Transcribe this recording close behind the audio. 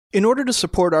In order to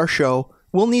support our show,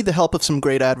 we'll need the help of some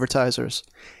great advertisers.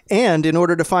 And in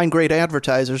order to find great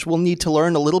advertisers, we'll need to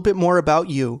learn a little bit more about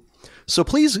you. So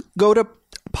please go to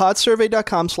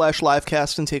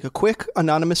podsurvey.com/livecast and take a quick,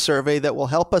 anonymous survey that will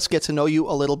help us get to know you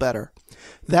a little better.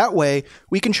 That way,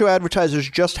 we can show advertisers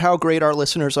just how great our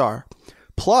listeners are.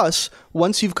 Plus,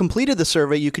 once you've completed the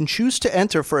survey, you can choose to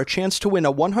enter for a chance to win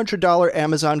a $100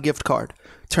 Amazon gift card.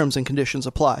 Terms and conditions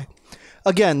apply.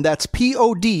 Again, that's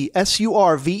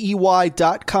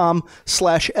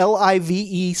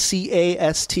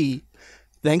podsurvey.com/LIVECAST.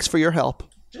 Thanks for your help.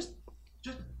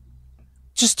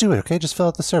 Just do it, okay? Just fill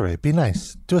out the survey. Be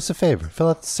nice. Do us a favor. Fill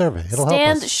out the survey. It'll help us.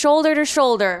 Stand shoulder to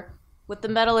shoulder with the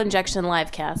Metal Injection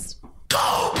Livecast.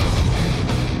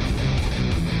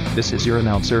 This is your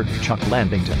announcer, Chuck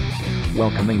Landington,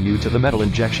 welcoming you to the Metal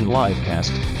Injection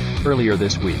Livecast. Earlier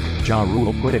this week, Ja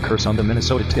Rule put a curse on the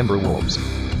Minnesota Timberwolves.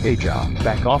 Hey Ja,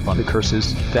 back off on the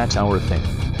curses, that's our thing.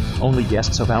 Only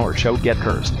guests of our show get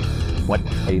cursed. What?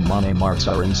 Hey, Monte Mars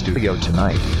are in studio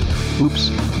tonight. Oops.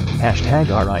 Hashtag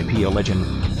RIP a legend.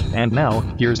 And now,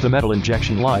 here's the Metal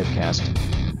Injection Livecast.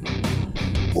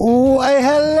 Why,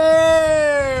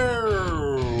 hello!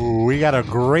 We got a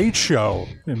great show.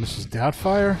 And Mrs.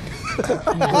 Doubtfire?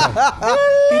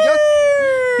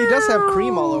 He does have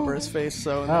cream all over his face,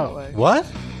 so in that way. What?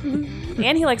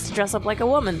 And he likes to dress up like a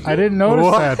woman. I didn't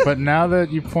notice that, but now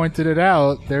that you pointed it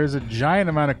out, there's a giant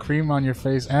amount of cream on your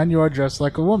face, and you are dressed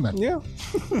like a woman. Yeah.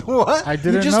 What? I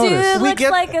didn't just notice. Dude looks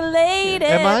like a lady.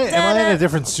 Am I in a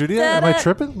different studio? Am I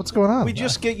tripping? What's going on? We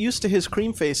just get used to his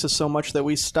cream faces so much that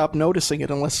we stop noticing it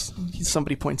unless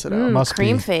somebody points it out. Must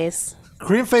Cream be. face.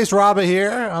 Cream Face Robert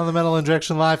here on the Metal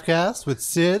Injection Livecast with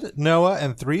Sid, Noah,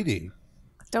 and 3D.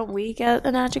 Don't we get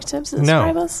an adjective to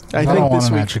describe us? I don't think want this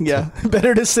an week, adjective. yeah,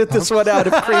 better to sit this one out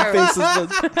if cream faces.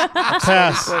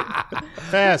 Pass.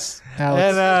 Pass.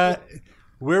 Alex. And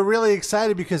we're really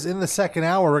excited because in the second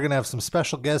hour, we're going to have some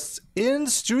special guests in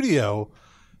studio.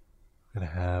 We're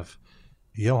going to have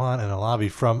Johan and Alavi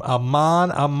from Amon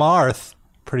Amarth.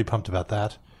 Pretty pumped about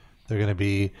that. They're going to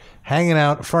be hanging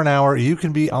out for an hour. You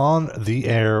can be on the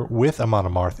air with Amon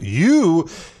Amarth. You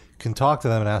can talk to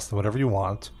them and ask them whatever you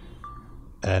want.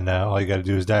 And all you got to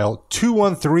do is dial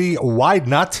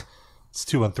 213-WIDE-NUT. It's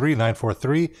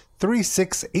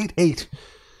 213-943-3688.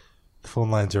 The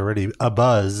phone lines are already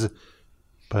abuzz,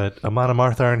 but Amon and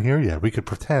Martha aren't here yet. We could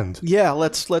pretend. Yeah,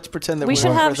 let's pretend that We we're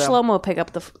should have for them. Shlomo pick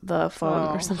up the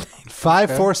phone or something.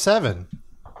 547.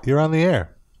 You're on the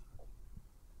air.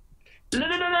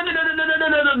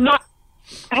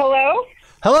 Hello?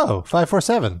 Hello,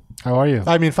 547. How are you?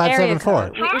 I mean, Area 574.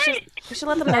 code. We should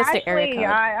let them know it's the area Actually,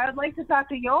 code. I would like to talk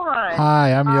to Johan.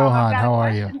 Hi, I'm Johan. I've got How a are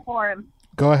question you? For him.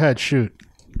 Go ahead, shoot.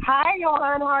 Hi,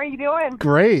 Johan. How are you doing?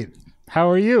 Great. How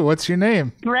are you? What's your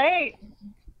name? Great.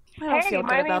 I don't Hey, feel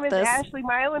my good about name is this. Ashley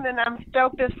Myland, and I'm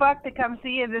stoked as fuck to come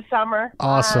see you this summer.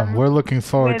 Awesome. We're looking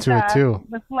forward with, to it, too.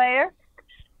 The Slayer.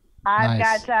 I've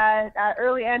Nice. got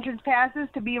early entrance passes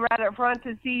to be right up front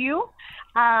to see you.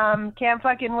 Can't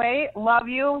fucking wait. Love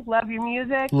you. Love your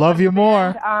music. Love you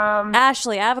more.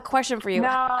 Ashley, I have a question for you. No,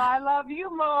 I love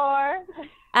you more.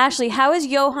 Ashley, how is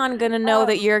Johan going to know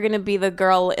that you're going to be the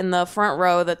girl in the front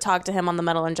row that talked to him on the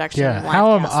Metal Injection Yeah,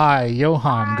 how am livecast? I,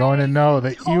 Johan, going to know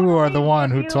that you are the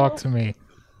one who talked to me?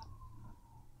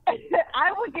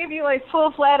 I will give you a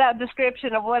full flat-out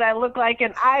description of what I look like,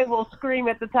 and I will scream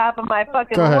at the top of my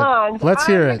fucking Go ahead. lungs. Let's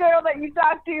hear it. I'm the girl that you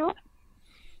talked to.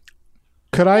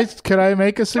 Could I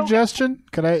make a suggestion?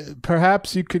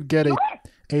 Perhaps you could get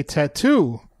a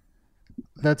tattoo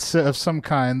that's of some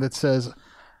kind that says,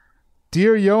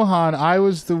 "Dear Johan, I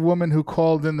was the woman who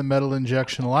called in the Metal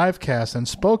Injection Livecast and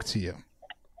spoke to you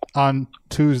on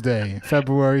Tuesday,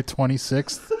 February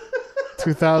 26th,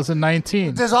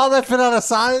 2019." Does all that fit on a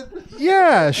sign?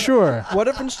 Yeah, sure. What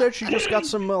if instead she just got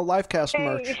some livecast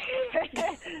merch?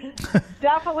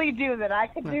 Definitely do that. I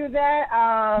could do that.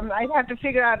 I'd have to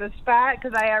figure out a spot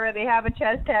because I already have a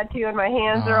chest tattoo and my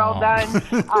hands are all done.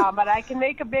 But I can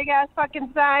make a big-ass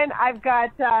fucking sign. I've got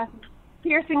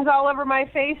piercings all over my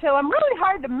face, so I'm really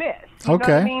hard to miss. You know what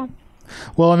I mean?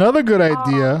 Well, another good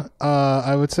idea,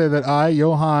 I would say that I,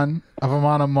 Johan of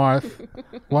Amon Amarth,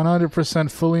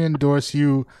 100% fully endorse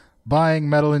you buying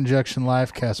Metal Injection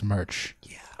Livecast merch.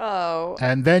 Oh.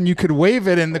 And then you could wave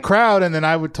it in the crowd, and then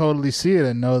I would totally see it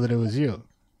and know that it was you.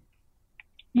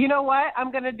 You know what?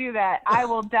 I'm going to do that. I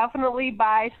will definitely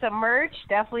buy some merch,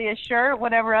 definitely a shirt,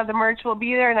 whatever other merch will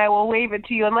be there, and I will wave it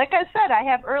to you. And like I said, I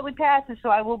have early passes, so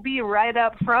I will be right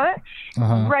up front,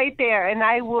 right there, and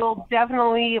I will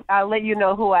definitely let you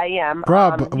know who I am.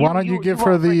 Rob, why don't you give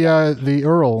her the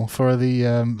URL for the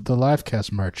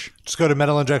Livecast merch? Just go to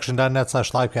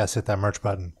metalinjection.net/livecast, hit that merch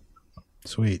button.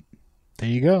 Sweet. There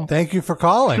you go. Thank you for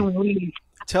calling. Sweet.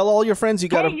 Tell all your friends you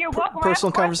got Hey, you're welcome. I have personal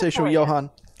a question conversation for with you. Johan.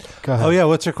 Go ahead. Oh, yeah.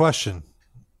 What's your question?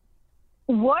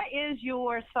 What is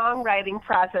your songwriting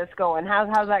process going?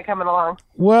 How's that coming along?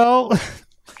 Well,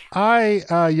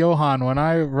 Johan, when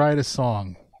I write a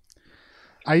song,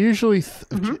 I usually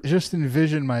just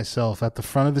envision myself at the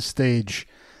front of the stage,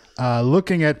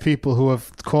 looking at people who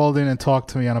have called in and talked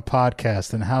to me on a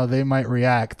podcast and how they might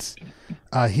react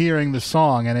hearing the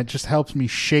song, and it just helps me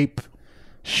shape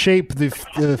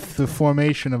the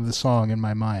formation of the song in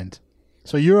my mind.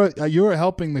 So you're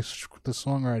helping the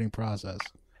songwriting process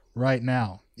right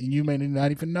now, and you may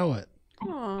not even know it.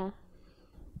 Oh.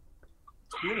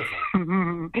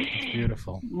 It's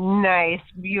beautiful. Nice,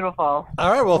 beautiful.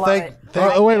 All right. Well, Love thank.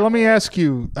 it. Wait, let me ask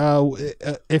you,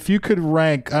 if you could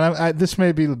rank, and this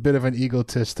may be a bit of an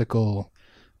egotistical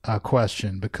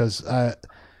question, because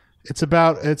it's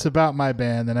about my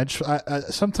band, and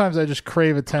sometimes I just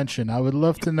crave attention. I would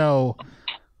love to know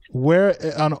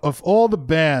of all the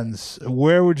bands,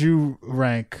 where would you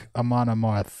rank Amon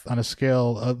Amarth on a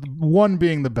scale of 1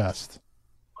 being the best?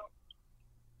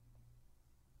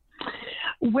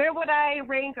 Where would I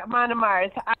rank Amon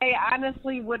Amarth? I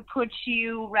honestly would put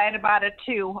you right about a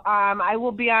 2. I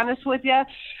will be honest with you.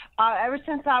 Ever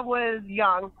since I was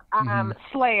young,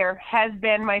 Slayer has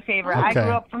been my favorite. Okay. I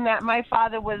grew up from that. My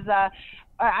father was.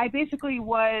 I basically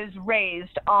was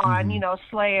raised on,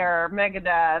 Slayer,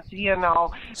 Megadeth,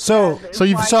 So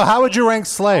how would you rank all that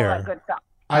Slayer? good stuff.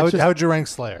 How would you rank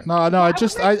Slayer? No. I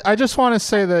just want to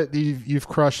say that you've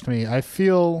crushed me. I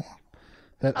feel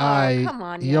that come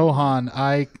on, Johan,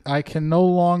 I can no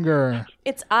longer.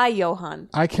 It's Johan.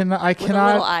 I cannot. With a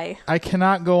little I. I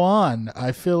cannot go on.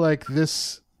 I feel like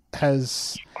this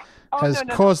has No.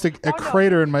 caused a No.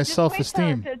 crater in my Just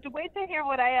self-esteem. Wait to hear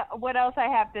what else I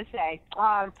have to say.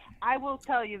 I will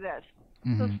tell you this.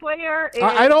 So Slayer is.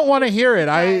 I don't want to hear it.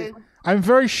 I'm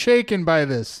very shaken by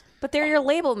this. But they're your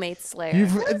label mates, Slayer.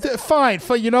 Fine.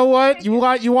 You know what? You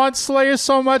want Slayer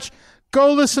so much?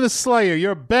 Go listen to Slayer.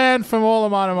 You're banned from all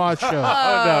Amon Amarth shows.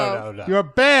 No. You're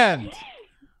banned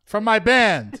from my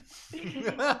band. No,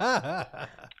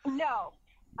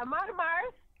 Amon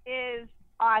Amarth is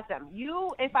awesome.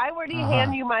 If I were to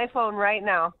hand you my phone right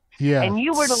now, Yeah. and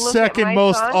you were to look Second at my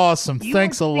most song, awesome. you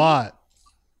Thanks a would see- lot.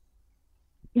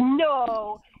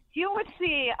 No, you would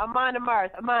see Amon Amarth.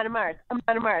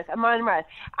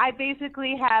 I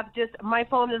basically have my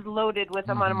phone is loaded with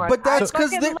Amon Amarth. But that's I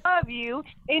 'cause fucking love you,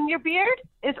 and your beard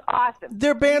is awesome.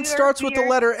 Their band Your starts with the beard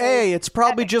letter A. is It's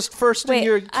probably epic. just first in Wait,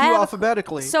 your I queue have a-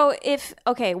 alphabetically. So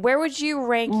where would you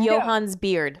rank No. Johan's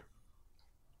beard?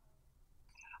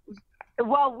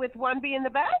 Well, with 1 being the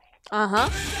best. Uh-huh.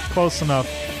 Close enough.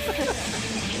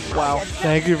 wow.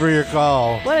 Thank you for your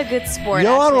call. What a good sport.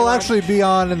 Johan will was. actually be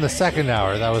on in the second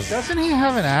hour. That was Doesn't he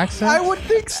have an accent? I would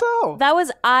think so. That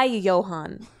was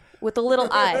Johan with a little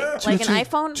I, like an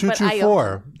iPhone, but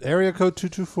 224. Area code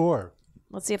 224.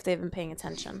 Let's see if they've been paying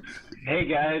attention. Hey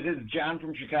guys, it's John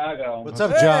from Chicago. What's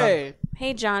up, John? Hey.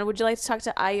 Hey, John, would you like to talk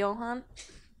to Johan?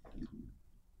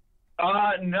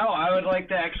 No, I would like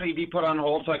to actually be put on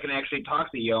hold so I can actually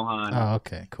talk to Johan. Oh,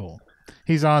 okay, cool.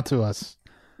 He's on to us.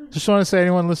 Just want to say,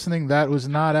 anyone listening, that was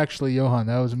not actually Johan.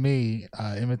 That was me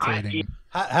imitating.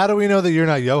 How do we know that you're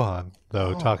not Johan, Oh.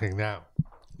 though, talking now?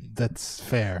 That's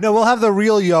fair. No, we'll have the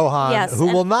real Johan, Yes, who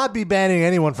and- will not be banning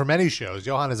anyone from any shows.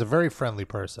 Johan is a very friendly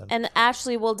person. And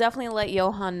Ashley will definitely let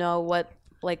Johan know what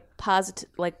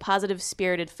positive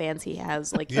spirited fans he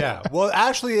has. Like Yeah. Well,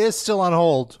 Ashley is still on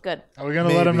hold. good. Are we going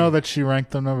to let him Maybe. know that she ranked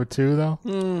them number 2,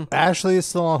 though? Ashley is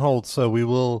still on hold, so we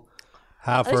will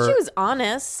have At least her. she was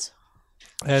honest.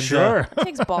 And, Sure.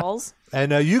 Takes balls.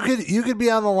 And you could be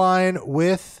on the line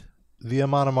with the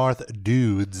Amon Amarth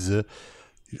dudes.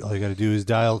 All you got to do is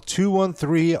dial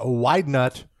 213 wide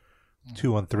nut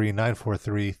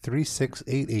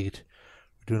 213-943-3688.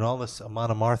 We're doing all this Amon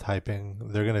Amarth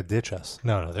hyping. They're gonna ditch us.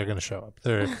 No, they're gonna show up.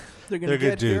 They're They're they're gonna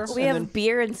good get here. dudes. We and have then-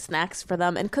 beer and snacks for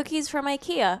them and cookies from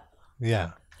IKEA.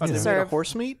 Yeah. Are they made serve. of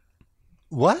horse meat?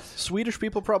 What? Swedish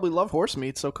people probably love horse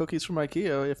meat, so cookies from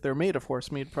IKEA, if they're made of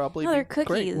horse meat, probably No, they're be great.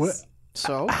 cookies. What?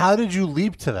 So, How did you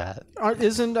leap to that?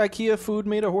 isn't IKEA food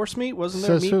made of horse meat? Wasn't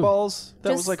there Says who? meatballs? That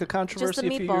was Just- like a Just controversy the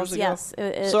a few years meatballs, ago.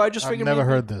 yes. So I just I've figured never maybe,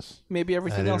 heard this. maybe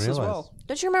everything didn't else as realize. well.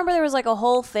 Don't you remember there was like a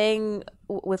whole thing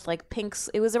with like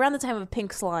it was around the time of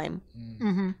pink slime,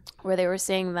 where they were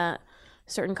saying that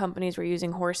certain companies were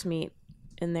using horse meat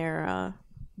in their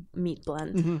meat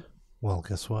blend. Well,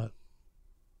 guess what?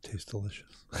 Tastes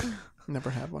delicious. Never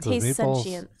had one. Tastes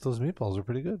sentient. Those meatballs are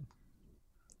pretty good.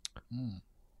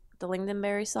 The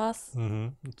lingonberry sauce.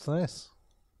 Mm-hmm. It's nice.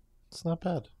 It's not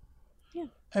bad.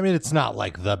 I mean, it's not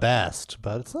like the best,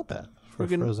 but it's not bad for We're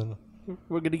gonna- Frozen.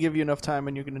 We're going to give you enough time,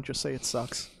 and you're going to just say it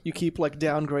sucks. You keep like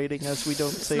downgrading as we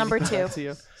don't say number anything 2. back to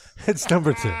you. It's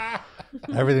number 2.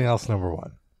 Everything else number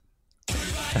 1.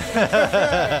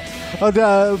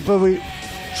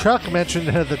 Chuck mentioned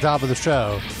at the top of the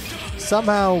show,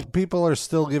 somehow people are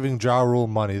still giving Ja Rule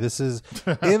money. This is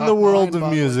in the world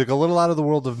of music, a little out of the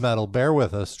world of metal. Bear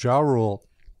with us. Ja Rule,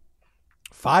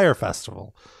 Fire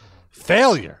Festival,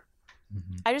 failure.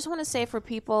 I just want to say for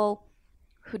people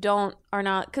who are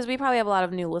not, because we probably have a lot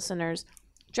of new listeners,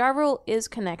 Ja Rule is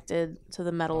connected to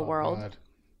the metal world. God.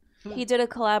 He did a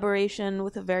collaboration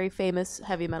with a very famous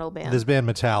heavy metal band. This band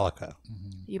Metallica.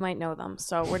 You might know them,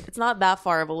 so it's not that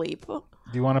far of a leap. Do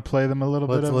you want to play them a little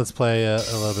bit? Let's play a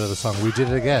little bit of the song. We did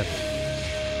it again.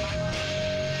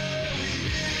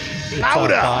 It's on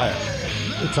fire.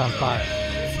 It's on fire.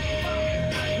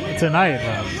 Tonight,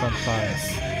 Rob, it's on fire.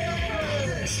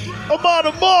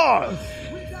 Amon Amarth!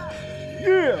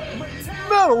 Yeah!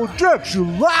 Metal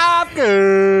injection like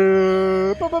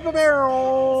it!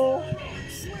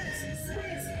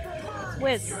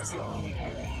 Twist.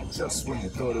 Just when you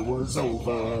thought it was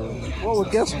over. Well,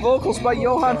 with guest vocals by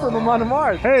Johan from Amon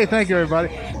Amarth. Hey, thank you, everybody.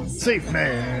 Safe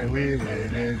man, we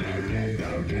win.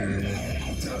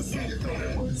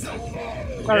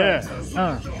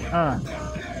 Yeah.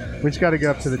 We just got to get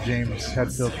up to the James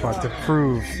Hetfield part to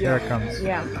prove. There it comes.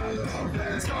 Yeah.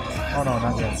 Oh, no,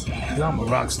 not yet. I'm a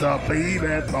rock star, baby,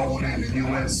 born in the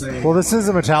USA. Well, this is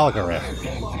a Metallica riff.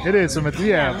 It is.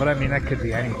 Yeah, but I mean, that could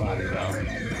be anybody, though.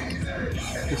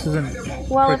 This isn't...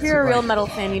 Well, if you're a real metal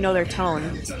fan, you know their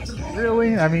tone.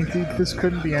 Really? I mean, this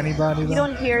couldn't be anybody, though? You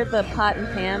don't hear the pot and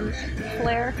pan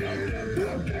flair?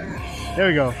 There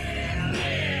we go.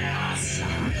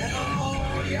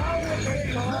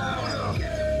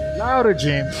 Louder,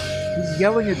 James. He's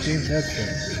yelling at James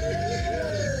Hetfield.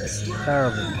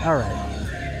 Terrible. All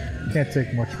right. Can't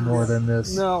take much more than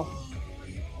this. No.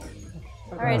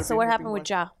 All right, so what happened with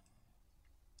Ja?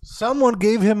 Someone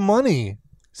gave him money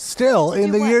still in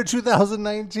do the what? year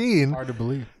 2019 Hard to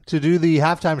believe. to do the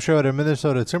halftime show at a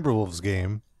Minnesota Timberwolves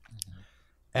game.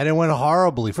 And it went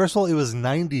horribly. First of all, it was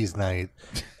 90s night.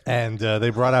 And they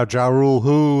brought out Ja Rule,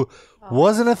 who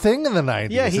wasn't a thing in the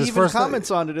 90s. Yeah, he His even first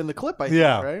comments on it in the clip, I think,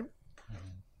 Yeah. right?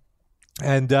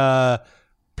 And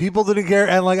people didn't care.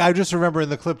 And like, I just remember in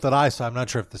the clip that I saw, I'm not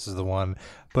sure if this is the one,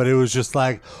 but it was just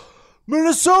like,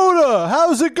 Minnesota,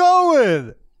 how's it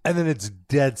going? And then it's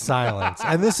dead silence.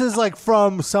 And this is like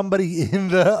from somebody in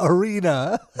the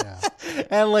arena. Yeah.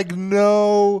 And like,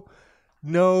 no,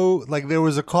 like there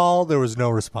was a call, there was no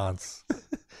response.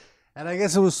 And I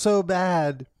guess it was so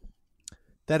bad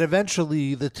that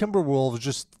eventually the Timberwolves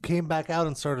just came back out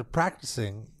and started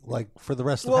practicing like for the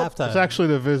rest of halftime. It's actually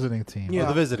the visiting team. Oh,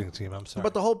 the visiting team, I'm sorry.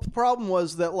 But the whole problem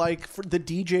was that like the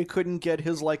DJ couldn't get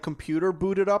his like computer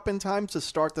booted up in time to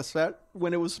start the set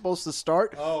when it was supposed to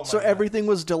start. So everything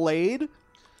was delayed.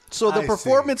 So the I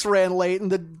performance ran late,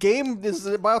 and the game is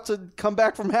about to come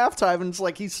back from halftime, and it's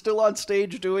like he's still on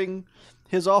stage doing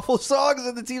his awful songs,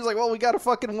 and the team's like, "Well, we got to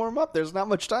fucking warm up. There's not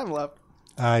much time left,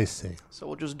 I see. so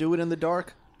we'll just do it in the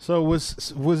dark." So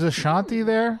was Ashanti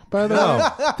there, by the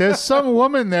way? There's some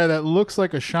woman there that looks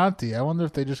like Ashanti. I wonder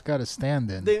if they just got a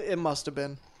stand-in. It must have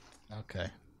been. Okay.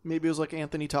 Maybe it was like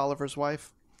Anthony Tolliver's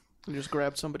wife, and just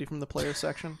grabbed somebody from the player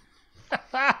section.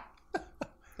 I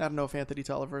don't know if Anthony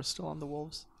Tolliver is still on the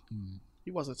Wolves.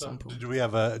 He was at some point. Do we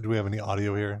have any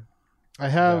audio here? I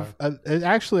have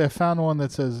actually I found one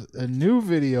that says a new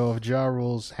video of Ja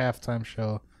Rule's halftime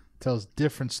show tells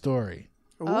different story.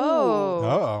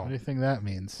 Oh. What do you think that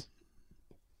means?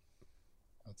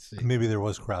 Let's see. Maybe there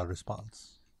was crowd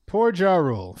response. Poor Ja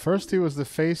Rule. First, he was the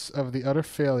face of the utter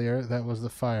failure that was the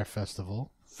Fire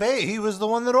Festival. He was the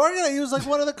one that organized. He was like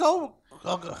one of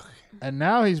the And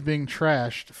now he's being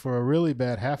trashed for a really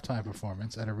bad halftime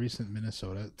performance at a recent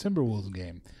Minnesota Timberwolves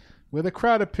game, where the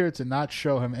crowd appeared to not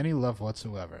show him any love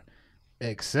whatsoever.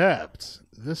 Except,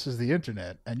 this is the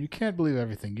internet, and you can't believe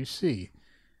everything you see.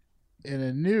 In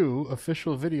a new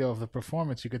official video of the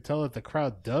performance, you could tell that the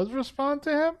crowd does respond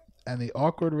to him, and the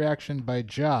awkward reaction by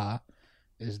Ja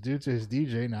is due to his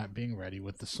DJ not being ready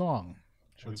with the song.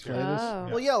 Should we play this?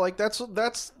 Well, yeah, like that's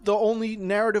the only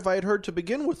narrative I had heard to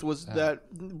begin with was that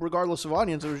regardless of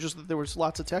audience, it was just that there was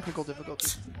lots of technical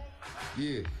difficulties.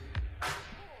 Yeah.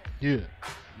 Yeah.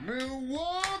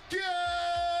 Milwaukee!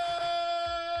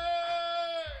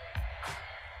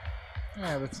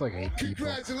 Yeah, that's like 8 people.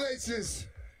 Congratulations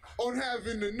on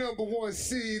having the #1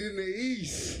 seed in the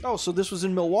East. Oh, so this was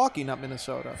in Milwaukee, not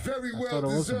Minnesota. Very thought well it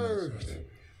was in deserved.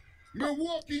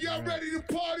 Milwaukee, y'all ready to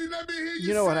party? Let me hear you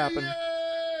You know what say happened.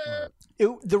 yeah.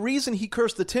 The reason he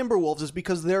cursed the Timberwolves is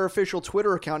because their official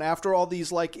Twitter account, after all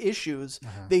these like issues,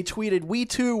 they tweeted, "We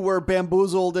too were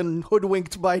bamboozled and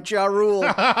hoodwinked by Ja Rule,"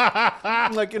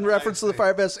 like in reference to the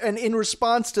Firefest. And in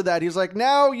response to that, he's like,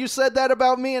 "Now you said that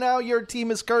about me, and now your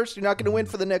team is cursed. You're not going to win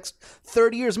for the next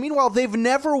 30 years." Meanwhile, they've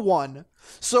never won.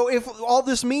 So if all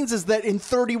this means is that in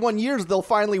 31 years they'll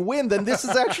finally win, then this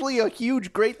is actually a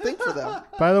huge, great thing for them.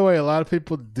 By the way, a lot of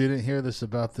people didn't hear this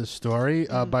about this story.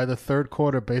 By the third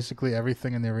quarter, basically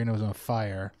everything in the arena was on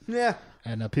fire. Yeah.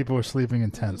 And people were sleeping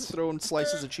in tents. Throwing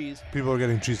slices of cheese. People are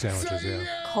getting cheese sandwiches, yeah.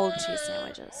 Cold cheese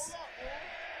sandwiches.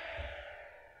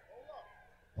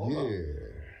 Yeah.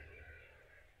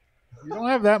 You don't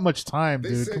have that much time, They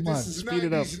dude. said Come on, this is speed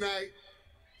it up. 90s night.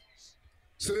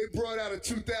 So they brought out a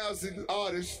 2000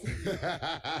 artist.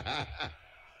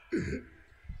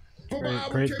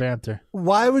 Great banter.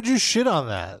 Why would you shit on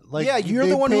that? Like, Yeah, you're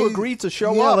they the one who paid- agreed to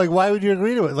show yeah, up. like why would you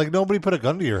agree to it? Like nobody put a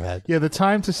gun to your head. Yeah, the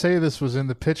time to say this was in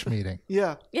the pitch meeting,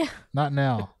 Yeah. Yeah. not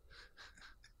now.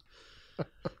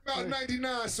 About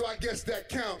 99, so I guess that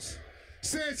counts.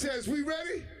 Sanchez, we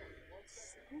ready?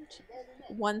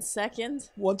 1 second.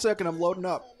 1 second, I'm loading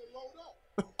up.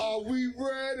 Are we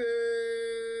ready?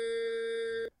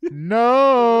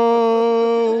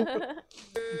 No.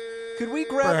 Could we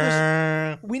grab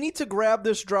this? We need to grab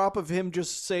this drop of him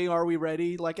just saying, "Are we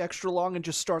ready?" like extra long, and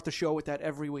just start the show with that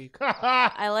every week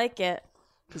I like it.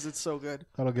 because it's so good.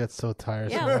 That'll get so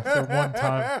tiresome Yeah. after one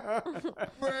time.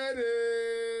 Ready?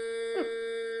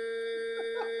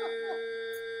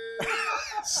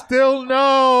 Still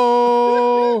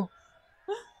no.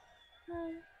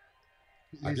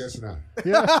 I guess not.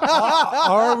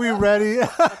 Are we ready?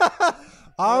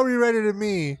 Are we ready to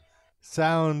me?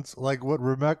 Sounds like what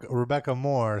Rebecca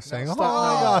Moore saying. Oh my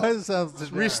God, it sounds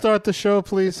just Restart the show,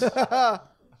 please.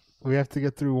 We have to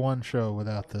get through one show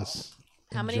without this.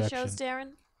 How many injection. shows,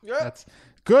 Darren? That's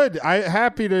good. I'm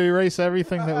happy to erase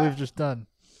everything that we've just done.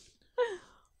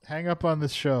 Hang up on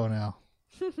this show now.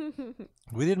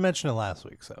 We didn't mention it last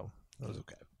week, so it was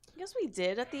okay. Yes, we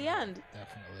did at the end.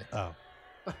 Definitely.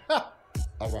 Oh,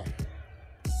 All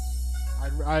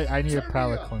right. I need a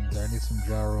palate cleanser. I need some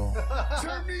Ja Rule.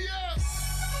 Turn me up.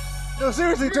 no,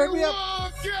 seriously, turn me up.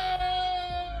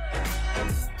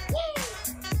 Woo!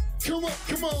 Come on,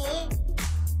 come on.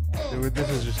 Dude, this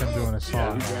is just him doing a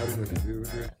song.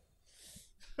 Dude.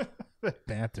 The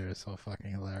banter is so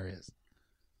fucking hilarious.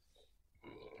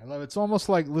 I love it. It's almost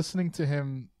like listening to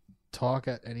him talk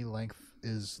at any length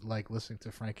is like listening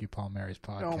to Frankie Palmieri's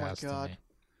podcast. Oh my God. To me.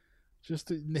 Just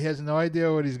he has no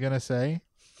idea what he's gonna say,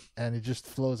 and it just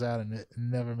flows out, and it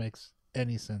never makes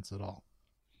any sense at all.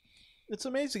 It's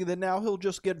amazing that now he'll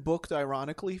just get booked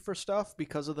ironically for stuff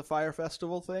because of the Fire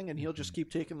Festival thing, and he'll just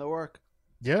keep taking the work.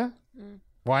 Yeah,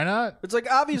 why not? It's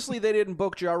like obviously they didn't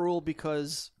book Ja Rule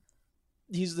because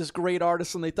he's this great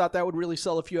artist, and they thought that would really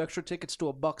sell a few extra tickets to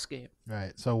a Bucks game.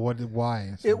 Right. So what?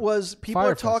 Why? So It was people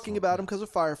Fire are talking Festival, about him because of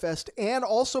Firefest, and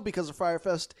also because of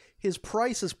Firefest, his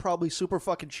price is probably super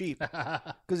fucking cheap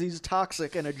because he's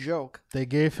toxic and a joke. They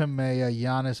gave him a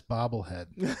Giannis bobblehead.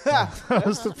 That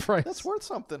was the price. That's worth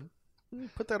something.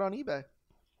 Put that on eBay.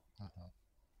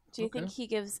 Do you think he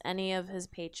gives any of his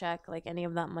paycheck, like any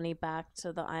of that money, back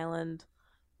to the island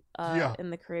in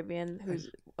the Caribbean,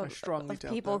 strongly of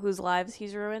doubt people that. whose lives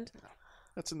he's ruined?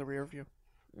 That's in the rear view.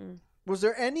 Was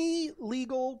there any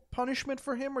legal punishment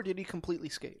for him, or did he completely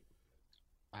skate?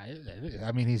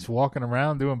 I mean, he's walking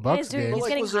around doing Bucks doing- games. He's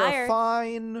getting was there hired. a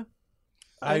fine?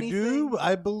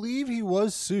 I believe he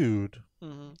was sued,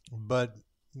 Mhm. but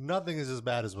nothing is as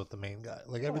bad as what the main guy.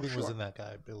 Like everything was sure. in that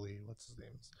guy, Billy. What's his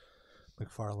name?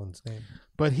 McFarlane's name.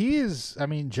 But he is, I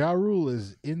mean, Ja Rule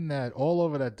is in that, all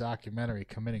over that documentary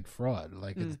committing fraud.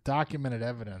 Like, it's documented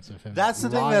evidence of him. That's the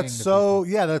thing lying that's to so,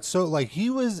 people. yeah, that's so, like, he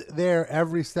was there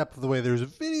every step of the way. There's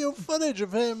video footage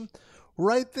of him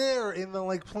right there in the,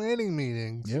 like, planning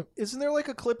meetings. Yep. Isn't there like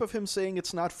a clip of him saying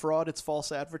it's not fraud, it's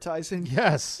false advertising?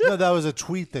 Yes. No, that was a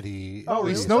tweet that he. Oh,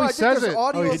 really? No, I he think says there's it.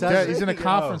 audio he of says him it. He's in a saying it.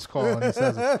 conference call and he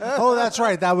says it. Oh, that's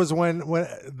right. That was when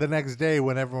the next day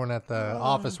when everyone at the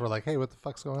office were like, hey, what the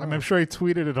fuck's going on? I mean, I'm sure he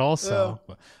tweeted it also.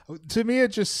 But to me,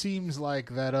 it just seems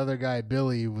like that other guy,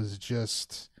 Billy, was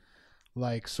just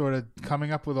like sort of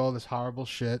coming up with all this horrible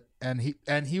shit, and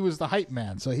he was the hype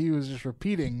man, so he was just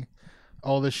repeating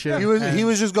all this shit. He was and-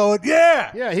 just going,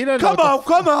 yeah, yeah, he doesn't come know on, what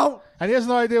come on. and he has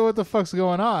no idea what the fuck's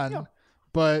going on.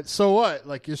 But so what?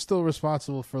 Like, you're still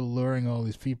responsible for luring all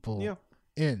these people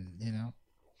in, you know.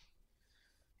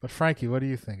 But Frankie, what do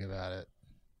you think about it?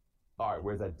 All right,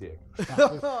 where's that dick?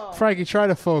 Frankie, try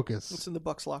to focus. It's in the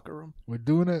Bucks locker room. We're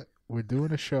doing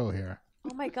a show here.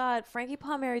 Oh my God, Frankie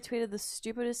Palmieri tweeted the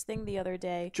stupidest thing the other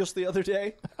day. Just the other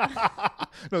day.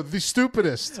 No, the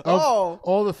stupidest of Oh.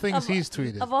 all the things he's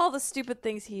tweeted. Of all the stupid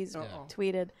things he's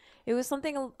tweeted, it was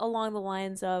something along the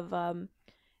lines of,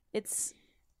 it's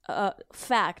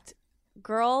fact.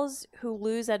 Girls who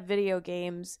lose at video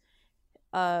games,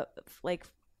 like,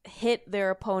 hit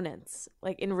their opponents,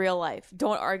 like, in real life.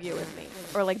 Don't argue with me.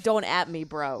 Or, like, don't at me,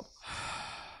 bro.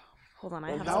 Hold on,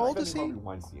 I have How old is he? Harvey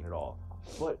Weinstein at all,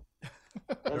 but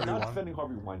I'm not defending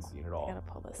Harvey Weinstein at all. I gotta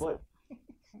pull this but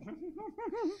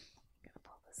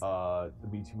the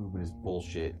Me Too movement is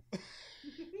bullshit.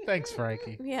 Thanks,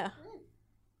 Frankie. Yeah.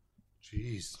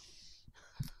 Jeez.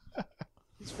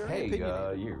 He's very Hey,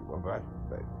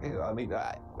 opinionated. I mean,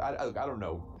 I don't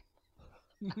know.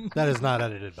 That is not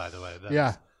edited, by the way. That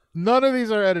Yeah. is- None of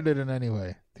these are edited in any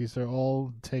way. These are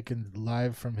all taken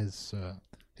live from his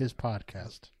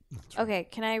podcast. Okay,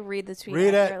 can I read the tweet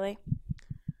Read it. accurately?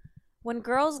 When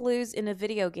girls lose in a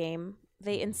video game,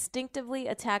 they instinctively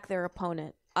attack their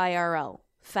opponent. IRL.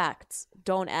 Facts.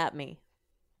 Don't at me.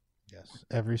 Yes.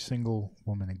 Every single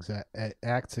woman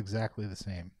acts exactly the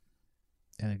same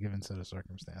in a given set of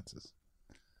circumstances.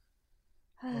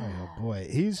 Oh boy,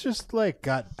 he's just like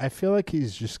I feel like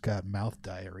he's just got mouth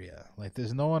diarrhea. Like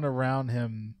there's no one around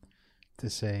him to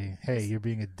say, "Hey, you're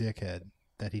being a dickhead,"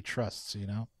 that he trusts. You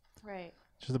know, Right.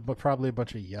 just probably a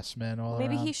bunch of yes men all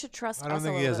Maybe around. he should trust I don't us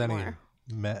think a he little has bit any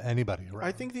more. anybody around.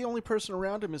 I think the only person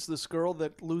around him is this girl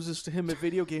that loses to him at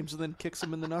video games and then kicks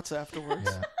him in the nuts afterwards.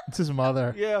 Yeah. It's his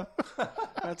mother. Yeah,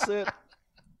 that's it.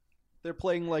 They're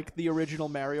playing like the original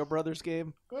Mario Brothers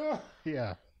game.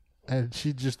 Yeah, and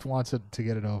she just wants it to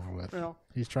get it over with. Yeah.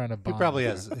 He's trying to. He Bond. probably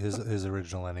has his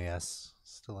original NES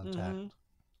still intact. Mhm.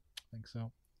 I think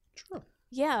so.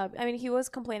 Yeah, I mean, he was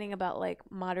complaining about like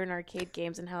modern arcade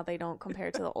games and how they don't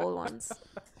compare to the old ones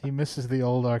He misses the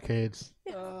old arcades.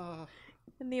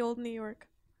 in the old New York.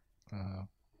 Uh,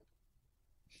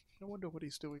 I wonder what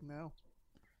he's doing now.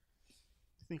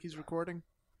 You think he's recording?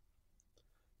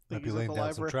 Might Think be he's at laying the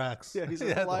down some library? tracks. Yeah, he's Yeah,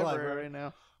 at at the the library library. right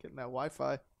now, getting that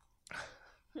Wi-Fi.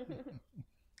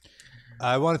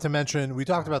 I wanted to mention we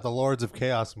talked about the Lords of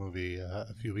Chaos movie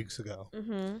a few weeks ago,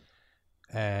 Mm-hmm.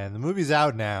 and the movie's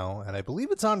out now, and I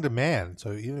believe it's on demand.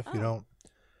 So even if you Oh. don't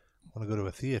want to go to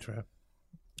a theater,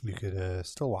 you could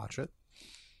still watch it.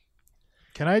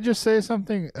 Can I just say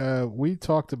something? We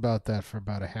talked about that for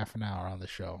about a half an hour on the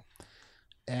show,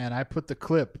 and I put the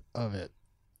clip of it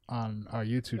on our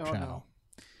YouTube Oh, channel.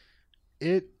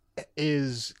 It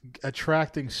is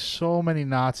attracting so many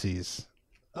Nazis.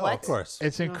 Oh, of course.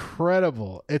 It's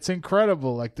incredible. It's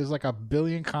incredible. Like there's like 1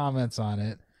 billion comments on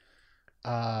it,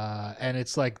 and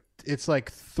it's like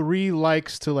 3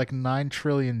 likes to like 9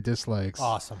 trillion dislikes.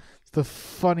 Awesome. It's the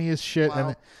funniest shit.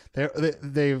 Wow. And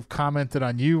they've commented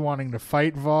on you wanting to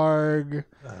fight Varg.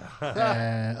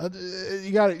 And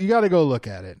you got to go look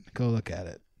at it. Go look at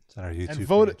it. It's on our YouTube And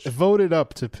vote page. it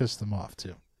up to piss them off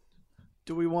too.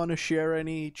 Do we want to share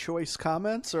any choice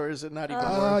comments, or is it not even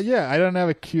worth? Yeah, I don't have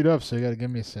it queued up, so you got to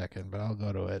give me a second, but I'll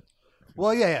go to it.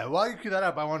 Well, yeah. While you cue that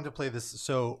up, I wanted to play this.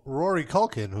 So Rory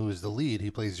Culkin, who is the lead,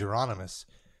 he plays Euronymous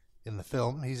in the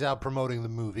film. He's out promoting the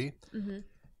movie,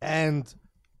 and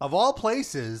of all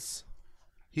places,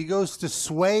 he goes to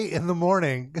Sway in the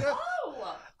morning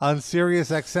on Sirius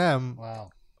XM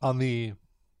Wow. on the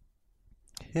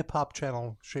hip hop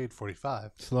channel Shade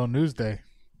 45. Slow news day.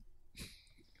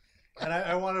 And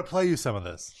I want to play you some of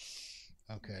this.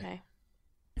 Okay.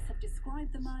 Have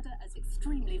described the murder as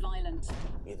extremely violent.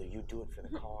 Either you do it for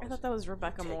the cause. I thought that was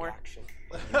Rebecca Moore. Action,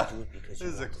 or you do it because This you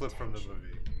is a want clip from the attention.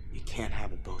 movie. You can't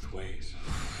have it both ways.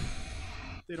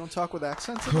 They don't talk with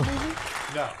accents in the movie.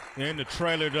 No. And the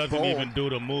trailer doesn't Bold. even do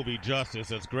the movie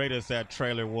justice, as great as that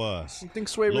trailer was. You think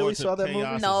Sway really Lords of saw that Chaos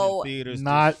movie? is No. in theaters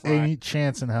Not this Friday. any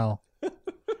chance in hell.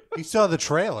 He saw the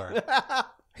trailer.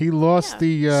 He lost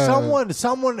the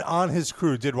Someone on his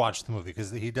crew did watch the movie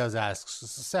because he does ask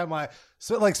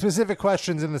specific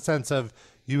questions in the sense of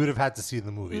you would have had to see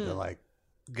the movie to like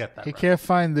get that. He right. can't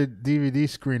find the DVD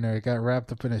screener. It got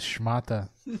wrapped up in his schmata.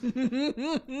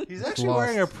 He's actually Lost.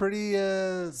 wearing a pretty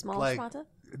Small like schmata?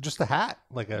 just a hat,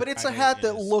 like a. But it's a And hat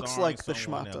that it's looks starring like the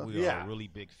someone that schmata. we are Yeah. a really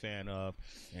big fan of,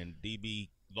 and DB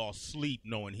lost sleep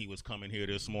knowing he was coming here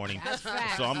this morning.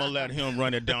 So I'm gonna let him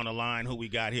run it down the line who we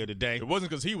got here today. It wasn't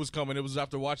because he was coming. It was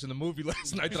after watching the movie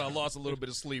last night that I lost a little bit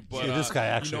of sleep. But Yeah, this guy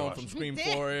you actually know him watched from it. Scream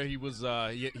Floor. He was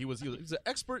an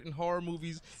expert in horror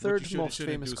movies. Third which you most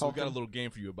shouldn't famous do. So we got a Culkin. little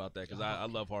game for you about that because I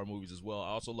love horror movies as well. I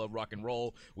also love rock and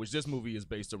roll, which this movie is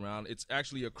based around. It's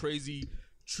actually a crazy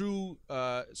true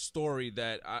story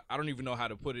that I don't even know how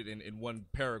to put it in one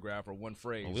paragraph or one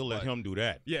phrase. We'll let him do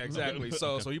that. Yeah, exactly.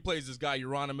 So he plays this guy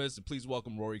Euronymous, and please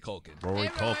welcome Rory Culkin. Rory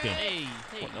Culkin. Hey.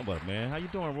 What, man? How you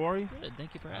doing, Rory? Good.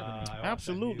 Thank you for having me.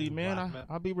 Absolutely, man.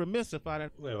 I'll be remiss if I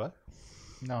didn't. Wait, what?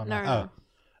 No.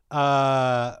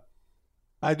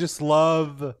 I just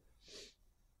love,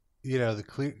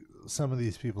 some of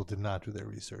these people did not do their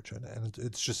research on it, and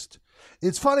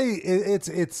it's funny.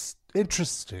 It's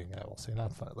interesting. I will say,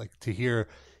 not fun. Like to hear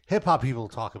hip hop people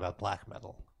talk about black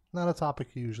metal. Not a topic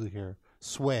you usually hear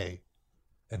Sway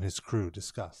and his crew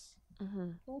discuss.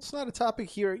 Well, it's not a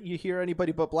topic you hear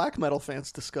anybody but black metal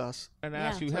fans discuss. And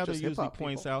ask you, Heather usually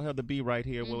points out, Heather B right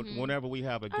here, whenever we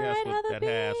have a guest that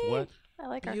has what? I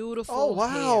like her. Beautiful. Oh,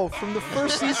 wow. From the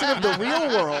first season of The Real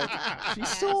World. She's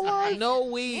still alive. No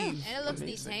weave. And it looks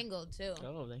detangled, too.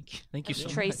 Oh, thank you. Thank you so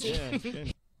Tracy.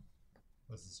 much.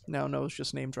 Now Noah's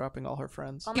just name dropping all her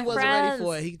friends. He wasn't ready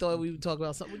for it. He thought we would talk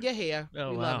about something with your hair.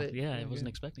 Oh, we wow. love it. Yeah, I wasn't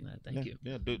expecting that. Thank you.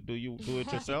 Yeah, do you do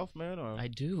it yourself, man? Or? I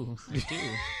do.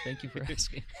 Thank you for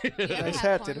asking. Nice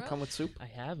hat. Did it come with soup? I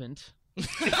haven't.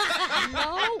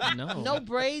 No. No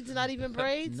braids, not even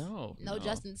braids? No. No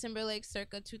Justin Timberlake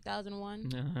circa 2001?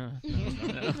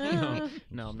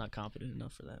 No, I'm not confident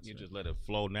enough for that. You just let it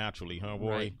flow naturally, huh,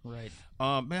 Rory? Right.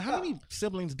 Man, how many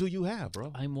siblings do you have,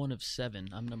 bro? I'm one of 7.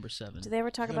 I'm number 7. Do they ever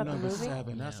talk about the movie?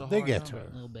 7. That's a They hard get to number.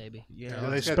 it. Little baby. Yeah,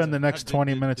 They spend the next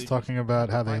 20 minutes talking about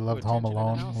how they loved Home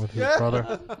Alone with his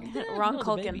brother. Ron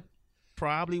Culkin.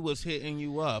 Probably was hitting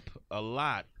you up a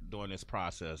lot during this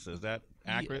process. Is that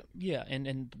accurate? Yeah,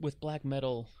 and with black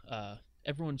metal,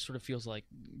 everyone sort of feels like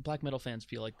black metal fans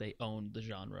feel like they own the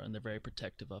genre and they're very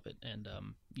protective of it. And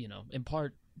in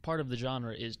part of the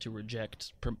genre is to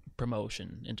reject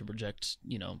promotion and to reject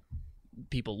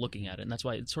people looking at it, and that's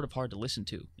why it's sort of hard to listen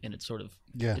to, and it's sort of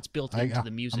it's built into the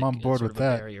music. I'm on board sort with of a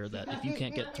that. barrier that if you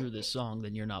can't get through this song,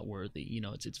 then you're not worthy.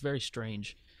 It's very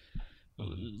strange.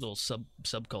 Little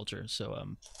subculture.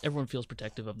 So everyone feels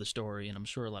protective of the story, and I'm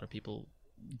sure a lot of people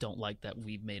don't like that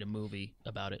we've made a movie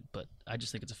about it, but I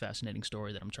just think it's a fascinating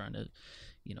story that I'm trying to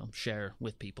share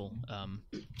with people.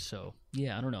 So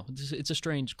yeah, I don't know, it's a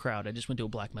strange crowd. I just went to a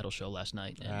black metal show last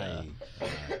night, and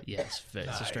yeah, it's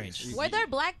a strange. Were there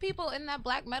black people in that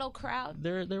black metal crowd?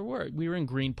 There were. We were in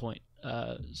Greenpoint.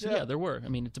 Yeah, there were. I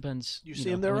mean, it depends. You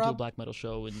see him there, I went to a Rob? black metal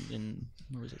show in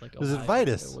where was it? Like It was Ohio.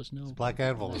 Vitus. There was no Black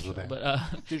Anvil was the band. But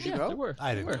did you yeah, go? There were.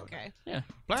 I didn't There go. were. Okay. Yeah.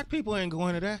 Black people ain't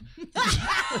going to that.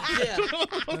 Yeah.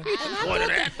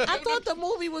 I thought the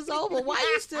movie was over. Why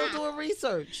are you still doing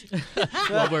research?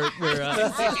 Well, we're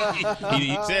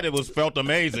He said it felt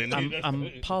amazing. I'm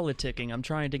politicking. I'm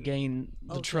trying to gain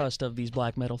the trust of these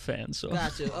black metal fans. So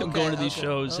Gotcha. I'm Okay, going to these okay,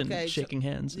 shows okay. and shaking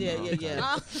hands. Yeah.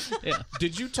 Yeah.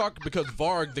 Did you talk, because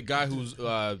Varg, the guy who's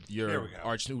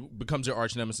who becomes your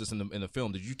arch nemesis in the film,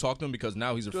 did you talk to him because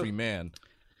now he's a free man?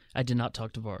 I did not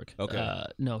talk to Varg. Okay.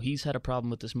 No, he's had a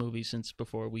problem with this movie since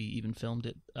before we even filmed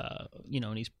it.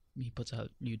 And he puts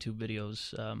out YouTube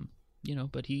videos.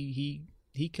 But he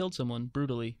killed someone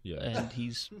brutally. Yeah. And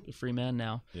he's a free man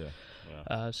now.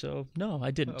 Yeah. So no,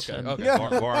 I didn't. Okay.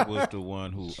 Varg was the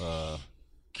one who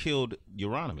killed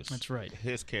Euronymous. That's right.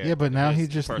 His character. Yeah, but now he his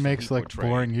just person makes he like portrayed.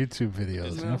 boring YouTube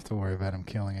videos. You don't have to worry about him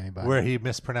killing anybody. Where he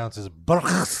mispronounces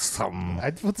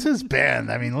Bursum. What's his band?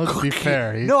 I mean, let's be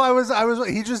fair. No, I was.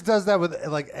 He just does that with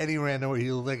like any random.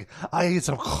 He'll like, I ate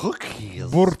some cookies.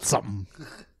 Bursum.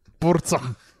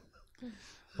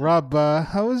 Rob,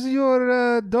 how's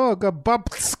your dog,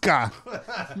 Babska?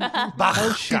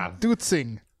 How's she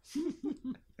doing?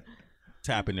 It's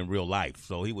happened in real life.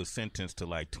 So he was sentenced to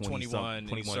like 21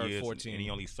 served years, 14. and he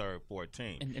only served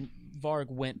 14. And Varg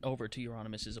went over to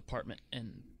Euronymous' apartment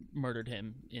and murdered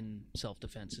him in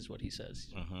self-defense, is what he says.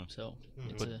 So,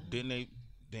 it's But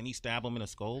didn't he stab him in the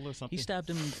skull or something? he stabbed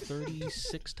him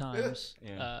 36 times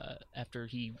Yeah. After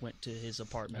he went to his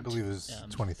apartment. I believe it was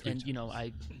 23 And In the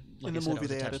I movie, was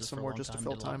they attached added to this some for a more long just to time,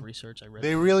 fill did a lot of time. research. I read They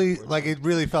the really reports. like. It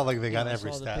really felt like they got I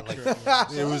every saw the stat. Like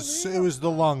picture. it was the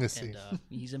longest scene. And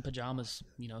he's in pajamas.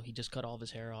 He just cut all of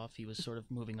his hair off. He was sort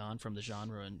of moving on from the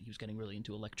genre, and he was getting really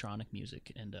into electronic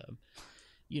music. And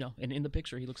and in the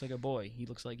picture, he looks like a boy. He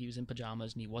looks like he was in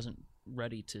pajamas, and he wasn't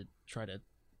ready to try to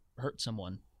hurt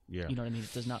someone. Yeah. You know what I mean?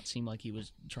 It does not seem like he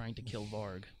was trying to kill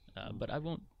Varg. But I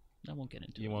won't get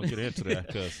into it. You won't get into that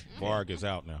because Varg is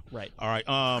out now. Right. All right.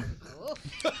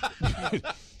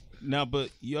 Now, but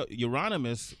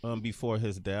Euronymous, before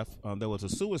his death, there was a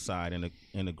suicide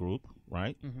in the group,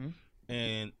 right? Mm-hmm.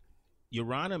 And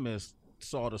Euronymous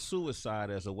saw the suicide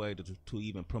as a way to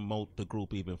even promote the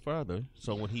group even further.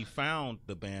 So when he found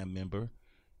the band member,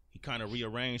 he kind of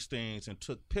rearranged things and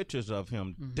took pictures of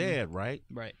him dead, right?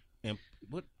 Right. And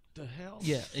what the hell?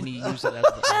 Yeah, and he used it as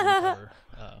the album cover.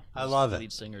 I love the it.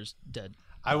 Lead singer's dead.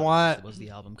 I want was the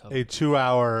album cover. a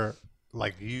 2-hour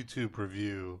like YouTube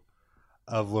review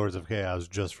of Lords of Chaos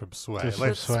just from Sway. Just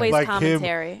like, from Sway's like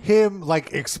commentary. Him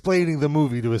like explaining the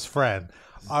movie to his friend.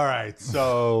 All right,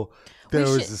 so there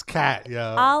was this cat,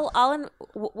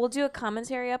 We'll do a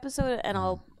commentary episode, and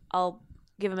I'll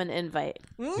give him an invite.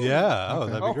 Yeah,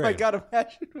 that'd be great. Oh my god,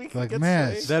 imagine we could Like, get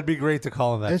man, Sway. That'd be great to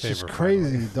call him that It's favor. just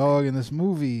crazy, finally. dog. In this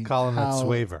movie, Call him that how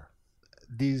swaver.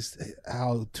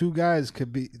 How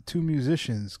two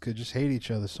musicians could just hate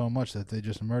each other so much that they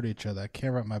just murder each other. I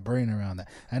can't wrap my brain around that.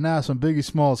 And now some Biggie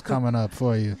Smalls coming up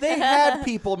for you. They had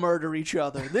people murder each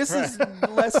other. This is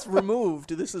less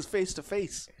removed. This is face to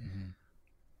face.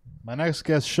 My next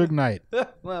guest, Suge Knight.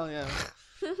 Well, yeah.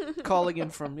 Calling in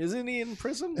from, isn't he in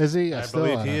prison? Is he? I Still,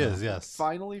 believe don't he know. is. Yes.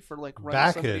 Finally, for like running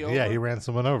Back somebody it. over? Yeah, he ran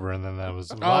someone over, and then that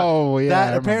was. Oh, yeah, I That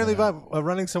remember apparently that.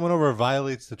 running someone over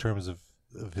violates the terms of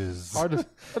his Hard to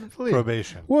believe.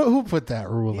 probation. Who put that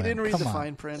rule He in? didn't read Come the on.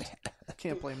 fine print.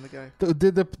 Can't blame the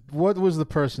guy. What was the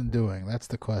person doing? That's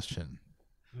the question.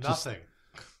 Nothing.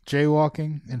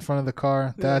 Jaywalking in front of the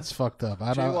car? Yeah. That's fucked up.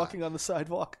 I don't. Jaywalking on the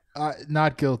sidewalk.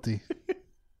 Not guilty.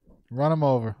 Run him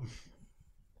over.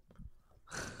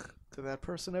 Did that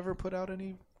person ever put out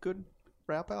any good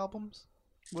rap albums?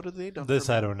 What have they done? This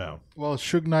for me? I don't know. Well,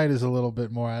 Suge Knight is a little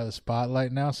bit more out of the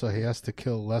spotlight now, so he has to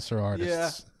kill lesser artists. Yeah.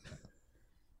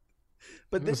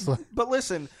 But It was this, like- but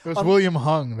listen, It was William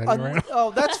Hung that he ran.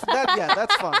 Oh, that's fine.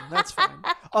 That's fine.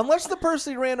 Unless the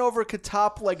person he ran over could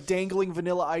top like dangling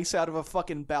Vanilla Ice out of a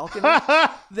fucking balcony,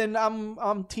 then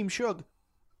I'm Team Suge.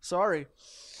 Sorry.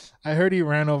 I heard he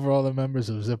ran over all the members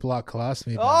of Ziploc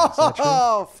Colostomy Band. Is that true?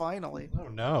 Oh, finally. Oh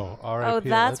no. Oh,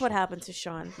 that's what happened to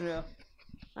Sean. Yeah.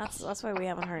 That's why we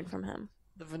haven't heard from him.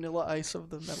 The Vanilla Ice of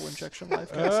the Metal Injection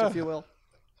Livecast, if you will.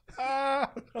 I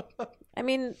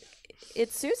mean,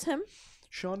 it suits him.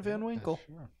 Sean Van Winkle.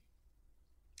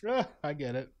 I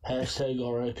get it. Hashtag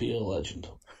RIP a legend.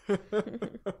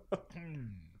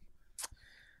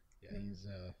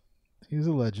 He's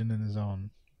a legend in his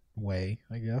own way,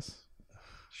 I guess.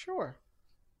 Sure.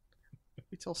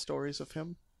 We tell stories of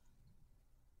him.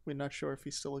 We're not sure if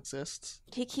he still exists.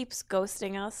 He keeps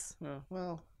ghosting us.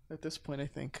 Well, at this point, I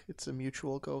think it's a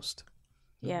mutual ghost.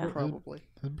 Yeah. Probably.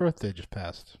 His birthday just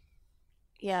passed.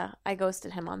 Yeah, I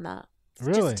ghosted him on that.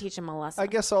 Really? Just to teach him a lesson. I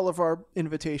guess all of our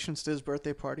invitations to his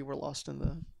birthday party were lost in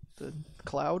the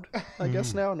cloud, I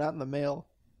guess now. Not in the mail,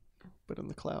 but in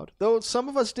the cloud. Though some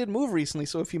of us did move recently,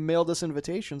 so if you mailed us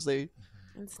invitations, they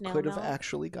And snail could have mail?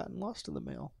 actually gotten lost in the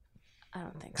mail. I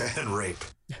don't think so. And rape.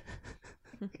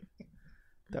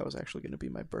 That was actually going to be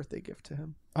my birthday gift to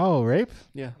him. Oh, rape?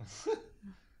 Yeah.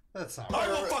 That's not. I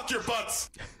will fuck your butts.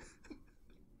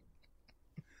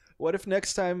 What if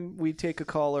next time we take a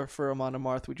caller for Amon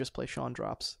Amarth, we just play Sean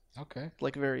Drops? Okay.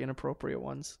 Like very inappropriate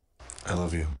ones. I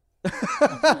love you.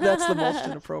 That's the most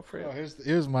inappropriate. Oh,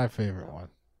 here's my favorite one.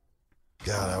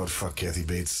 God, I would fuck Kathy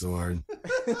Bates so hard.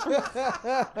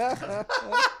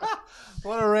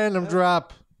 What a random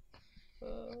drop.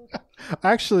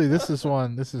 Actually, this is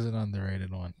an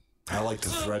underrated one. I like to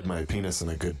thread my penis in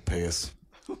a good pace.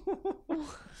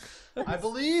 I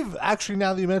believe, actually,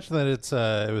 now that you mentioned that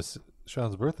it was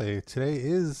Sean's birthday, today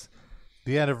is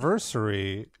the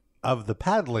anniversary of the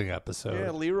paddling episode.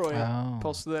 Yeah, Leroy Oh.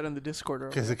 posted that in the Discord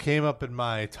earlier. Because it came up in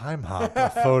my time hop, a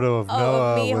photo of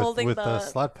Oh, me Noah holding with the the-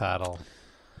 slut paddle.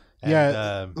 And,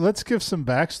 Yeah, let's give some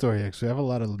backstory. Actually, I have a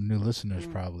lot of new listeners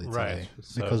probably today Right,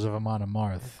 so- because of Amon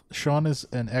Amarth. Sean is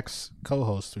an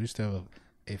ex-co-host. We used to have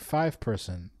a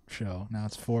 5-person show. Now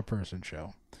it's 4-person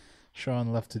show.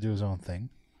 Sean left to do his own thing.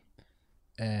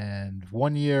 And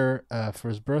 1 year for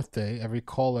his birthday, every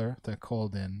caller that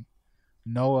called in,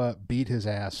 Noah beat his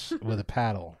ass with a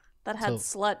paddle. That had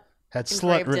slut Had slut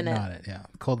engraved written in it. on it, yeah.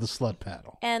 Called the slut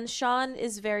paddle. And Sean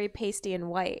is very pasty and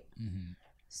white. Mm-hmm.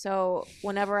 So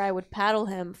whenever I would paddle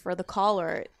him for the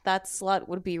collar, that slut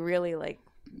would be really like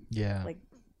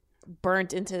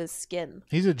burnt into his skin.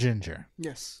 He's a ginger.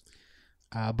 Yes.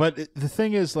 But the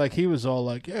thing is, like, he was all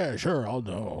like, yeah, sure, I'll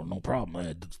do, no problem,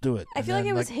 let's do it. I And feel like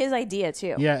then, it was his idea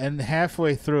too. Yeah, and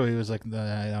halfway through, he was like, "No,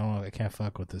 I don't know, I can't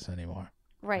fuck with this anymore."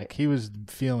 Right. Like, he was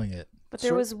feeling it. But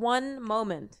there was one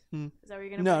moment. Is that what you're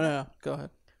gonna? No. Go ahead.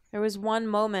 There was one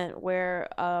moment where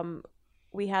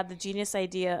we had the genius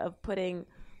idea of putting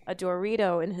a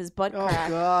Dorito in his butt crack.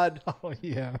 Oh God. Oh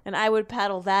yeah. And I would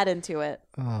paddle that into it.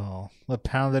 Oh, let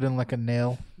pound it in like a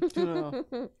nail. A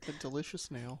delicious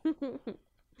nail.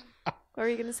 were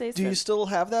you gonna say? Do you Sid? still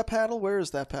have that paddle? Where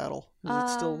is that paddle? Is it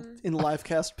still in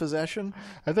Livecast possession?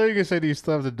 I thought you were going to say, do you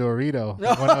still have the Dorito?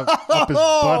 That went up his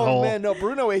Oh butthole. man, no,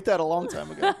 Bruno ate that a long time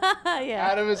ago. Yeah.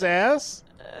 Out of his ass?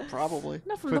 Probably.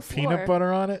 Not from Put the floor. peanut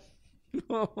butter on it?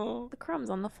 The crumbs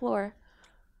on the floor.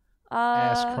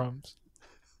 Ass crumbs.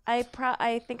 I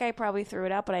think I probably threw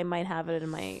it out, but I might have it in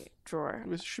my drawer.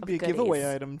 It should of be a goodies.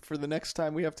 giveaway item for the next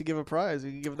time we have to give a prize.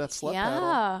 You can give that slut Yeah.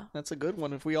 paddle. That's a good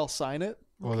one if we all sign it.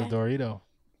 Or the Dorito.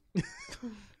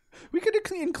 We could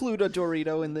include a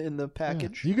Dorito in the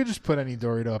package. You could just put any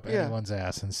Dorito up Yeah. anyone's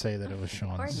ass and say that it was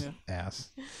Sean's ass.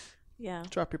 Yeah.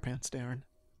 Drop your pants, Darren.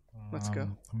 Let's go.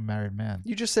 I'm a married man.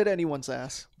 You just said anyone's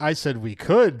ass. I said we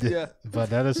could, Yeah. but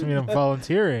that doesn't mean I'm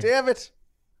volunteering. Damn it.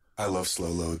 I love slow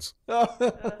loads.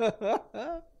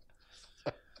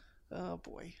 Oh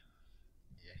boy.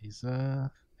 Yeah,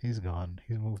 he's gone.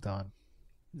 He's moved on.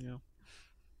 Yeah.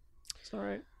 It's all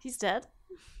right. He's dead.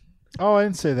 Oh, I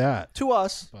didn't say that. To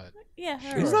us. But Yeah.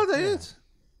 He's not AIDS.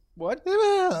 What? Did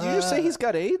you just say he's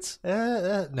got AIDS?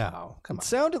 No. Come It on.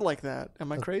 sounded like that.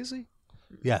 Am I crazy?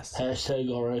 Yes. Hashtag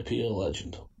RIP a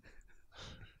legend.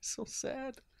 So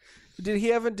sad.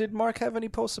 Did Mark have any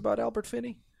posts about Albert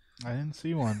Finney? I didn't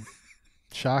see one.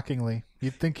 Shockingly.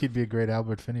 You'd think he'd be a great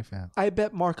Albert Finney fan. I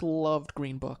bet Mark loved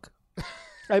Green Book.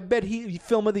 I bet he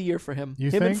film of the year for him. You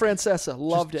him and think? Francesa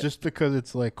loved it. Just because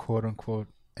it's like quote unquote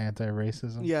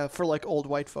anti-racism. Yeah, for like old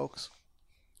white folks.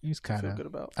 He's kind feel of good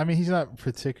about. I mean, he's not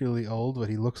particularly old, but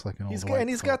he looks like an old white And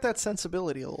he's folk. got that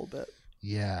sensibility a little bit.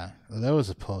 Yeah, that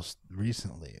was a post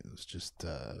recently. It was just,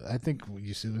 I think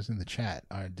it was in the chat,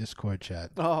 our Discord chat.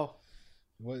 Oh.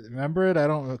 Remember it? I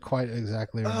don't quite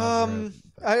exactly remember it.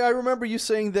 I remember you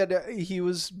saying that he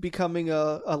was becoming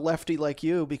a lefty like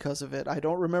you because of it. I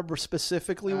don't remember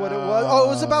specifically what it was. Oh, it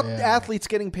was about yeah. athletes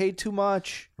getting paid too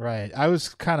much. Right. I was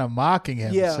kind of mocking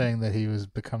him, Yeah. saying that he was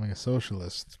becoming a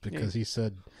socialist because he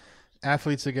said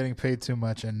athletes are getting paid too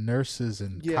much and nurses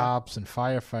and Yeah. cops and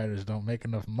firefighters don't make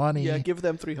enough money. Yeah, give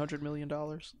them $300 million.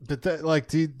 But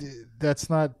that's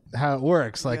not how it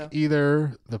works. Like Yeah.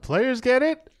 either the players get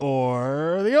it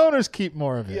or the owners keep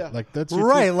more of it. Yeah. Like that's your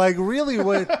Right. two- Like really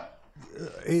what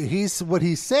he's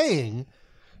saying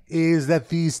is that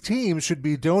these teams should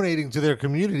be donating to their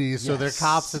communities so their Yes.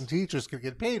 cops and teachers could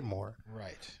get paid more.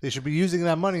 Right. They should be using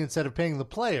that money instead of paying the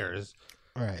players.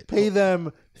 Right. Pay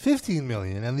them $15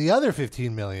 million and the other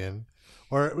 $15 million,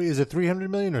 or is it $300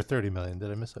 million or $30 million?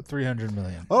 Did I miss it? $300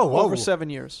 million. Oh, whoa. Over 7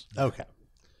 years. Okay.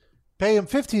 Pay them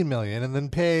 $15 million and then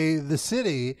pay the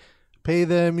city. Pay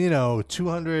them,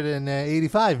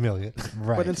 $285 million.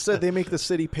 Right. But instead, they make the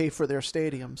city pay for their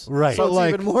stadiums. Right. So But it's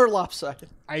like- even more lopsided.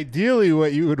 Ideally,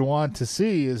 what you would want to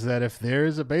see is that if there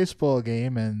is a baseball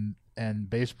game and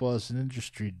baseball as an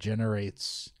industry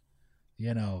generates,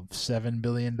 $7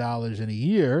 billion in a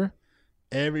year,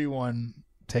 everyone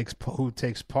who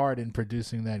takes part in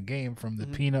producing that game, from the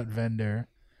peanut vendor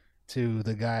to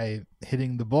the guy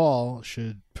hitting the ball,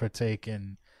 should partake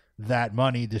in that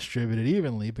money distributed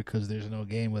evenly, because there's no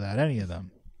game without any of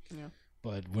them. Yeah.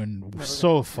 But we're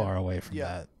so far away from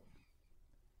that.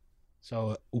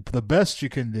 So the best you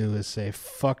can do is say,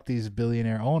 fuck these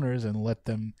billionaire owners and let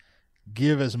them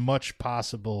give as much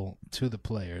possible to the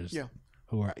players Yeah.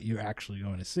 who you're actually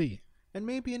going to see. And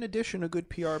maybe in addition, a good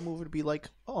PR move would be like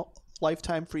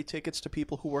lifetime free tickets to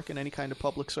people who work in any kind of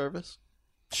public service.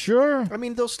 Sure. I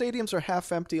mean, those stadiums are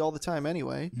half empty all the time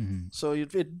anyway. Mm-hmm. So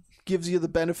it gives you the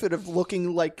benefit of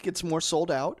looking like it's more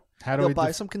sold out. How do They'll we buy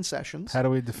def- some concessions. How do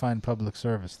we define public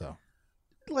service, though?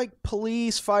 Like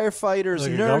police, firefighters,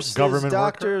 Like a nurses, government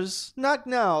doctors. Not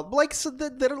now. Like so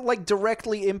that are like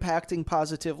directly impacting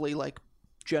positively like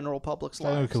general public's I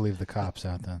think we lives. could leave the cops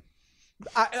out then.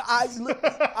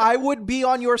 I would be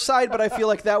on your side, but I feel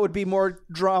like that would be more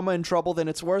drama and trouble than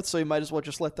it's worth. So you might as well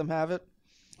just let them have it.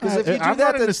 Because if you do I'm that,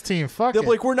 running then this team. Fuck they'll it.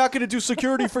 be like, we're not going to do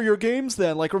security for your games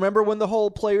then. Like, remember when the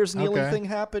whole players kneeling Okay. thing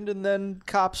happened, and then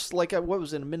cops, like, what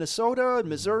was it, in Minnesota,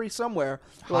 Missouri, somewhere?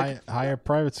 Like, hire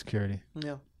private security.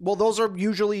 yeah. Well, those are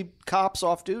usually cops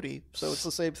off duty, so it's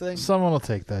the same thing. Someone will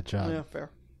take that job. Yeah,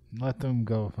 fair. Let them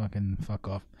go fuck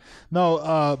off.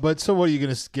 No, but so what, are you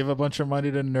going to give a bunch of money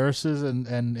to nurses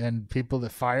and people,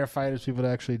 that firefighters, people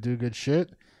that actually do good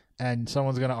shit, and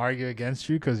someone's going to argue against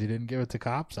you because you didn't give it to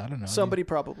cops? I don't know. Somebody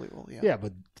probably will, yeah. Yeah,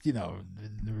 but,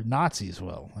 the Nazis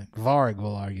will. Like, Varg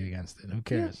will argue against it. Who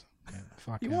cares? Okay,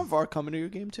 fuck You him. want VAR coming to your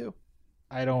game, too.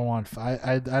 I don't want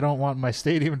I don't want my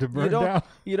stadium to burn You don't, down.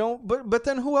 you don't, but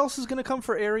then who else is going to come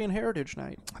for Aryan Heritage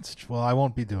Night? Well, I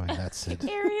won't be doing that, Sid.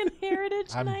 Aryan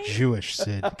Heritage I'm Night. Jewish,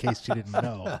 Sid, in case you didn't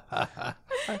know.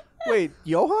 Wait,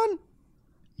 Johan?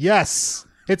 Yes.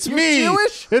 It's You're me.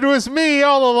 Jewish? It was me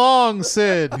all along,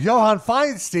 Sid. Johann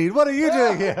Feinstein, what are you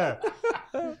doing here?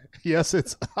 Yes,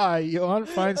 it's I, Johann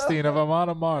Feinstein of Amon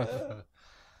Amarth.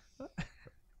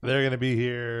 They're going to be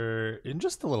here in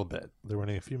just a little bit. They're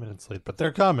running a few minutes late, but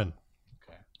they're coming.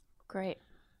 Great.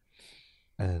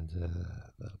 And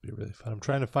that'll be really fun. I'm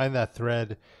trying to find that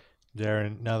thread,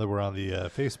 Darren, now that we're on the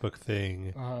Facebook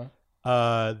thing,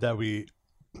 that we,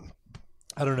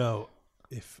 I don't know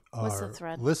if What's the our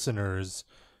thread? listeners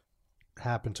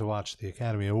happen to watch the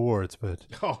Academy Awards, but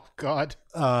Oh, God.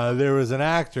 there was an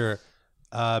actor,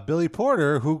 Billy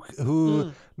Porter,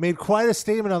 who made quite a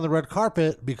statement on the red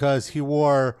carpet because he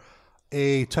wore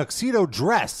a tuxedo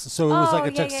dress. So it was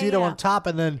like a tuxedo on top,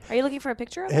 and then Are you looking for a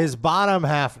picture of it? his bottom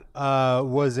half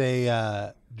was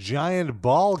a giant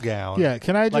ball gown. Yeah,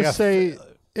 can I Like just say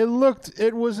it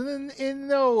was in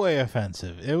no way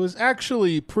offensive. It was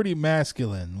actually pretty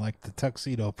masculine, like the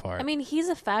tuxedo part. I mean, he's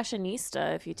a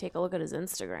fashionista if you take a look at his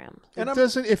Instagram. It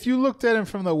doesn't. If you looked at him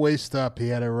from the waist up, he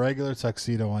had a regular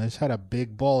tuxedo on. He just had a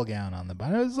big ball gown on the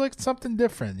bottom. It was like something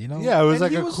different, you know? Yeah, it was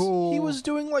And like cool. He was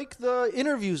doing like the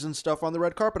interviews and stuff on the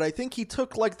red carpet. I think he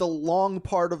took like the long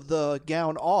part of the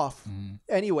gown off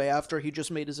anyway after he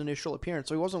just made his initial appearance.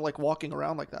 So he wasn't like walking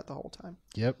around like that the whole time.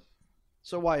 Yep.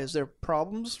 So why is there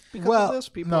problems because of this?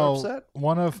 People are upset.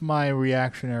 One of my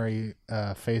reactionary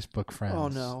Facebook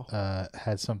friends no.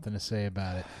 had something to say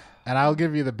about it. And I'll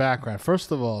give you the background.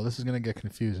 First of all, this is going to get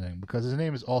confusing because his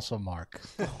name is also Mark.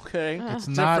 Okay. It's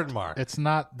Different not Mark. It's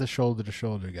not the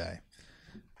shoulder-to-shoulder guy.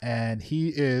 And he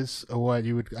is what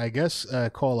you would, I guess,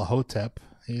 call a hotep.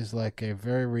 He's like a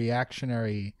very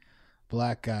reactionary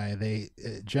black guy. They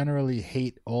generally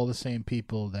hate all the same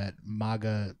people that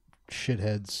MAGA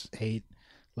shitheads hate,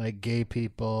 like gay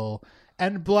people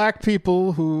and black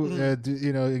people who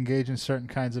engage in certain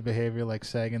kinds of behavior, like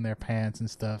sagging their pants and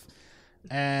stuff,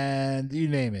 and you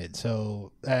name it.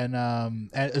 So and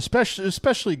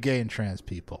especially gay and trans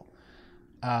people.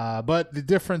 But the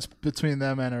difference between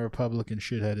them and a Republican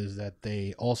shithead is that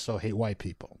they also hate white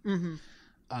people.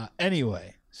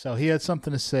 Anyway, so he had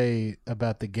something to say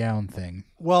about the gown thing.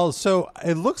 Well, so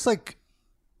it looks like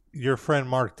your friend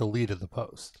Mark deleted the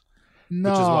post. No,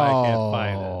 which is why I can't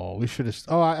find it. We should have.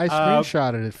 Oh, I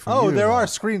screenshotted it for you. Oh, there though. are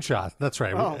screenshots. That's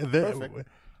right. Oh, perfect.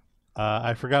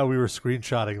 I forgot we were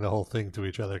screenshotting the whole thing to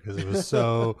each other because it was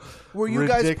so. Were you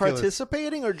guys ridiculous.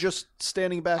 participating or just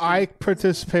standing back? I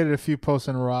participated a few posts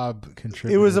and Rob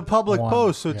contributed. It was a public one.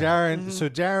 post, so Yeah.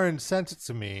 Darren sent it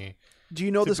to me. Do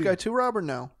you know this guy too, Rob, or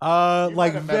no?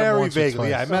 Like met him very once or vaguely.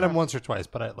 twice. I met him once or twice,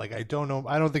 but I don't know.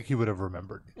 I don't think he would have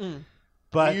remembered me.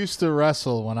 But he used to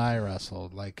wrestle when I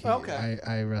wrestled. Like Okay.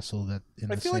 I wrestled in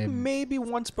I the feel like same. maybe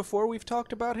once before we've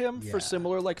talked about him Yeah. for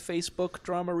similar like Facebook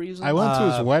drama reasons. I went to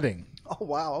his wedding. Oh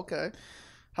wow, okay.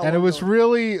 How And it long was ago?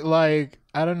 really like,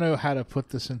 I don't know how to put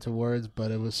this into words,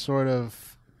 but it was sort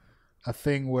of a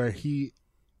thing where he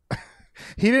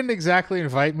didn't exactly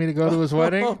invite me to go to his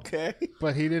wedding, Okay.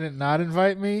 but he didn't not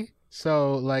invite me.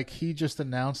 So like he just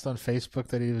announced on Facebook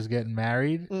that he was getting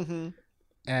married,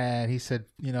 and he said,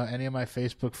 any of my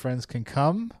Facebook friends can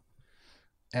come.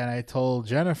 And I told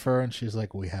Jennifer, and she's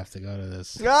like, we have to go to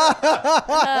this. What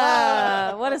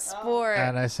a sport.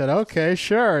 And I said, okay,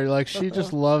 sure. Like, she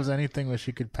just loves anything where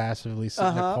she could passively sit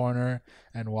in the corner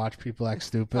and watch people act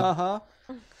stupid.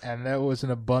 And there was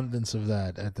an abundance of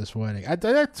that at this wedding. I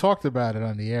talked about it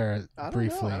on the air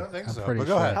briefly. I don't think I'm so, pretty but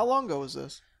go sure. ahead. How long ago was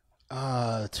this?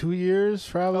 2 years,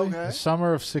 probably. Okay. The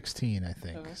summer of 16, I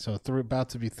think. Okay. So about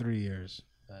to be 3 years.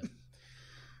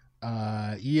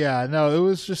 Yeah, no, it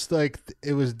was just like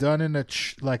it was done in a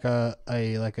church,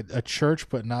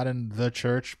 but not in the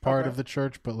church part of the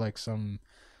church, but like some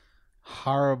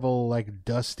horrible, like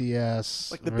dusty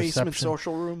ass, Like the basement reception.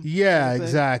 social room? Yeah, kind of thing?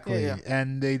 exactly. Yeah.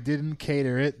 And they didn't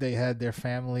cater it; they had their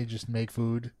family just make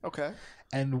food. Okay.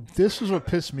 And this was what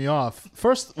pissed me off.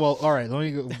 First, well, all right, let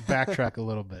me backtrack a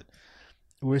little bit.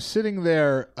 We're sitting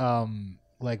there,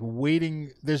 like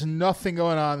waiting. There's nothing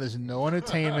going on. There's no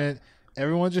entertainment.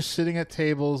 Everyone's just sitting at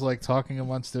tables, like talking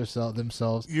amongst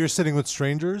themselves. You're sitting with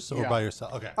strangers or Yeah. by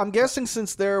yourself? Okay. I'm guessing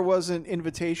since there was an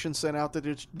invitation sent out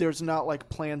that there's not like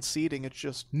planned seating. It's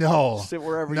just No, sit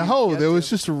wherever. no, you get there was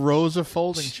to. just rows of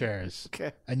folding chairs.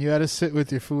 Okay. And you had to sit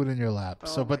with your food in your lap.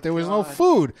 Oh But my there was no God.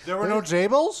 food. There were no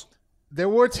tables? There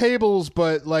were tables,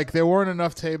 but like there weren't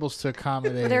enough tables to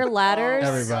accommodate Were there ladders?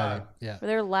 everybody. Yeah. Were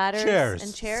there ladders Chairs,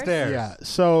 and chairs? stairs. Yeah,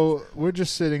 so we're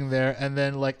just sitting there, and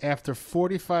then like after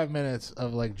 45 minutes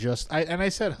of like I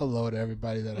said hello to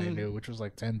everybody that I knew, which was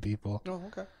like 10 people, Oh,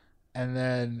 okay. and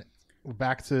then we're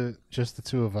back to just the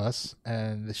two of us,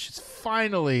 and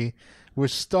finally we're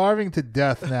starving to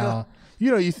death now.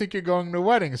 you think you're going to a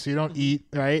wedding, so you don't eat,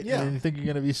 right? Yeah. And you think you're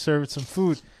going to be served some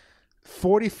food.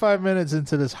 45 minutes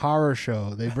into this horror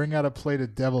show, they bring out a plate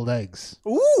of deviled eggs.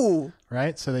 Ooh.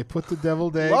 Right? So they put the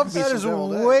deviled eggs. Love That is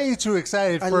deviled eggs. way too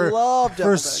excited I for love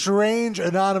deviled eggs. strange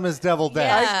anonymous deviled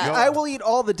eggs. I will eat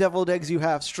all the deviled eggs you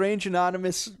have. Strange,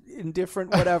 anonymous,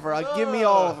 indifferent, whatever. Give me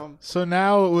all of them. So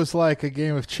now it was like a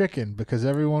game of chicken because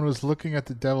everyone was looking at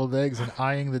the deviled eggs and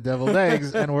eyeing the deviled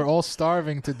eggs, and we're all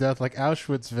starving to death like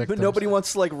Auschwitz victims. But nobody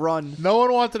wants to like run. No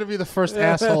one wanted to be the first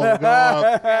asshole to go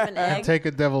up an egg. and take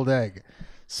a deviled egg.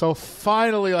 So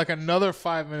finally, like another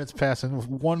 5 minutes pass, and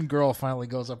one girl finally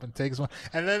goes up and takes one.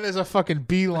 And then there's a fucking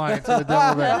beeline to the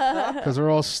deviled egg because we're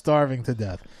all starving to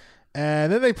death. And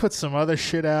then they put some other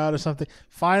shit out or something.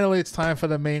 Finally, it's time for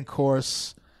the main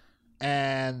course.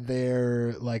 And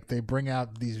they're like, they bring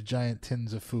out these giant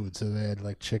tins of food. So they had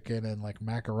like chicken and like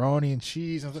macaroni and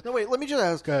cheese. And No, wait, let me just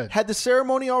ask. Go ahead. Had the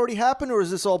ceremony already happened, or is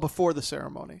this all before the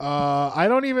ceremony? I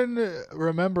don't even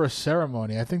remember a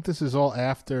ceremony. I think this is all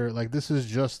after. Like, this is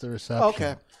just the reception. Okay.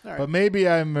 All right. But maybe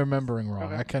I'm remembering wrong.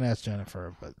 Okay. I can ask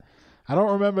Jennifer, but I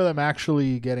don't remember them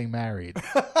actually getting married.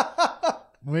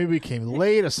 Maybe it came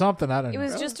late or something. I don't It know.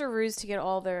 was just a ruse to get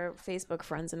all their Facebook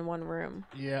friends in one room.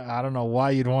 Yeah, I don't know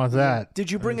why you'd want that. Did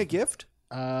you bring a gift?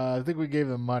 I think we gave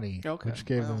them money. Okay. We just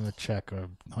gave them a check or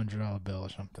 $100 bill or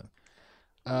something.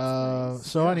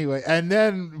 So anyway, and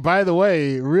then, by the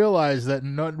way, realized that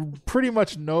pretty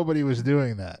much nobody was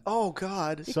doing that. Oh,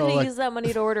 God. You So, could have like- used that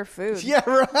money to order food. Yeah,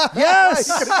 right. Yes!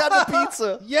 You could have gotten a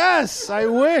pizza. Yes, I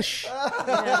wish.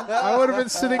 I would have been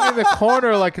sitting in the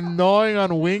corner like gnawing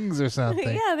on wings or something.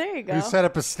 Yeah, there you go. You set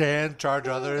up a stand, charge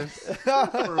others.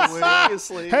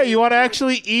 Seriously. Hey, you want to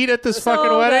actually eat at this fucking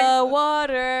Soda wedding?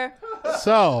 water.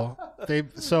 So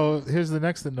here's the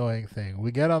next annoying thing.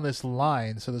 We get on this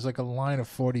line, so there's like a line of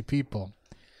 40 people.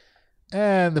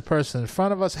 And the person in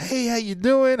front of us, hey, how you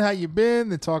doing? How you been?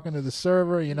 They're talking to the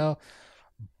server,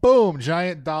 Boom,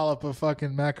 giant dollop of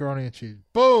fucking macaroni and cheese.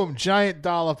 Boom, giant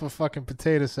dollop of fucking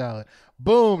potato salad.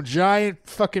 Boom, giant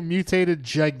fucking mutated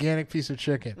gigantic piece of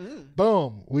chicken.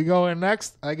 Boom, we go in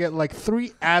next. I get like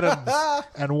 3 atoms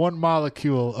and 1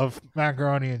 molecule of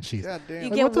macaroni and cheese. God damn. You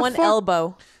Like, get what the one fuck?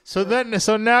 elbow. So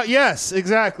now, yes,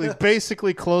 exactly.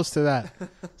 Basically close to that.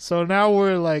 So now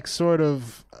we're like sort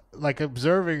of like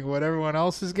observing what everyone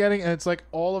else is getting, and it's like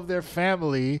all of their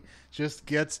family just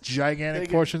gets gigantic They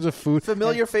get portions of food.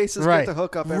 Familiar faces Right. get the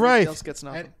hookup. Everybody else gets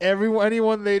nothing. And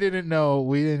anyone they didn't know,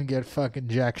 we didn't get fucking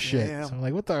jack shit. Damn. So I'm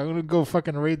like, what the? I'm gonna go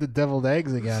fucking raid the deviled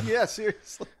eggs again. Yeah,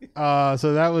 seriously.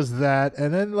 So that was that,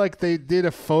 and then like they did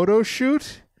a photo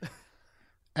shoot.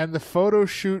 And the photo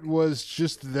shoot was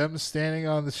just them standing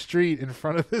on the street in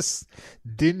front of this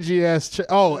dingy ass. And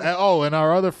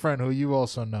our other friend, who you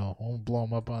also know, won't blow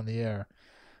him up on the air.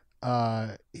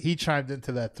 He chimed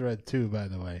into that thread too, by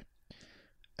the way,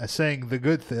 saying the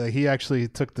good thing. Like, he actually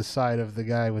took the side of the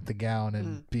guy with the gown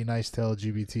and be nice to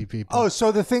LGBT people. Oh,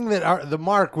 so the thing that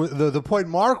the point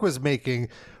Mark was making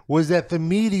was that the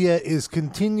media is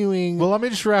continuing. Well, let me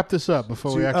just wrap this up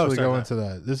before we Oh, actually sorry, go Matt. into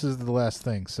that. This is the last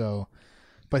thing. So,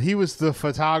 but he was the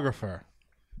photographer.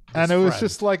 And His it was friend.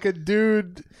 just like a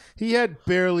dude. He had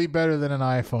barely better than an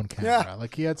iPhone camera. Yeah.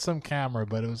 Like he had some camera,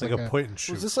 but it was like like a point and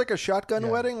shoot. Was this like a shotgun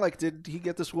wedding? Like, did he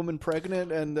get this woman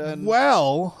pregnant and then?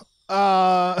 Well,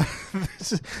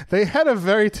 they had a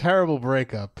very terrible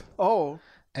breakup. Oh.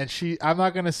 And I'm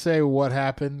not going to say what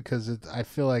happened because I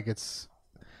feel like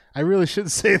I really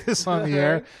shouldn't say this on the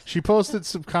air. She posted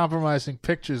some compromising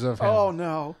pictures of him Oh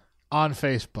no. on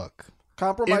Facebook.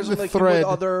 Compromising In the like him thread. with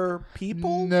other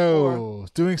people? No, Or-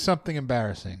 doing something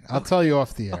embarrassing. I'll tell you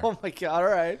off the air. Oh my god! All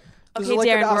right. Is Okay, it like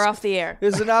an Darren, we're Oscar- off the air.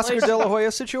 Is it an Oscar De La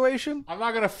Hoya situation? I'm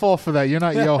not gonna fall for that. You're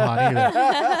not Johan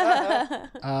either.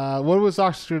 What was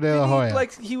Oscar De La Hoya?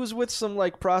 Like he was with some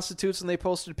like prostitutes and they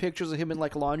posted pictures of him in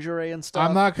like lingerie and stuff.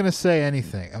 I'm not gonna say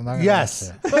anything. I'm not. Gonna Yes,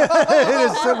 say.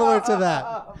 it is similar to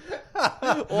that.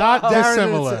 Not Darren,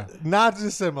 dissimilar. it's not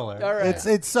dissimilar. All right.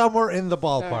 It's somewhere in the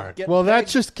ballpark. Get Well, that pegged.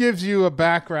 just gives you a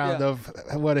background Yeah. of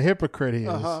what a hypocrite he is.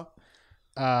 Uh-huh.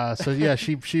 So yeah,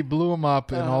 she blew him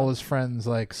up, and all his friends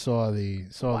like saw the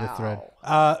thread.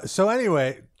 So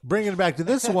anyway, bringing it back to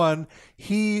this one,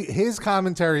 his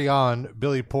commentary on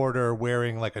Billy Porter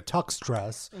wearing like a tux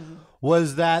dress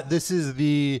was that this is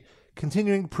the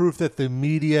continuing proof that the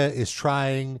media is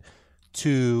trying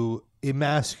to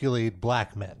emasculate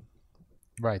black men.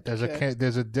 Right. There's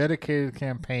there's a dedicated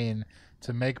campaign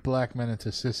to make black men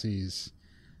into sissies,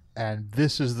 and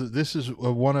this is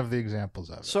one of the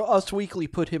examples of it. So Us Weekly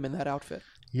put him in that outfit.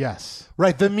 Yes.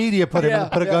 Right, the media put him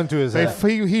put a gun to his head.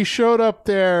 He showed up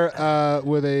there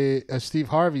with a Steve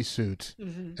Harvey suit,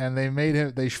 and they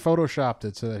photoshopped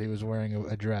it so that he was wearing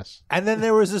a dress. And then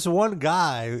there was this one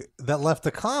guy that left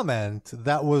a comment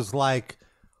that was like,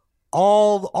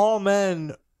 all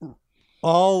men,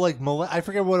 I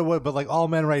forget what it was, but like all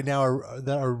men right now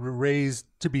are raised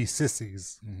to be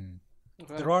sissies.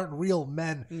 Okay. There aren't real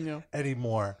men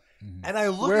anymore. And I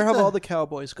look Where at have all the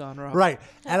cowboys gone, Rob? Right.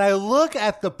 And I look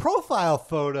at the profile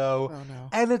photo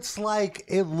and it's like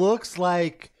it looks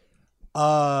like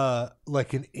an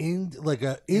indie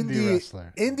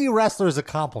wrestler is a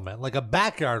compliment, like a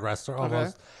backyard wrestler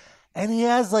almost. Okay. And he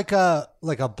has like a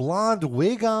blonde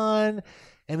wig on,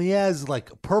 and he has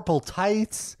like purple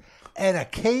tights and a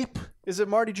cape. Is it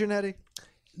Marty Jannetty?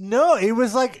 No, it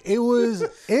was like a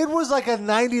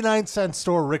 99-cent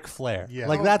store Ric Flair. Yeah.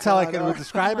 Like that's how I can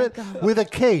describe it, with a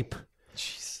cape.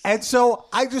 And so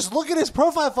I just look at his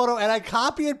profile photo and I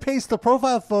copy and paste the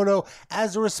profile photo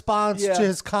as a response to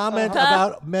his comment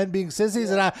about men being sissies.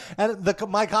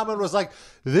 My comment was like,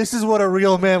 "This is what a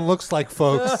real man looks like,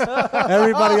 folks."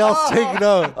 Everybody else take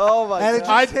note. Oh my God!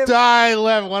 I die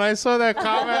laughing when I saw that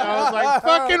comment. I was like,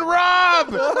 "Fucking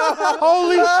Rob!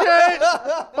 Holy shit!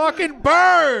 Fucking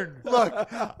burn!" Look,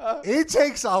 it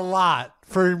takes a lot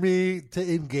for me to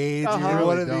engage in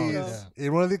one of these,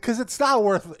 because it's never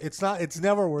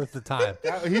worth the time.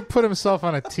 He put himself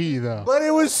on a tee though. But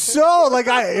it was so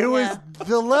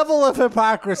the level of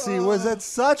hypocrisy was at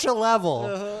such a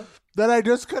level that I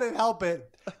just couldn't help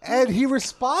it. And he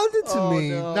responded to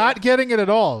me, not getting it at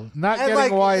all, not and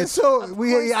getting why it's so.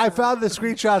 I found the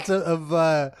screenshots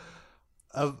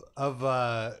of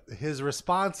his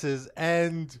responses,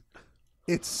 and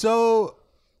it's so.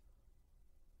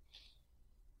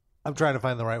 I'm trying to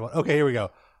find the right one. Okay, here we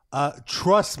go.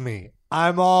 Trust me,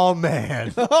 I'm all man.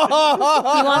 He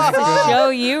wants to show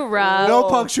you, Rob. No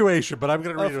punctuation, but I'm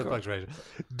going to read it with punctuation.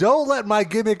 Don't let my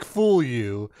gimmick fool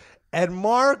you. And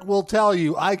Mark will tell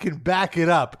you I can back it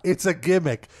up. It's a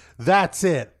gimmick. That's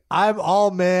it. I'm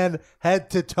all man, head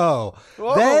to toe.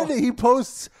 Whoa. Then he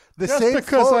posts the just same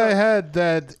because photo. I had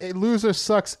that a loser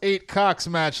sucks 8 cocks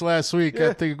match last week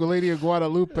at the Lady of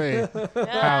Guadalupe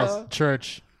house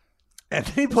church. And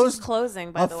he posts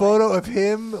closing, by a the photo of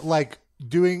him like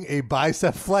doing a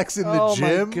bicep flex in the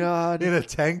gym in a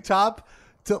tank top,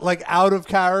 to like out of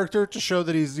character to show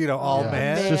that he's all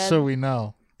man. Just so we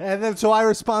know. And then so I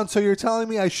respond, so you're telling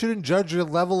me I shouldn't judge your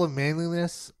level of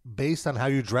manliness based on how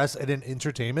you dress in an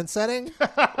entertainment setting?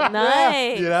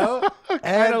 Nice. You know?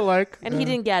 Kind of like. And he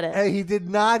didn't get it. And he did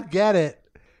not get it.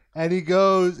 And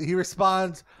he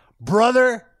responds,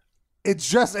 brother, it's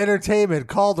just entertainment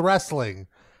called wrestling.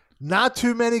 Not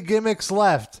too many gimmicks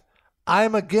left.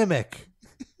 I'm a gimmick.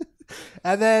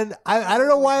 And then I don't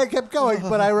know why I kept going,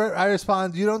 but I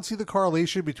respond, you don't see the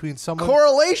correlation between someone...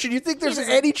 Correlation? You think there's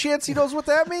any chance he knows what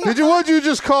that means? Would you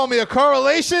just call me a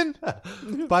correlation?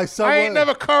 By someone... I ain't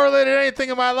never correlated anything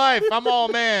in my life. I'm all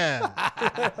man.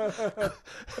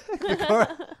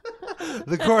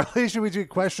 The correlation between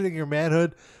questioning your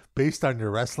manhood based on your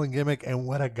wrestling gimmick and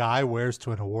what a guy wears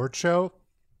to an award show.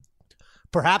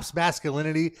 Perhaps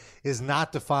masculinity is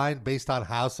not defined based on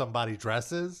how somebody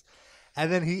dresses. And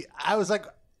then I was like,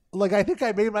 I think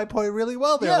I made my point really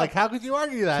well there. Yeah. Like, how could you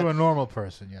argue that? To a normal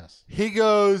person, yes. He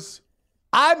goes,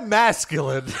 I'm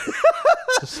masculine.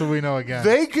 Just so we know again.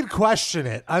 They could question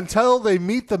it until they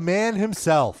meet the man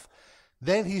himself.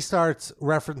 Then he starts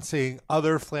referencing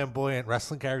other flamboyant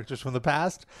wrestling characters from the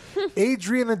past.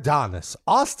 Adrian Adonis,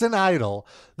 Austin Idol,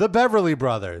 the Beverly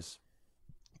Brothers.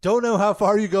 Don't know how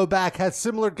far you go back, had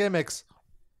similar gimmicks.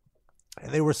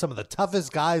 And they were some of the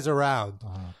toughest guys around.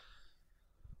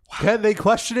 Can they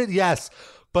question it? Yes.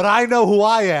 But I know who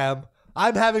I am.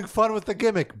 I'm having fun with the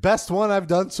gimmick. Best one I've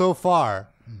done so far.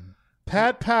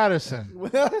 Pat Patterson.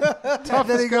 Toughest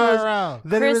Toughest guy around.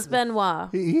 Chris Benoit.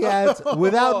 He adds,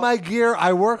 without my gear,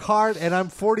 I work hard and I'm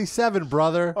 47,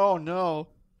 brother. Oh, no.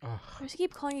 Why does he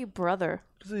keep calling you brother?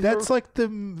 That's like the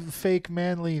fake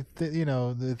manly,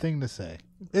 the thing to say.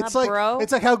 It's Not like bro?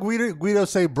 It's like how Guido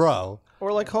say bro.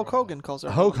 Or like Hulk Hogan calls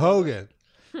her. Hulk Hogan.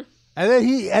 And then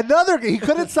he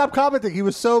couldn't stop commenting. He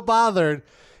was so bothered.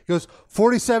 He goes,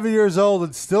 47 years old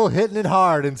and still hitting it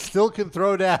hard and still can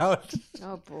throw down.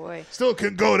 Oh, boy. Still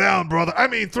can go down, brother. I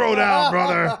mean, throw down,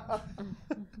 brother.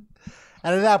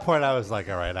 And at that point, I was like,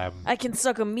 all right, I can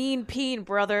suck a mean peen,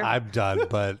 brother. I'm done.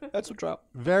 But that's a drop.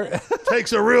 Very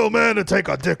takes a real man to take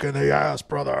a dick in the ass,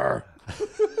 brother.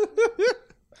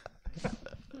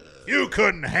 You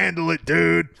couldn't handle it,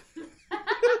 dude.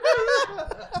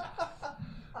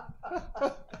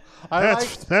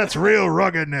 That's real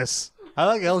ruggedness. I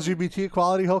like LGBT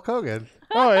equality Hulk Hogan.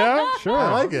 Oh yeah, sure.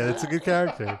 I like it. It's a good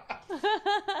character.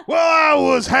 Well, I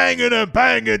was hanging and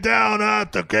banging down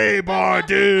at the gay bar,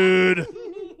 dude.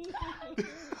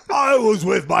 I was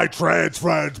with my trans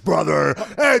friends, brother,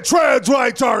 and trans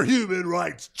rights are human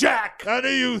rights, Jack. And do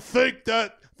you think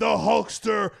that the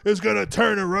Hulkster is going to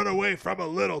turn and run away from a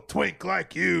little twink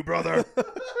like you, brother?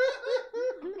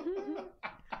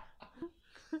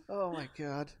 Oh, my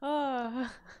God.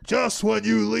 Just when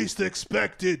you least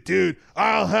expect it, dude,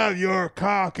 I'll have your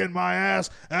cock in my ass,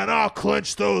 and I'll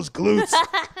clench those glutes,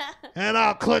 and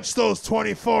I'll clench those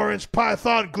 24-inch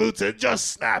python glutes and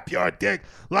just snap your dick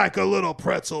like a little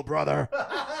pretzel, brother.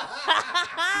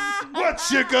 What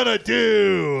you gonna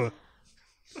do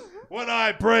when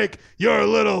I break your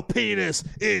little penis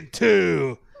in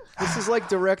two? This is like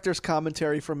director's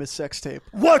commentary from his sex tape.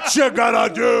 What you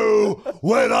gonna do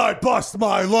when I bust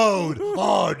my load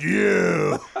on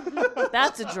you?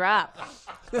 That's a drop.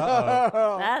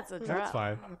 Uh-oh. That's a drop. That's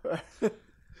fine.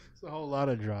 It's a whole lot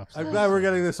of drops. I'm glad we're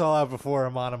getting this all out before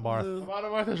Amon Amarth. Amon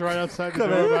Amarth is right outside the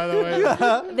door, by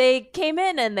the way. They came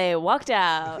in and they walked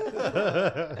out.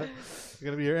 It's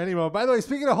going to be here any moment. By the way,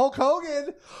 speaking of Hulk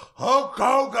Hogan.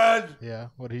 Yeah,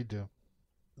 what'd he do?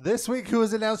 This week, who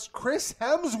was announced Chris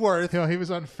Hemsworth. You know, he was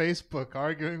on Facebook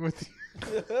arguing with you.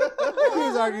 He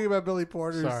was arguing about Billy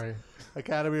Porter's Sorry.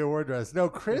 Academy Award dress. No,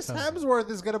 Chris Hemsworth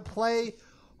is going to play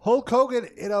Hulk Hogan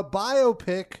in a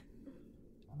biopic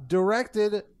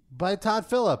directed by Todd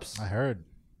Phillips. I heard.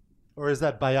 Or is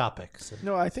that biopics?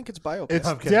 No, I think it's biopic. It's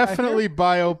I'm kidding. definitely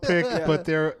biopic, Yeah. but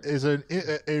there is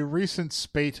a recent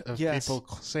spate of Yes. people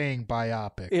saying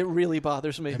biopic. It really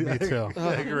bothers me. Me too.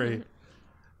 I agree.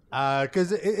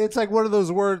 Because it's like one of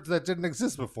those words that didn't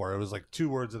exist before. It was like two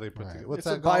words that they put together. What's It's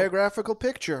that a called? biographical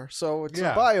picture, so it's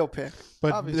Yeah. a biopic.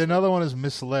 But obviously. another one is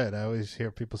misled. I always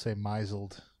hear people say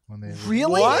misled when they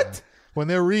Really? What? when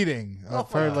they're reading. Oh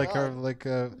I've heard my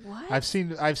What? I've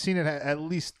seen it at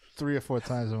least 3 or 4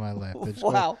 times in my life. It's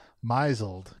Wow.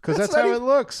 misled because That's that's not how even- it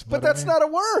looks. But I that's mean- not a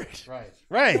word.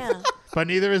 right. Yeah. But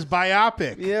neither is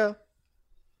biopic. Yeah.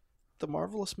 The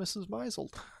Marvelous Mrs.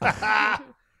 Meiseled.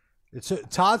 It's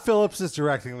Todd Phillips is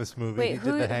directing this movie. Wait, he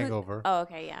who? did The Hangover. Oh,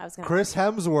 okay, yeah, I was gonna. Chris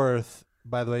Hemsworth,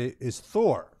 by the way, is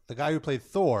Thor. The guy who played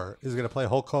Thor is going to play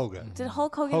Hulk Hogan. Did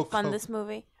Hulk Hogan Hulk fund Hogan. this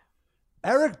movie?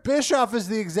 Eric Bischoff is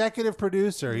the executive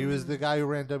producer. He was the guy who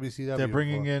ran WCW. They're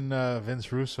bringing in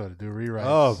Vince Russo to do rewrites.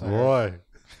 Oh I heard. boy,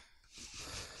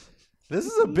 this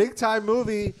is a big time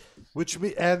movie. What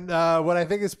I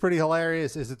think is pretty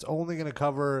hilarious is it's only going to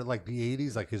cover like the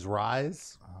 80s, like his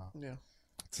rise. Yeah.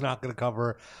 It's not going to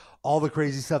cover all the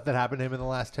crazy stuff that happened to him in the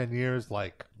last 10 years.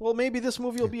 Like, Well, maybe this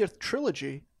movie will be a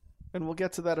trilogy, and we'll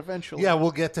get to that eventually. yeah, we'll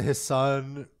get to his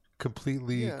son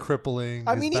completely Yeah. crippling.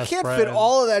 I his mean, you best can't friend, fit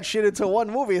all of that shit into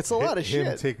one movie. It's a lot of him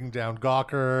shit. taking down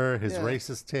Gawker, his Yeah.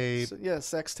 racist tape. Yeah,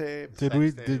 sex tape. Do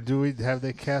we have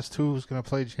they cast who's going to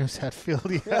play James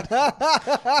Hetfield yet?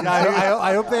 Yeah,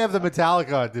 I hope they have the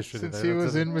Metallica audition. Since in he there.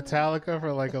 was in Metallica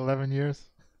for like 11 years.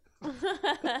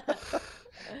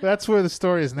 That's where the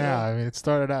story is now. I mean, it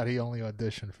started out he only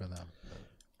auditioned for them.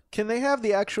 Can they have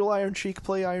the actual Iron Sheik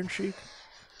play Iron Sheik?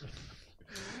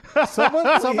 Someone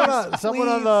on Please.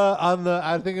 the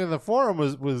I think in the forum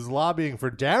was lobbying for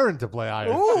Darren to play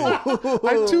Iron Sheik.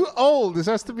 I'm too old. This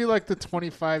has to be like the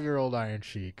 25-year-old Iron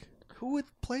Sheik. Who would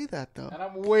play that though? And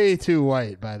I'm way too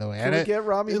white, by the way. Can and we it- get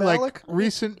Rami like Malek?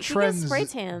 recent get trends spray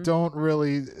tan. don't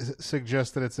really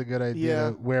suggest that it's a good idea Yeah.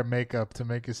 to wear makeup to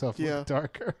make yourself Yeah. look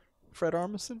darker. Fred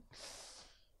Armisen?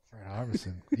 Fred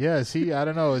Armisen. Yeah, is he? I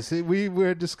don't know. Is he? We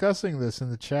were discussing this in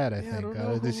the chat. I think. don't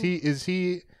know Is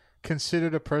he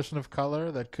considered a person of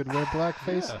color that could wear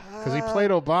blackface? Because he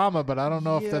played Obama, but I don't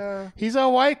know if Yeah. that. He's a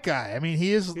white guy. I mean,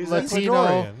 he is He's Latino.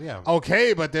 Ecuadorian, yeah.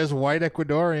 Okay, but there's white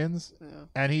Ecuadorians, Yeah.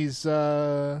 and he's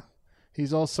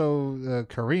also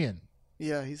Korean.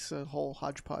 Yeah, he's a whole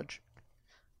hodgepodge.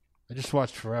 I just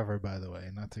watched Forever, by the way.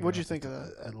 Not to What'd get you off think the-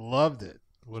 of that? I loved it.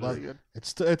 What Loved is it?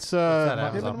 it. It's that, Ma-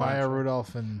 Amazon Maya Prime?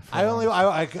 Rudolph and I only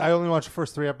watched the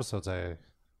first 3 episodes. the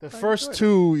I first enjoyed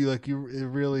two it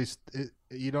really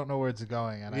you don't know where it's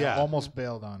going, and Yeah. I almost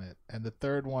bailed on it. And the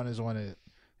third one is when it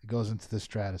goes into the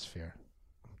stratosphere.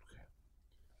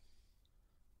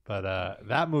 But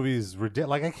that movie is ridiculous.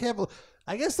 Like I can't.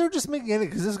 I guess they're just making it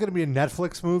because this is going to be a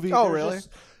Netflix movie. Oh, There's really? just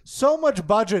so much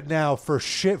budget now for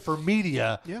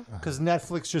media. Yeah. Because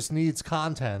Netflix just needs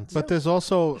content. But there's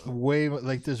also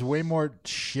there's way more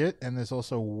shit, and there's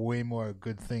also way more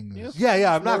good things.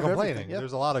 yeah, I'm not More of complaining. everything, yep.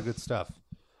 There's a lot of good stuff.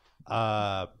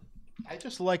 I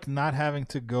just like not having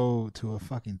to go to a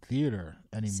fucking theater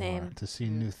anymore Same. to see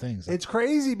new things. It's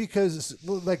crazy because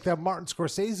like that Martin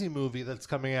Scorsese movie that's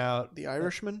coming out, The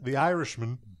Irishman? The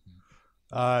Irishman.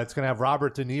 It's going to have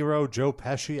Robert De Niro, Joe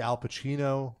Pesci, Al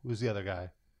Pacino. Who's the other guy?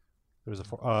 There's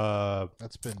a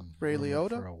that's been Ray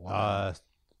rumored Liotta? for a while.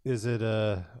 Is it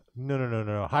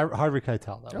no Harvey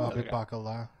Keitel? That was Bobby the guy.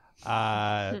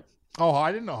 Bacala. Oh,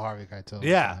 I didn't know Harvey Keitel.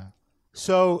 Yeah.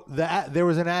 So there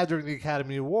was an ad during the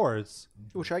Academy Awards,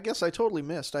 which I guess I totally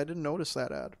missed. I didn't notice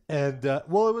that ad. and it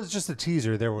was just a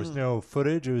teaser. There was no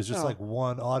footage. It was just Oh. like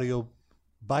one audio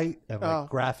bite and like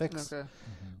graphics. Okay.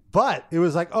 But it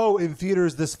was like, in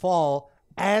theaters this fall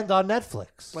and on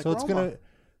Netflix. Like so it's Roma.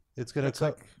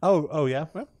 gonna oh yeah.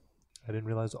 I didn't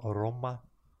realize Roma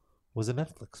was a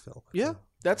Netflix film. Yeah,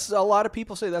 that's a lot of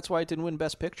people say that's why it didn't win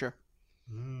Best Picture.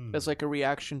 As like a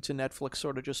reaction to Netflix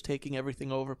sort of just taking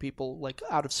everything over. People like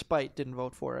out of spite didn't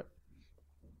vote for it.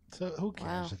 So who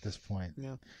cares at this point?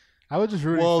 Yeah. I was just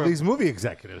rooting. Well, for, these movie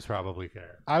executives probably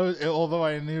care. Although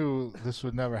I knew this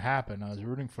would never happen, I was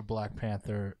rooting for Black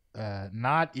Panther.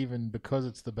 Not even because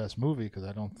it's the best movie, because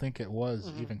I don't think it was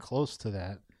even close to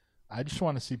that. I just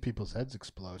want to see people's heads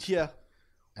explode. Yeah.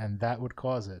 And that would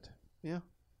cause it. Yeah.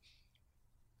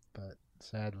 But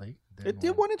sadly, It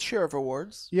did win its share of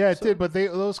awards. yeah, it so- did. But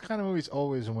those kind of movies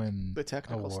always win The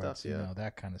technical awards, stuff, yeah.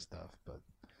 that kind of stuff. But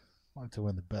I wanted to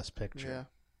win the best picture. Yeah.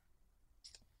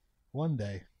 One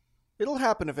day. It'll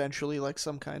happen eventually, like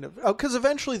some kind of... because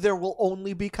eventually there will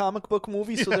only be comic book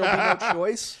movies, so there'll be no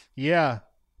choice. Yeah.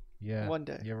 Yeah. One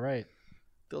day. You're right.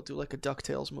 They'll do like a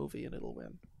DuckTales movie and it'll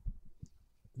win.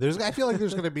 I feel like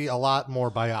there's going to be a lot more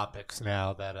biopics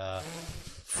now that.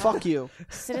 Fuck you.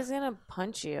 Sid is gonna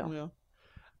punch you.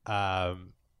 Yeah.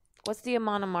 What's the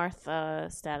Amon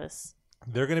Amarth status?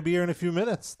 They're going to be here in a few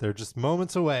minutes. They're just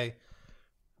moments away.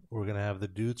 We're going to have the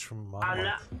dudes from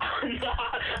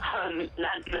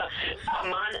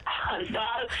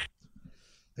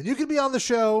and you can be on the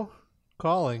show,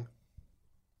 calling,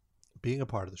 being a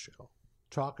part of the show,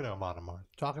 talking to Amon Amarth,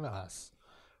 talking to us.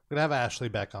 We're going to have Ashley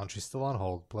back on. She's still on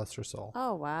hold. Bless her soul.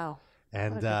 Oh wow!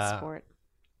 And what a good sport.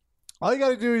 All you got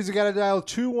to do is you got to dial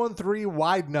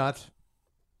 213-WIDE-NUT,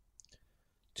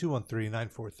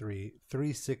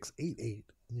 213-943-3688.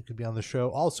 You can be on the show.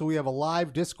 Also, we have a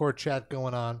live Discord chat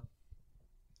going on.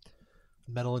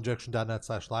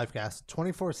 metalinjection.net/livecast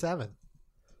 24/7.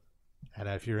 And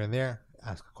if you're in there,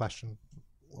 ask a question.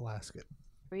 We'll ask it.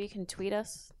 Or you can tweet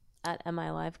us at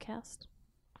MILivecast,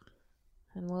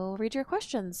 and we'll read your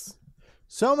questions.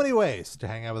 So many ways to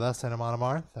hang out with us and Amon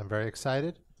Amarth. I'm very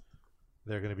excited.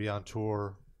 They're going to be on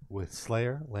tour with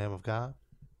Slayer, Lamb of God,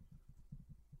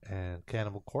 and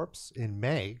Cannibal Corpse in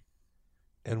May.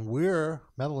 And we're,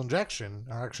 Metal Injection,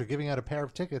 are actually giving out a pair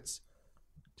of tickets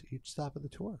to each stop of the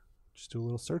tour. Just do a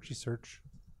little search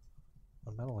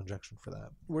on Metal Injection for that.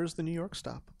 Where's the New York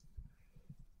stop?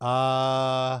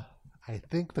 I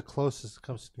think the closest that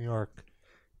comes to New York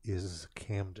is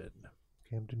Camden,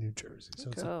 New Jersey. So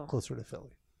it's Okay. closer to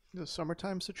Philly. The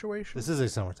summertime situation? This is a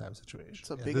summertime situation.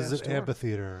 It's a Yeah, big this is ass an tour.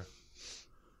 amphitheater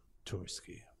tour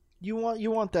ski. You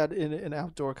want that in an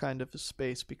outdoor kind of a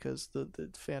space because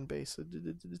the fan base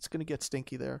it's going to get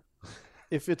stinky there.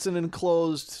 If it's an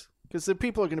enclosed, because the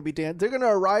people are going to be they're going to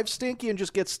arrive stinky and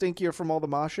just get stinkier from all the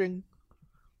moshing.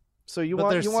 So you But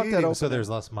want there's that seating, open. so there's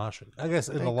less moshing. I guess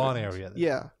in the Thank lawn goodness. area.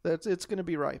 Yeah, it's going to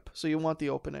be ripe. So you want the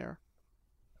open air.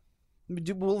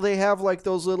 Will they have like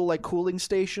those little like cooling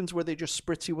stations where they just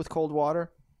spritz you with cold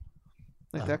water,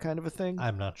 like that kind of a thing?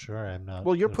 I'm not sure. I'm not.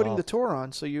 Well, you're putting the involved. tour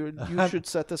on, so you should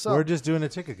set this up. We're just doing a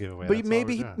ticket giveaway. But that's all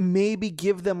maybe we're doing. maybe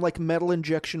give them like Metal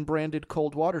Injection branded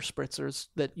cold water spritzers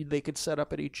that they could set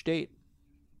up at each date,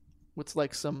 with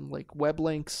like some like web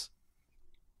links,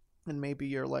 and maybe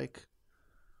you're like,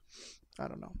 I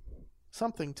don't know,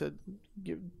 something to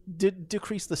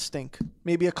decrease the stink.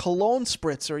 Maybe a cologne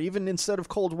spritzer, even instead of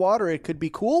cold water, it could be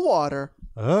cool water.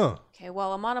 Oh. Okay,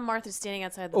 well, Amon Amarth is standing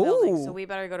outside the building, so Ooh. we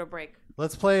better go to break.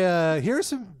 Let's play. Here's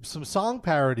some song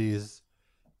parodies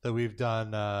that we've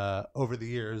done over the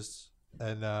years,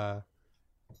 and then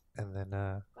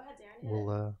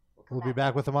we'll be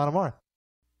back with Amon Amarth.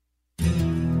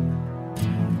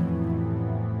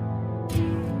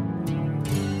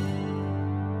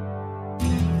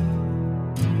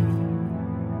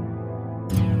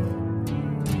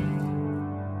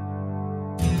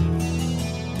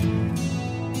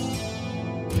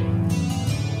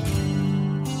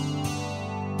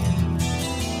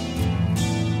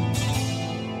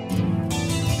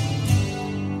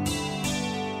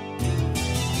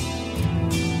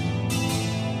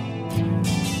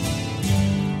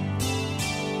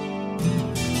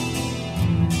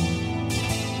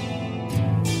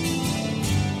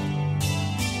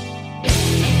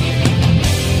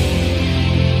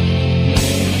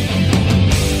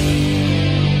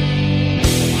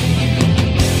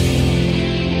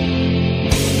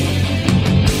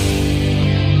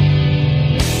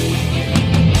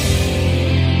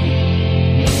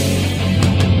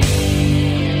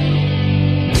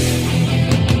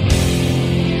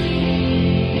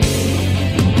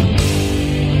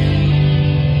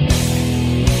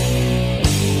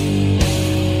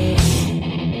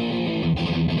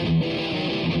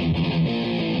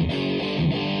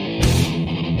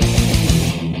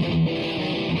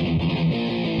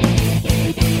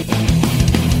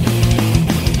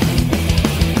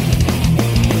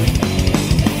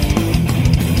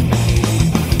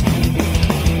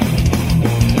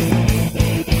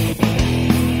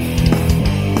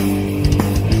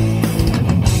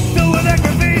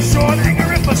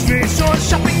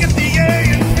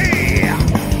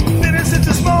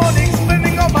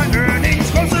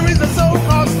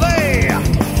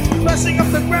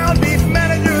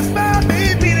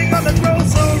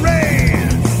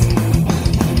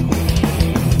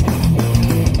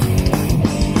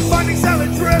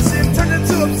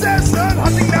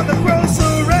 out the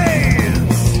groceries.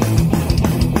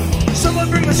 Someone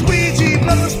bring the squeegee,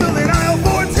 blood was spilled in aisle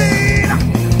 14.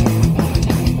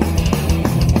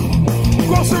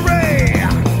 Grocery.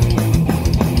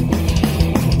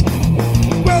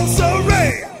 Grocery.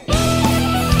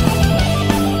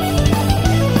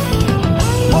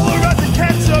 Polarizing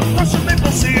ketchup, crushing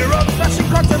maple syrup, flashing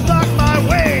carts that block my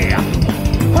way.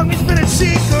 Hungry spinach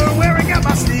seeker, wearing out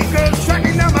my sneakers,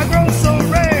 tracking down my groceries.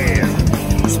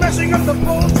 Smashing up the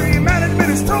poultry, management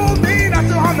has told me not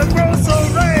to harm the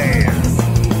groceries.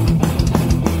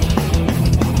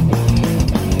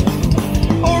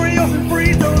 Oreos and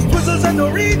Fritos, Twizzlers and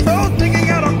Doritos, digging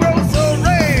out on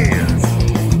groceries.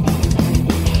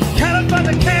 Can't find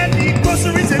the candy,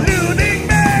 groceries eluding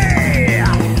me.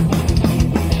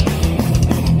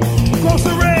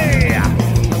 Grocery.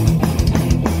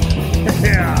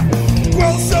 Yeah.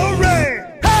 Grocery.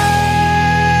 Hey!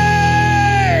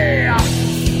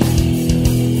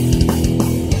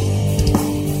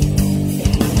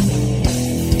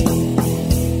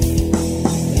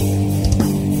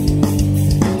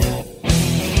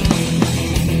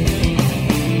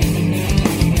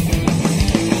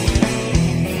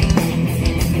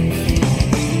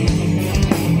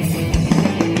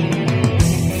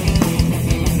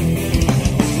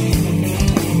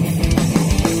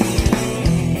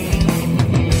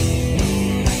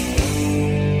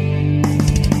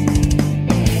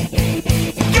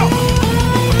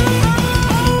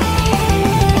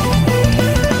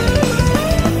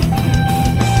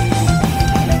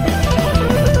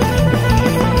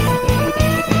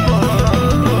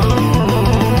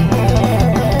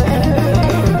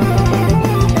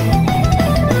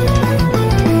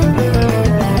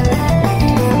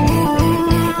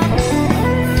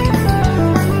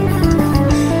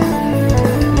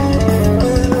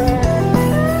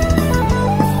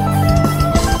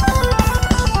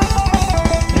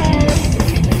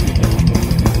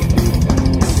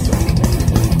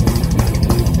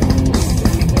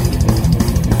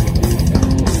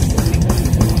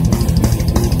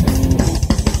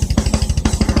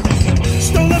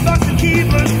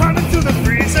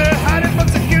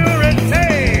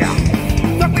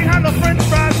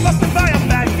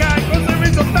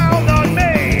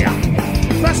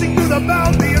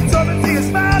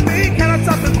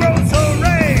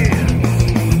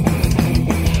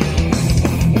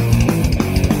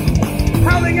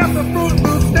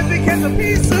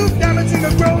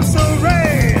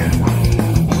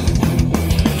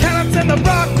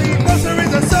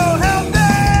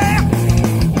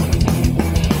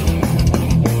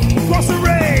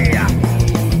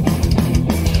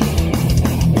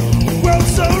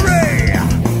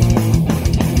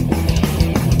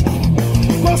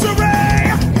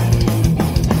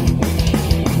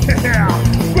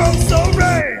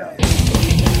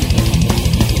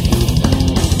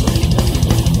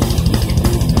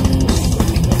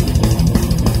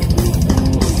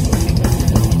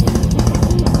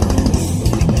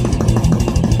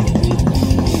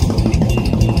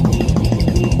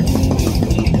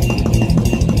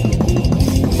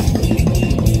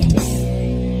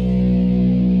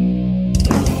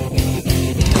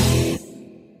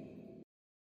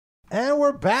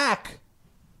 we're back.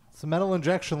 It's the Metal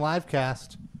Injection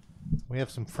Livecast. We have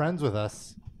some friends with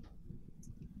us.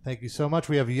 Thank you so much.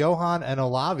 We have Johan and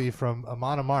Olavi from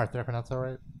Amon Amarth. Did I pronounce that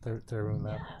right? They're everyone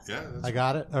there. Yeah, that's I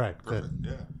got it. All right, perfect.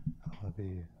 good. Yeah. I want to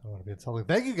be insulting.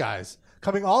 Thank you guys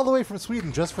coming all the way from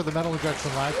Sweden just for the Metal Injection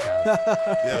Livecast.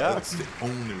 Yeah, that's the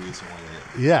only reason why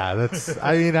you're here. Yeah, that's.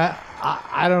 I mean,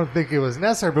 I don't think it was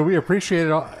necessary, but we appreciate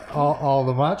it all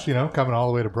the much. You know, coming all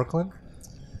the way to Brooklyn.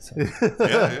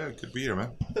 yeah, good be here,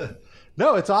 man.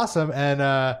 No, it's awesome,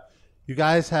 and you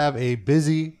guys have a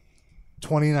busy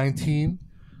 2019.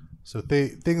 So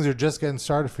things are just getting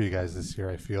started for you guys this year,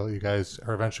 I feel. You guys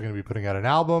are eventually going to be putting out an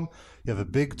album. You have a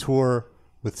big tour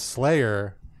with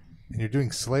Slayer, and you're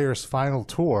doing Slayer's final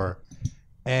tour.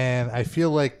 And I feel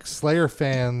like Slayer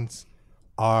fans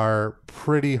are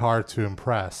pretty hard to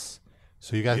impress.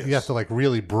 So you guys, you have to like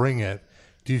really bring it.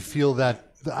 Do you feel that?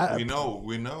 We know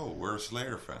we're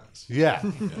Slayer fans. Yeah,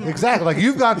 exactly. Like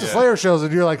you've gone to Slayer shows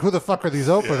and you're like, who the fuck are these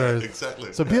openers? Yeah,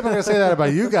 exactly. So people are going to say that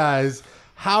about you guys.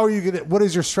 How are you going to, what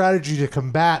is your strategy to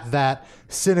combat that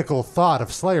cynical thought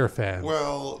of Slayer fans?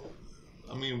 Well,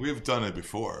 I mean, we've done it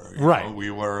before. You Right. know? We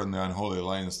were in the Unholy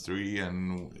Alliance 3,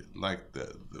 and like,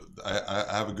 I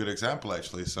have a good example,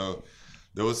 actually. So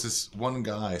there was this one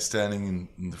guy standing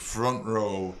in the front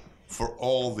row for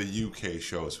all the UK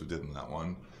shows we did in that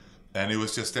one. And he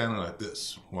was just standing like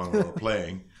this when we were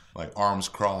playing, like arms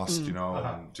crossed, you know,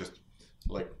 and just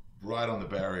like right on the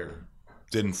barrier.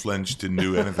 Didn't flinch, didn't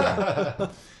do anything.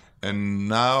 and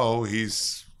now he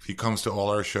comes to all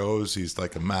our shows. He's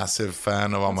like a massive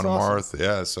fan of Amon Amarth.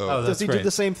 Yeah, so does he do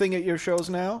the same thing at your shows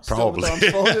now? Still Probably. with arms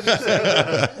folded?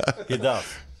 He does.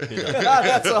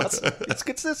 That's awesome. It's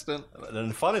consistent.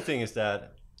 And the funny thing is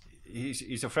that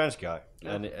he's a French guy,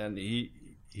 and he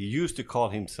used to call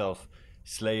himself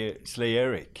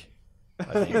Slayeric,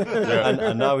 I think.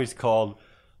 and now he's called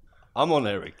Amon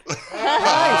Eric.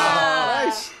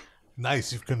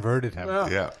 Nice, you've converted him.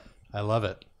 Yeah. I love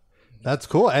it. That's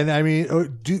cool. And I mean,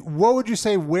 what would you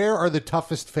say? Where are the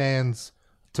toughest fans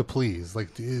to please?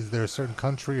 Like, is there a certain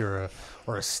country or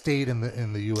a state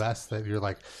in the U.S. that you're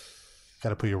like, got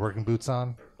to put your working boots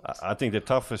on? I think the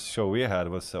toughest show we had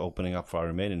was opening up for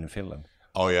Iron Maiden in Finland.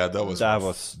 Oh yeah, that was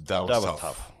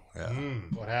tough. Yeah.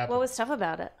 What happened? What was tough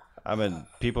about it? I mean,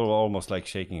 people were almost like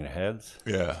shaking their heads.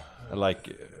 Yeah. Like.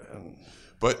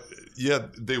 But yeah,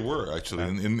 they were actually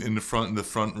in the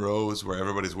front rows where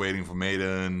everybody's waiting for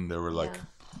Maiden. They were like,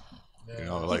 like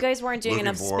you guys weren't doing looking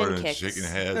enough forward spin and kicks, shaking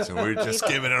heads, and we were just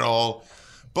giving it all.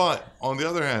 But on the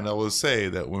other hand, I will say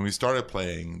that when we started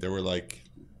playing, there were like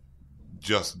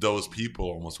just those people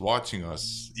almost watching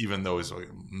us, even though it's like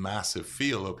a massive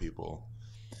field of people.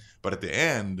 But at the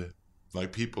end,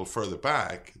 like people further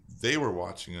back, they were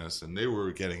watching us and they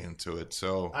were getting into it.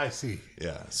 So I see.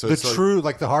 Yeah. So the it's true,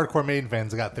 like the hardcore Maiden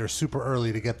fans got there super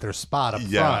early to get their spot up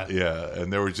front. Yeah,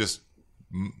 and they were just,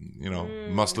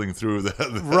 muscling through the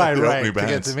right opening to get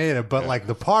bands. to Maiden. But like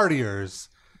the partiers,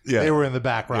 they were in the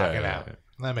back rocking Yeah. out.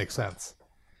 That makes sense.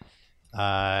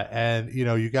 And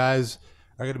you guys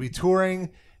are going to be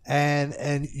touring,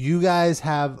 and you guys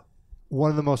have one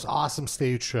of the most awesome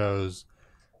stage shows.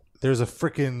 There's a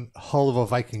freaking hull of a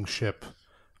Viking ship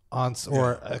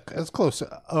as close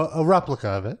a replica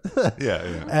of it. yeah.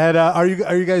 And are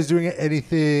you guys doing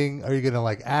anything? Are you going to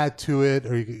like add to it?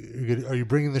 Are you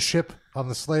bringing the ship on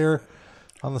the Slayer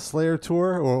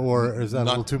tour, or is that a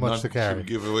little too much to carry? Should we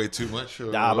give away too much?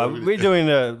 Or Yeah, but we're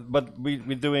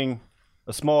doing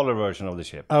a smaller version of the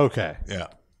ship. Okay. Yeah.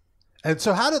 And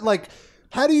so how do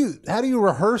you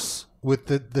rehearse with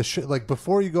the ship? Like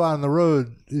before you go out on the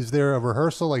road, is there a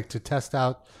rehearsal like to test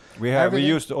out? We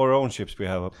used our own ships we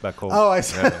have back home. Oh, I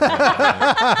see.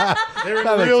 They're in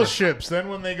real ships. Then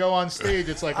when they go on stage,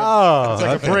 it's like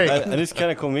a break. And it's kind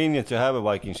of convenient to have a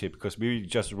Viking ship because we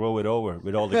just row it over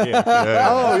with all the gear.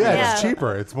 It's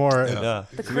cheaper. It's more. Yeah.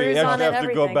 The We cruise actually on it, have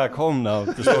to go everything. back home now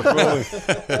to start rowing.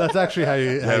 That's actually how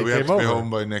you we have came to over. be home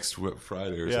by next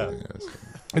Friday or something. Yes.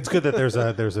 It's good that there's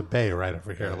a bay right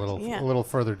over here, a little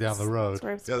further down the road.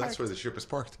 That's where the ship is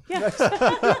parked.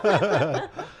 Yeah.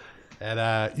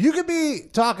 And you could be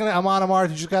talking to Amon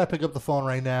Amarth. You just got to pick up the phone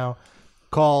right now.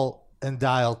 Call and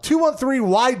dial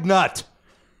 213-WIDE-NUT.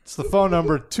 It's the phone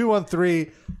number,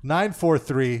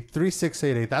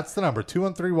 213-943-3688. That's the number,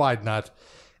 213-WIDE-NUT.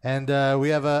 And we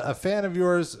have a fan of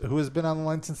yours who has been on the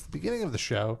line since the beginning of the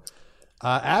show.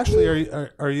 Ashley,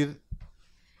 are you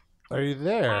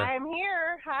there? I'm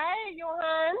here. Hi,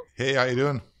 Johan. Hey, how you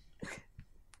doing?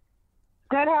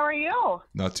 Good. How are you?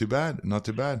 Not too bad. Not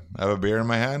too bad. I have a beer in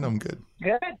my hand. I'm good.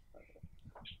 Good.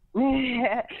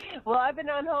 Well, I've been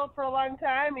on hold for a long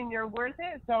time, and you're worth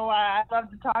it. So I'd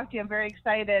love to talk to you. I'm very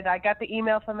excited. I got the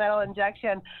email from Metal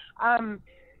Injection. Actually,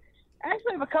 I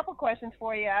have a couple questions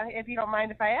for you, if you don't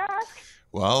mind if I ask.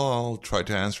 Well, I'll try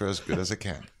to answer as good as I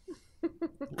can.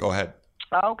 Go ahead.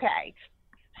 Okay.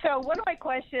 So one of my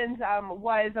questions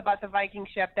was about the Viking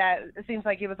ship. That it seems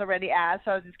like it was already asked,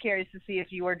 so I was just curious to see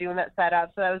if you were doing that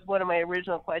setup. So that was one of my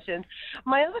original questions.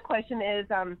 My other question is,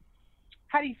 how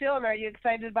do you feel, and are you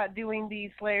excited about doing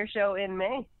the Slayer show in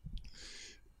May?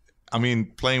 I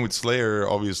mean, playing with Slayer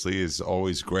obviously is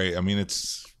always great. I mean,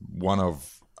 it's one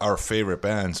of our favorite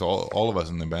bands. All of us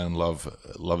in the band love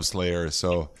Slayer.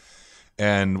 So,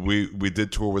 and we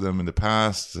did tour with them in the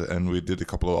past, and we did a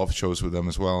couple of off shows with them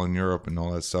as well in Europe and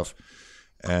all that stuff.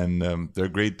 And they're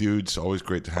great dudes. Always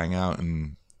great to hang out,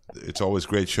 and it's always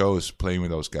great shows playing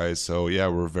with those guys. So yeah,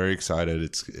 we're very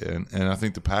excited. And I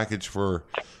think the package for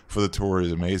the tour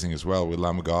is amazing as well, with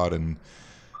Lamb of God and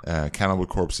Cannibal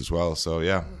Corpse as well. So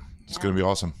yeah, it's going to be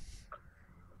awesome.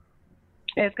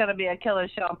 It's going to be a killer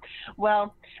show.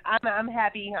 Well, I'm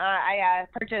happy. I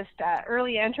purchased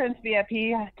early entrance VIP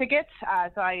tickets,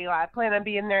 so I plan on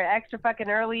being there extra fucking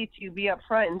early to be up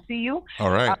front and see you.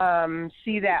 All right.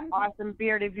 See that awesome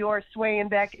beard of yours swaying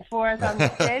back and forth on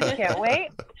the stage. Can't wait.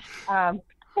 How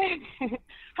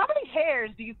many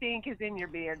hairs do you think is in your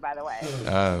beard, by the way?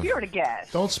 If you were to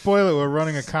guess. Don't spoil it. We're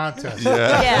running a contest.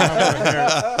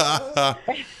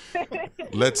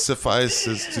 Let's suffice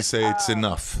as to say it's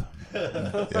enough.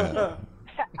 Yeah.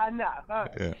 Enough.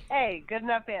 Yeah. Hey, good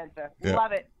enough answer. Yeah.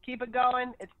 Love it. Keep it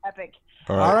going. It's epic.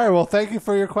 All right. Well, thank you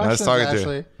for your questions, talking to you.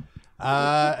 Ashley.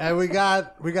 And we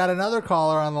got another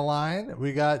caller on the line.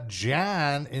 We got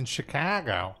John in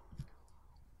Chicago.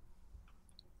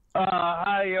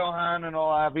 Hi, Johan and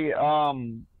Olavi.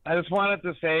 I just wanted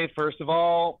to say, first of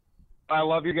all, I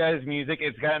love your guys' music.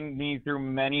 It's gotten me through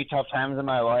many tough times in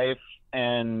my life,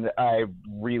 and I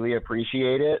really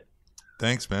appreciate it.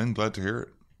 Thanks, man. Glad to hear it.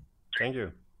 Thank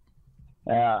you.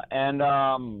 Yeah, and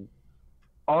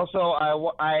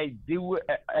also I do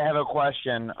have a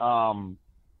question.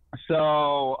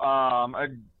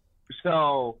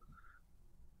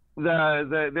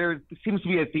 There seems to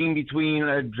be a theme between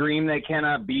A Dream That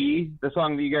Cannot Be, the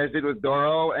song that you guys did with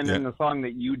Doro, and then the song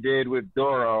that you did with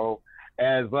Doro,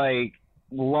 as like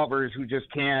lovers who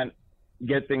just can't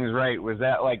get things right. Was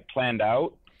that like planned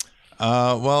out?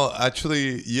 Well,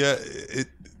 actually, yeah.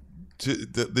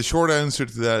 The short answer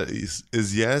to that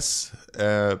is yes,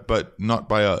 but not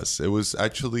by us. It was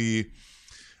actually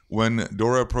when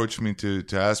Dora approached me to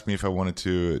ask me if I wanted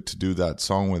to do that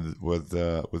song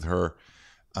with her.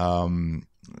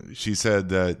 She said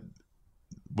that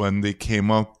when they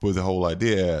came up with the whole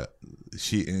idea,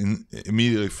 she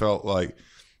immediately felt like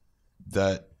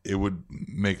that it would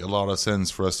make a lot of sense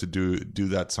for us to do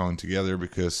that song together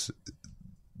because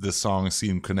the song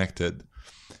seemed connected,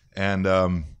 and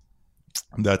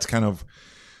that's kind of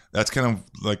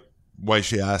like why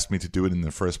she asked me to do it in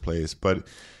the first place. But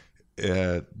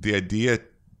the idea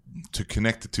to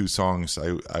connect the two songs,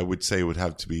 I would say would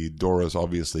have to be Dora's,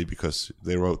 obviously, because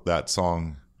they wrote that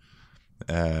song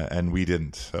and we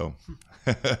didn't. So,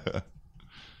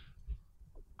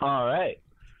 all right.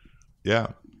 Yeah.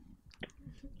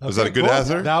 Was Okay, that a good cool.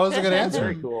 answer? That was a good answer.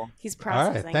 Very cool. He's All right.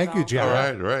 processing. Thank you,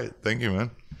 John. All right. Thank you,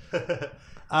 man.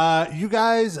 You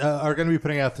guys are going to be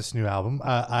putting out this new album.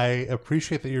 I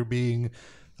appreciate that you're being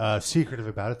secretive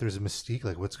about it. There's a mystique,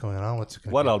 like what's going on, what's it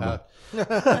going to be album?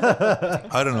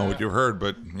 about. I don't know what you heard,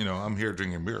 but I'm here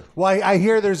drinking beer. Well, I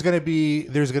hear there's going to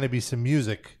be some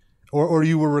music, or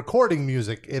you were recording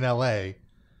music in L.A.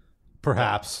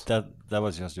 Perhaps that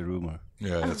was just a rumor.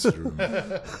 Yeah, that's true.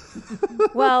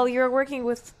 Well, you were working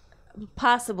with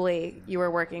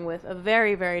a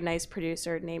very, very nice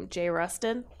producer named Jay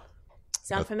Rustin.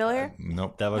 Sound familiar?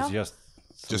 Nope. That was No?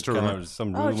 just a rumor.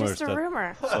 Some Oh, rumors. just a that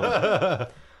rumor.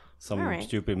 Some All right.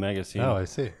 stupid magazine. Oh, I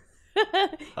see. In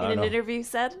an interview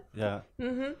said? Yeah.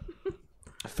 Mm-hmm.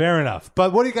 Fair enough.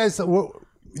 But what do you guys?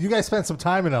 You guys spent some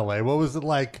time in L.A. What was it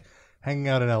like hanging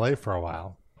out in L.A. for a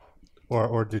while,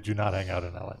 or did you not hang out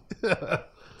in L.A.?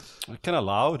 Kind of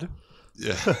loud.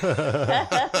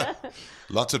 Yeah.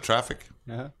 Lots of traffic.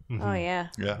 Yeah. Mm-hmm. Oh, yeah.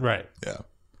 Yeah. Right. Yeah.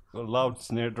 Loud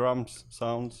snare drums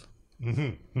sounds.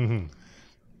 Mm-hmm.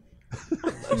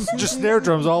 Just snare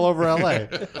drums all over LA,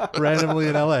 randomly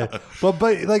in LA. But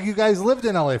like you guys lived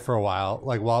in LA for a while,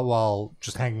 like while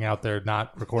just hanging out there,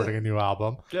 not recording a new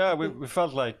album. Yeah, we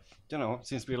felt like,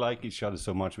 since we like each other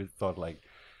so much, we thought like,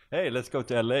 hey, let's go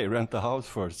to LA, rent a house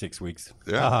for 6 weeks.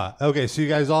 Yeah. Okay, so you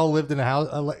guys all lived in a house.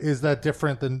 Is that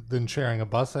different than sharing a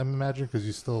bus? I imagine because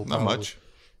you still Not much.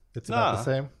 It's about the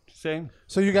same. Same.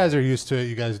 So you guys are used to it.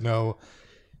 You guys know.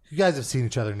 You guys have seen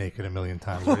each other naked a million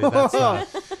times. Right? That's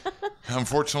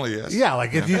Unfortunately, yes. yeah.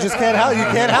 Like if you just can't help, you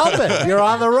can't help it. You're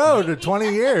on the road for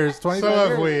 20 years. 25 So have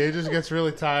years. we. It just gets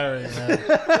really tiring, man.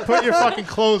 Put your fucking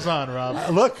clothes on,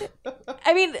 Rob. Look,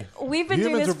 I mean, we've been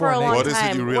doing Humans this are for a born long What is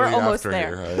time. it you really We're almost after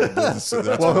there. here? That's what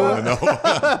I want to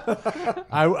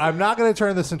know. I'm not going to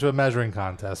turn this into a measuring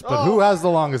contest, but who has the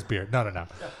longest beard? No.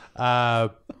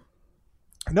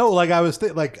 No, like I was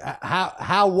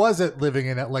how was it living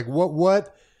in it? Like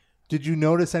what did you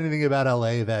notice anything about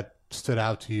LA that stood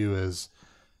out to you as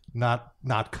not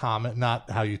common, not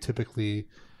how you typically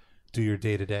do your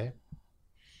day to day?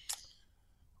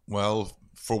 Well,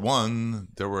 for one,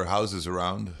 there were houses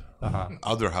around,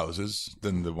 other houses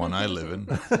than the one I live in.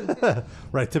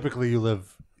 Right. Typically, you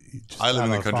live. Just I live in on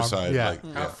the a farm. countryside. Yeah.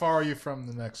 Like, How far are you from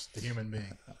the next human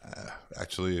being?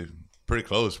 Actually, pretty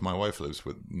close. My wife lives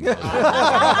with. Good point.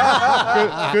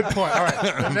 All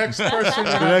right. The next person.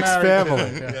 The next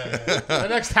family. The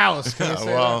next house. Can you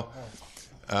say Well,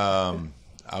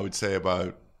 I would say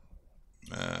about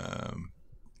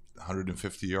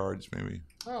 150 yards, maybe.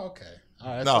 that? Oh, okay.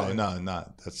 All right, No, so-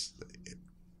 not. That's.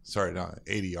 Sorry, no,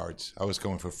 80 yards. I was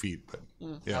going for feet, but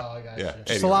yeah, Oh, I got yeah. you.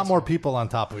 Just 80 a lot yards. more people on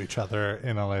top of each other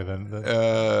in LA than.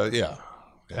 Yeah.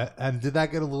 And did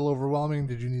that get a little overwhelming?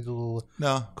 Did you need a little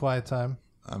No quiet time?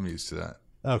 I'm used to that.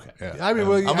 Okay. Yeah. I mean,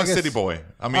 well, I'm I a guess- city boy.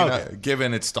 I mean, Okay.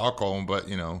 given it's Stockholm, but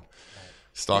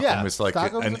Stockholm Yeah, is like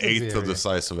Stockholm's an a busy eighth of the area.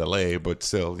 size of LA, but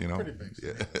still, Pretty big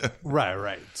yeah.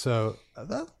 Right. So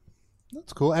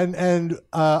that's cool. And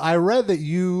I read that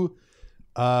you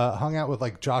hung out with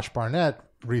like Josh Barnett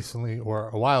recently or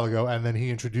a while ago, and then he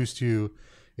introduced you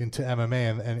into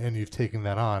MMA, and you've taken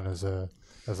that on as a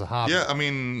hobby. Yeah, I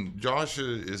mean, Josh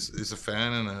is a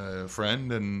fan and a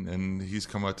friend, and he's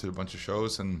come out to a bunch of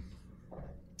shows, and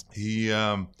he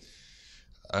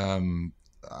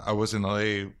I was in LA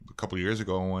a couple of years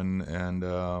ago, and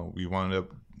we wound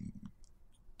up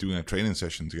doing a training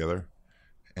session together,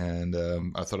 and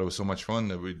I thought it was so much fun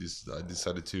that I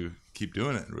decided to keep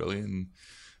doing it, really. And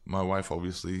my wife,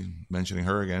 obviously, mentioning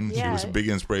her again, she was a big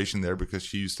inspiration there because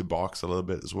she used to box a little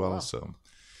bit as well. Wow.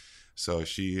 So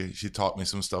she taught me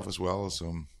some stuff as well.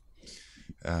 So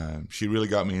she really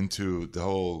got me into the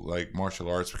whole like martial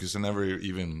arts, because I never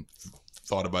even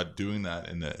thought about doing that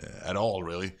at all,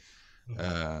 really.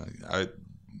 I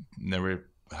never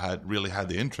had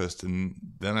the interest, and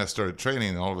then I started training,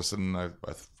 and all of a sudden I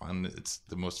find it's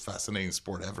the most fascinating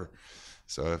sport ever.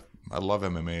 So I love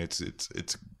MMA.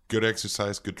 It's good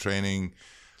exercise, good training.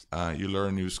 You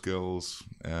learn new skills,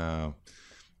 and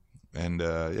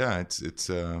it's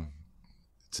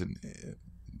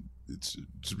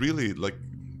really like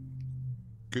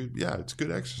good. Yeah, it's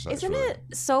good exercise. Isn't really. it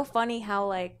so funny how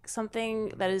like something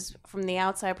that is from the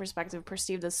outside perspective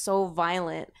perceived as so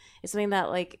violent is something that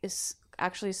like is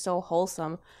actually so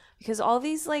wholesome? Because all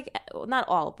these like, not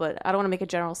all, but I don't want to make a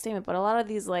general statement, but a lot of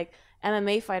these like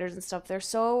MMA fighters and stuff, they're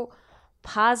so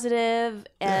positive,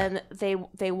 and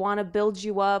they want to build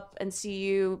you up and see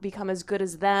you become as good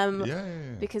as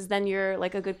them. Because then you're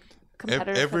like a good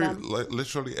competitor for them.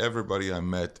 Literally everybody I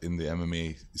met in the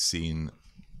MMA scene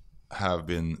have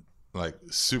been like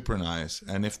super nice,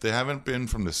 and if they haven't been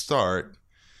from the start,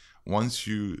 once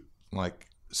you like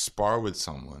spar with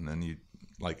someone and you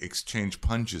like exchange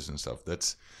punches and stuff,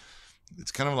 it's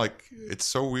kind of like, it's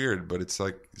so weird, but it's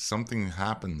like something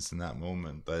happens in that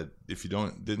moment that if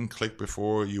you didn't click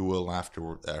before, you will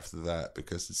after that,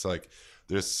 because it's like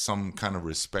there's some kind of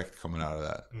respect coming out of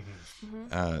that.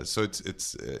 So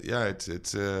it's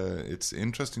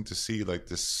interesting to see like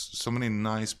there's so many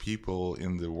nice people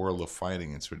in the world of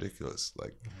fighting. It's ridiculous.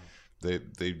 Like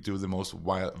they do the most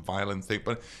violent thing,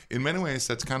 but in many ways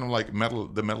that's kind of like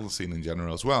the metal scene in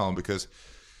general as well, because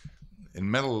in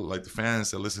metal, like the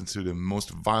fans that listen to the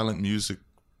most violent music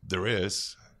there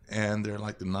is, and they're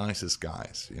like the nicest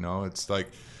guys. You know, it's like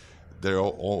they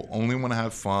all only want to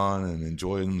have fun and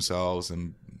enjoy themselves,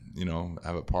 and you know,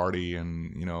 have a party,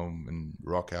 and you know, and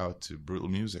rock out to brutal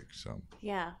music. So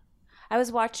yeah, I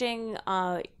was watching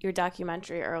your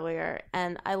documentary earlier,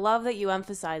 and I love that you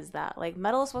emphasize that like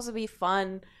metal is supposed to be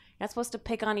fun. You're not supposed to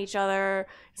pick on each other.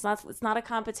 It's not a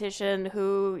competition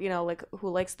who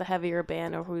likes the heavier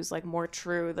band or who's like more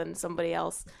true than somebody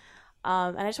else.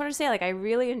 And I just wanted to say, like, I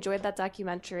really enjoyed that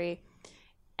documentary,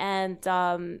 and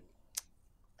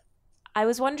I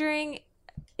was wondering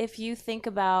if you think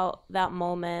about that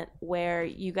moment where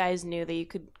you guys knew that you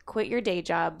could quit your day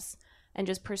jobs and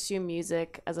just pursue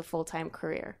music as a full-time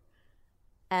career,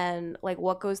 and like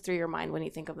what goes through your mind when you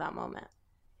think of that moment.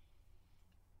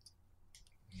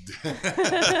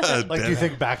 Like, do you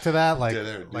think back to that? Like,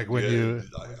 when you...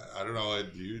 I don't know.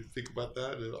 Do you think about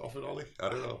that often, Ollie? I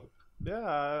don't know.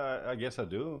 Yeah, I guess I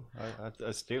do. I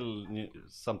still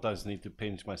sometimes need to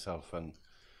pinch myself, and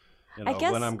you know,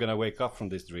 when I'm gonna wake up from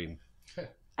this dream.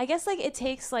 I guess like it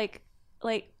takes like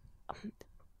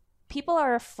people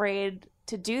are afraid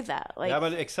to do that. Like, yeah,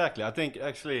 but exactly. I think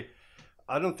actually,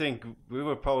 I don't think we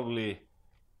were probably,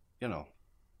 you know,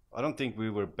 I don't think we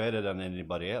were better than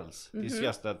anybody else. It's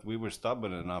just that we were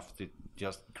stubborn enough to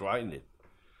just grind it,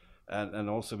 and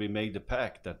also we made the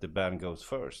pact that the band goes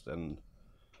first. And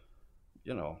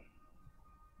you know,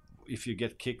 if you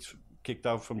get kicked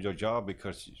out from your job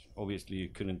because obviously you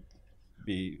couldn't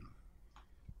be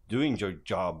doing your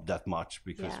job that much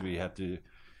because we had to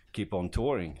keep on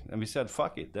touring, and we said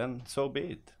fuck it, then so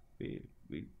be it.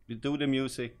 We do the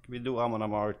music, we do Amon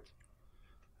Amarth,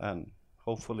 and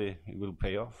hopefully it will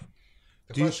pay off.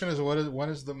 The question is, when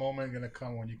is the moment going to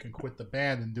come when you can quit the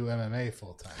band and do MMA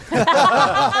full time?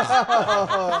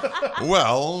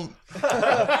 Well,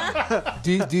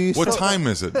 do you what time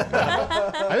is it?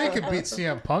 I think you could beat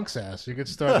CM Punk's ass. You could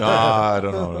start. I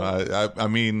don't know. I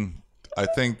mean, I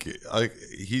think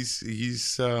he's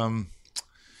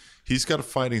got a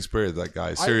fighting spirit. That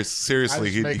guy. Seriously,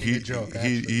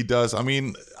 he does. I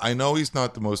mean, I know he's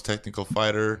not the most technical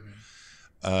fighter.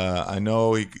 I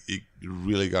know he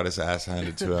really got his ass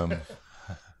handed to him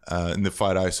in the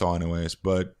fight I saw, anyways.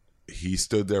 But he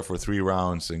stood there for 3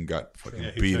 rounds and got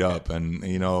fucking beat up, and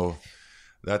you know,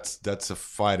 that's a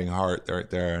fighting heart right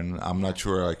there, and I'm not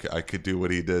sure I could do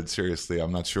what he did. Seriously,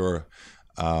 I'm not sure.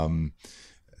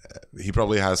 He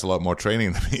probably has a lot more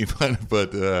training than me,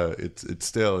 but it's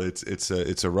still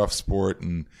it's a rough sport,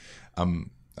 and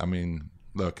I mean,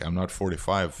 look, I'm not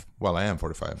 45. Well, I am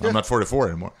 45. I'm not 44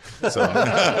 anymore. So,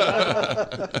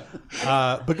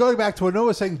 but going back to what Noah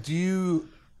was saying, do you,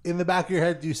 in the back of your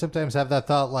head, do you sometimes have that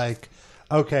thought like,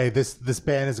 okay, this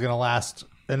band is going to last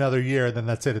another year, then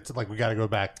that's it. It's like we got to go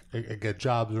back and get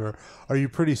jobs, or are you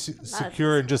pretty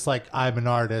secure and just like, I'm an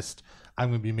artist, I'm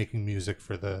going to be making music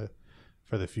for the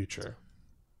future?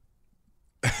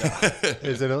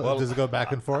 Does it go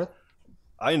back and forth?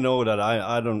 I know that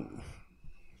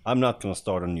I'm not going to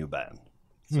start a new band.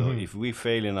 So if we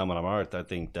fail in Amon Amarth, I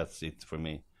think that's it for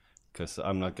me, because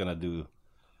I'm not going to do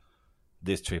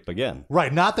this trip again.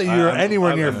 Right, not that you're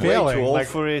anywhere near failing. I'm way too old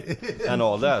for it and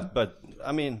all that, but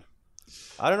I mean,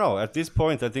 I don't know. At this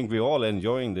point, I think we're all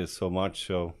enjoying this so much,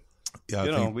 so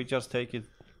we just take it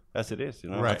as it is.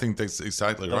 Right. I think that's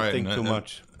exactly Don't right. think too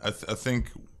much. I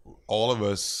think all of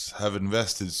us have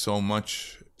invested so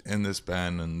much in this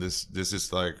band, and this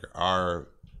is like our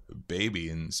baby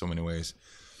in so many ways.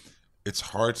 It's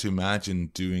hard to imagine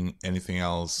doing anything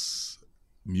else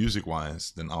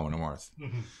music-wise than Amon Amarth.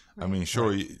 I mean,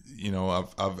 sure, you know,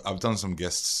 I've done some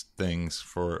guest things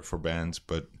for bands,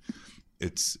 but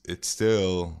it's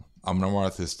still Amon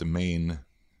Amarth is the main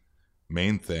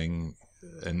thing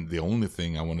and the only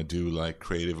thing I want to do, like,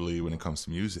 creatively when it comes to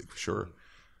music, for sure.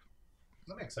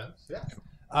 That makes sense.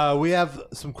 Yeah. We have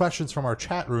some questions from our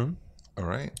chat room. All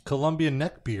right. Colombian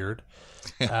Neckbeard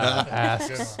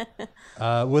asks,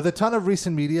 with a ton of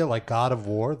recent media like God of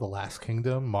War, The Last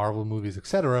Kingdom, Marvel movies,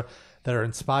 etc., that are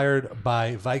inspired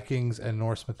by Vikings and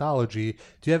Norse mythology,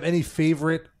 do you have any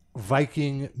favorite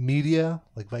Viking media,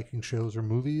 like Viking shows or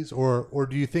movies, or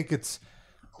do you think it's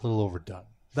a little overdone?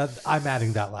 That I'm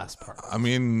adding that last part. I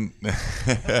mean,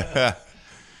 I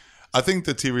think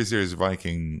the TV series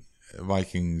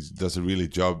Vikings does a really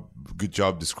good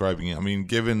job describing it. I mean,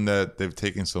 given that they've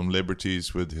taken some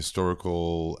liberties with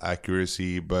historical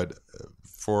accuracy, but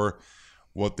for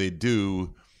what they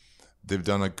do, they've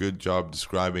done a good job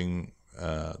describing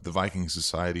the Viking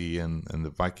society and the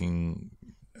Viking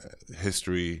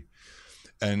history.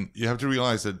 And you have to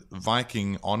realize that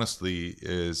Viking, honestly,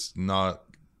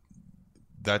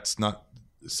 that's not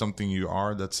something you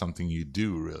are, that's something you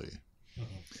do, really.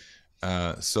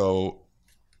 So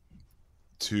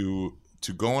to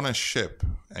go on a ship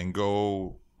and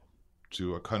go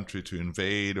to a country to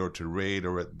invade or to raid,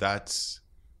 or that's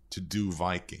to do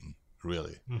Viking,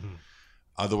 really.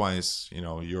 Otherwise, you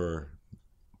know, you're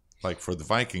like, for the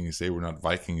Vikings, they were not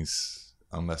Vikings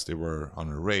unless they were on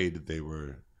a raid. They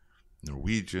were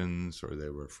Norwegians, or they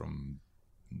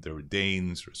were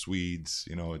Danes or Swedes.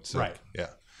 You know, it's right. Yeah.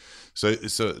 So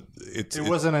it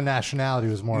wasn't a nationality;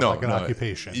 it was more like an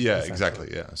occupation. Yeah,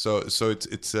 exactly. Yeah. So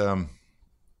it's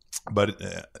but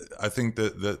I think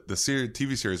the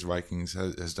TV series Vikings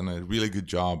has done a really good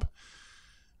job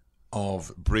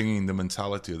of bringing the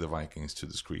mentality of the Vikings to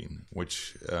the screen,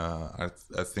 which I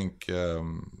think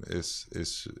is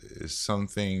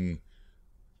something,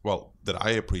 well, that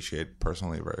I appreciate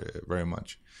personally very, very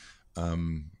much,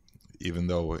 even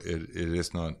though it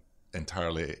is not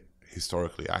entirely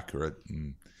historically accurate,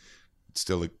 and it's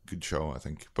still a good show, I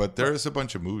think. But there is a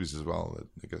bunch of movies as well,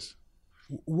 I guess.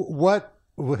 What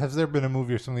has there been a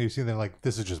movie or something you've seen that, like,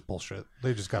 this is just bullshit?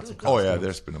 They just got some costumes. Oh yeah,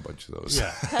 there's been a bunch of those.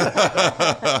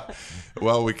 Yeah.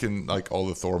 Well, we can, like, all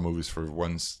the Thor movies for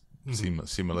once seem a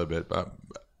little bit, but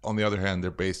on the other hand,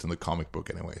 they're based on the comic book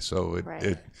anyway, so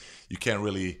you can't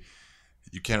really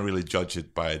judge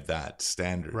it by that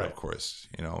standard, of course,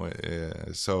 you know.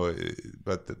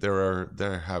 But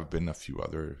there have been a few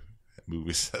other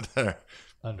movies that are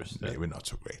maybe not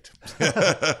so great.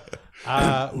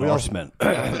 Norsemen.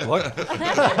 What?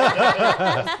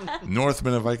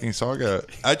 Northmen, a Viking Saga.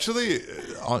 Actually,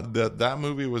 that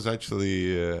movie was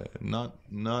actually not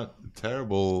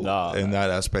terrible in that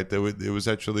aspect. It was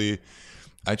actually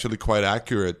quite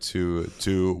accurate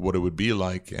to what it would be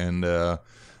like, and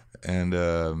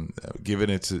given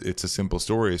it's a simple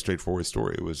story, a straightforward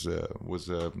story, it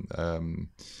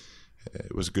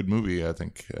was a good movie, I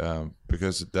think,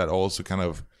 because that also kind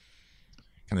of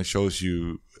shows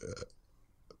you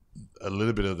a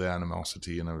little bit of the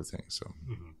animosity and everything. So,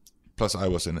 plus I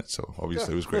was in it, so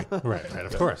obviously it was great. right,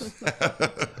 of course.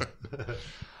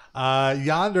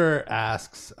 Yonder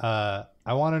asks, I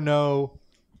want to know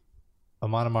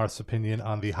Amon Amarth's opinion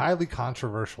on the highly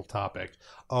controversial topic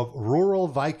of rural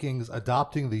Vikings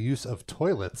adopting the use of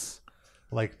toilets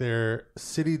like their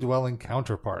city-dwelling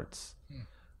counterparts.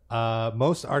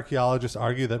 Most archaeologists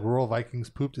argue that rural Vikings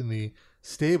pooped in the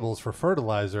stables for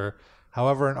fertilizer.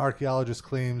 However, an archaeologist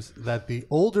claims that the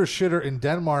older shitter in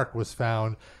Denmark was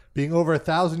found, being over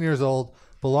 1,000 years old,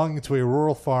 belonging to a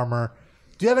rural farmer.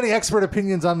 Do you have any expert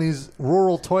opinions on these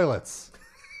rural toilets?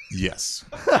 Yes.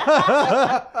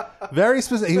 Very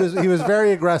specific. He was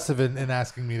very aggressive in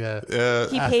asking me to.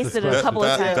 He pasted it a couple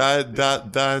of times.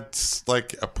 That's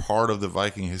like a part of the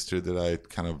Viking history that I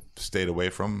kind of stayed away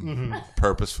from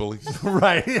purposefully.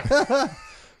 Right.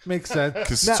 Makes sense.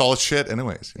 Because it's all shit,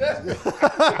 anyways.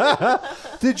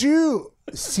 Did you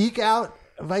seek out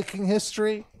Viking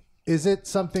history? Is it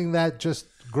something that just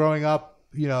growing up,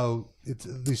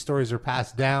 these stories are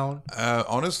passed down?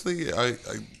 Honestly, I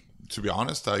to be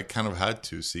honest, I kind of had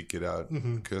to seek it out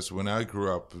because when I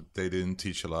grew up, they didn't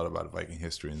teach a lot about Viking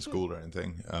history in school or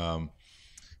anything.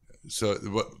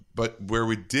 But where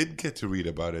we did get to read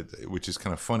about it, which is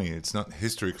kind of funny, it's not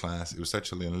history class. It was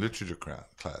actually in literature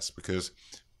class because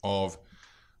of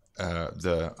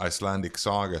the Icelandic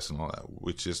sagas and all that,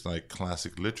 which is like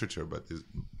classic literature, but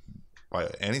by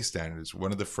any standards,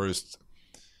 one of the first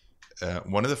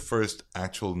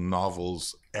actual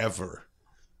novels ever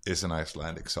is an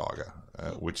Icelandic saga,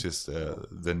 which is the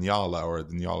Njala or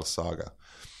the Njala saga.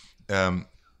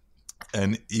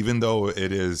 And even though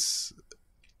it is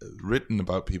written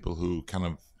about people who kind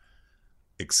of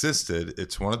existed,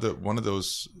 it's one of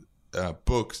those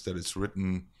books that is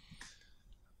written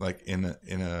like in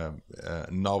a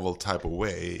novel type of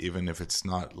way, even if it's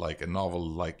not like a novel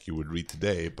like you would read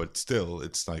today, but still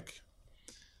it's like,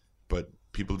 but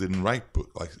people didn't write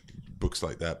books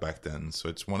like that back then. So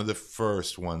it's one of the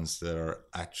first ones that are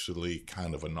actually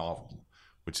kind of a novel,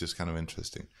 which is kind of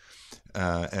interesting.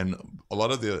 And a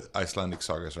lot of the Icelandic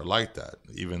sagas are like that,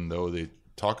 even though they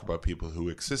talk about people who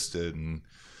existed,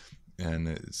 and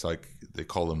it's like they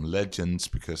call them legends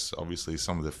because obviously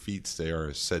some of the feats they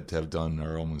are said to have done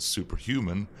are almost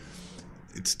superhuman.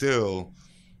 It's still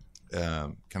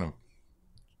kind of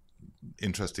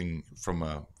interesting from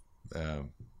a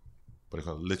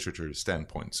literature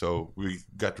standpoint. So we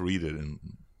got to read it in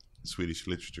Swedish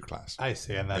literature class. I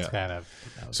see, and that's kind of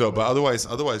so. But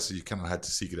otherwise, you kind of had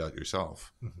to seek it out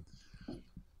yourself.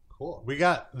 Cool. We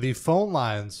got the phone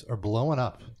lines are blowing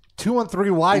up.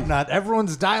 213 wide nut.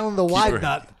 Everyone's dialing the wide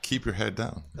nut. Keep your head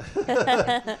down.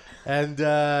 And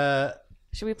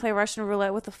should we play Russian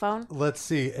roulette with the phone? Let's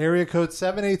see. Area code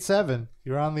 787.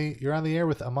 You're on the air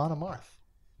with Amon Amarth.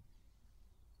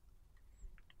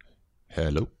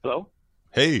 Hello. Hello.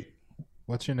 Hey.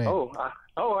 What's your name?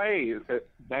 Hey.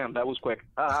 Damn, that was quick.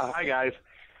 Hi, guys.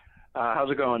 How's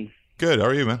it going? Good. How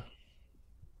are you, man?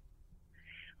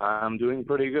 I'm doing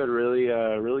pretty good. Really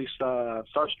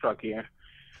starstruck here.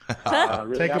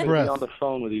 Really Take a happy breath. to be on the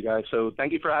phone with you guys. So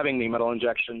thank you for having me, Metal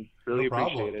Injection. Really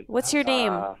appreciate it. What's your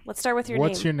name? Let's start with your name.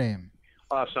 What's your name?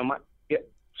 So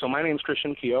my name's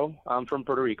Christian Keogh. I'm from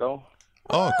Puerto Rico.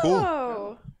 Oh, cool.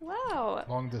 Oh, wow.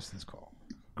 Long distance call.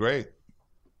 Great.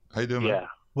 How you doing, man?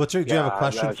 Yeah. Do you have a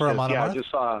question for Amon Amarth? Just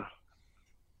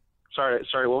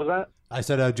sorry, what was that? I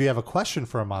said, do you have a question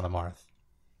for Amon Amarth?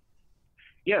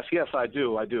 Yes, I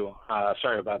do.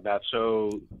 Sorry about that.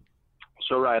 So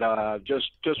right,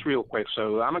 just real quick.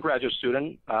 So I'm a graduate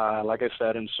student, like I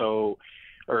said, and so,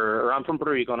 or I'm from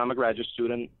Puerto Rico, and I'm a graduate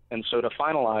student, and so to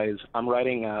finalize, I'm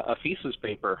writing a thesis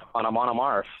paper on Amon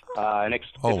Amarth and its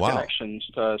connections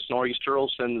to Snorri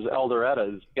Sturluson's Elder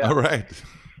Eddas. Yeah. All right.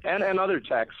 And other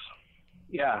texts.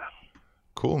 Yeah.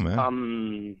 Cool,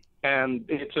 man. And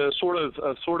it's a sort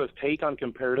of take on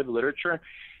comparative literature.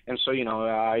 And so,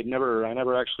 I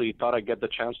never actually thought I'd get the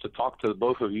chance to talk to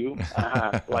both of you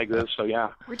like this. So yeah,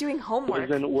 we're doing homework.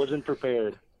 Wasn't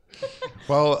prepared.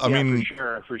 Well, I mean,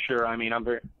 for sure. I mean, I'm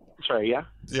very sorry. Yeah.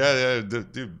 Yeah.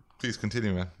 Dude, please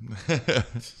continue, man.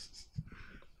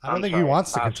 I don't think he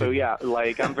wants to continue. So yeah,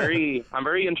 I'm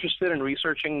very interested in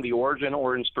researching the origin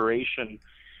or inspiration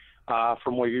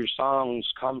from where your songs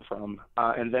come from,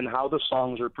 and then how the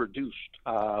songs are produced.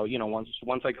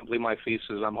 Once I complete my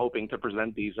thesis, I'm hoping to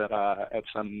present these at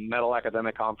some metal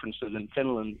academic conferences in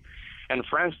Finland and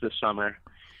France this summer.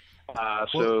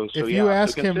 If you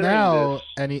ask him now,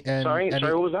 sorry,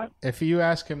 what was that? If you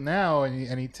ask him now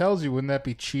and he tells you, wouldn't that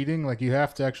be cheating? Like you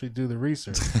have to actually do the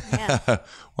research.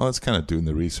 Well, it's kind of doing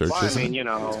the research. Well, I mean,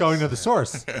 it's going to the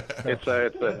source.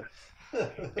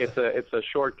 It's a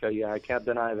shortcut. Yeah, I can't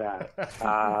deny that.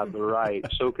 Right.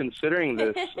 So considering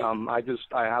this,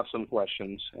 I have some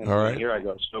questions. And all right. Here I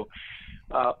go. So,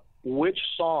 which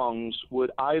songs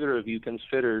would either of you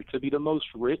consider to be the most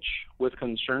rich with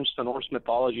concerns to Norse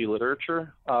mythology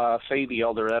literature, say the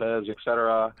Elder Eddas,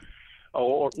 etc.,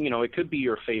 or it could be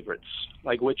your favorites.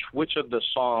 Like which of the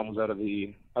songs out of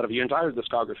your entire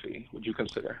discography would you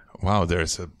consider? Wow,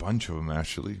 there's a bunch of them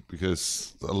actually,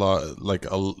 because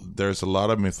there's a lot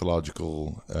of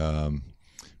mythological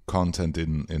content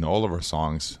in all of our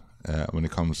songs when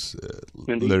it comes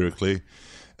lyrically,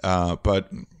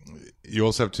 but you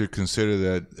also have to consider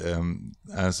that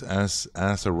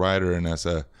as a writer and as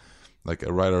a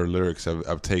writer of lyrics,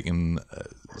 I've taken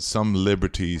some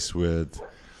liberties with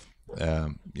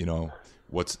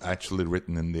what's actually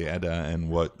written in the Edda and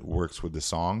what works with the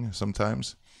song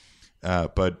sometimes,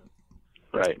 but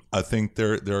right. I think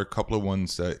there are a couple of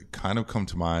ones that kind of come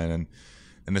to mind,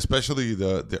 and especially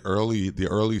the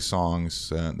early songs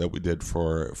that we did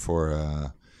for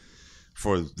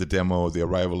the demo, The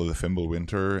Arrival of the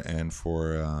Fimbulwinter, and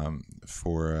for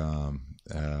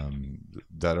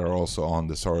that are also on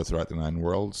the Sorrow Throughout the Nine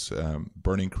Worlds,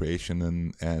 Burning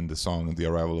Creation and the song The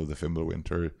Arrival of the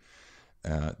Fimbulwinter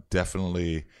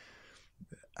definitely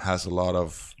has a lot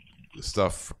of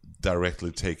stuff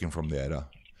directly taken from the Edda.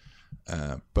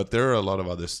 But there are a lot of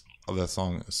other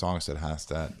songs that has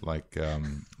that, like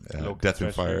Death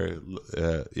and Fire,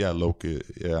 Loki,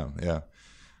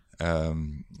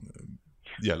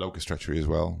 Locust Treachery as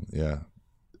well,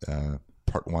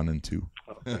 part 1 and 2.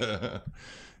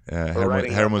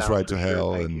 Herman's Ride to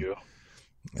Hell,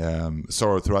 and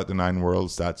Sorrow Throughout the Nine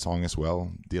Worlds, that song as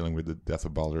well, dealing with the death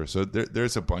of Baldur. So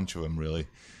there's a bunch of them, really.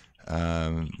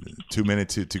 Too many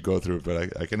to go through,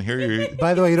 but I can hear you.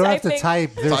 By the way, you don't have to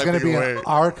type. There's going to be away. an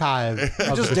archive.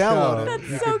 Of Just the download show. it.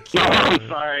 That's so cute.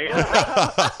 Sorry.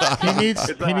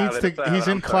 He's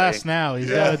in class now. He's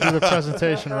got to do the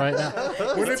presentation right now.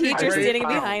 Wouldn't His it be teacher's great standing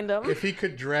behind him. if he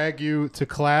could drag you to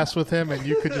class with him and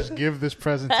you could just give this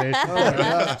presentation?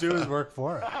 Just do his work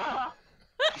for it.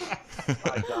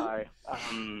 I die.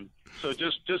 So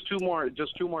just two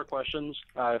more questions,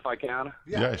 if I can.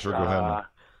 Yeah, sure. Go ahead.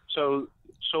 So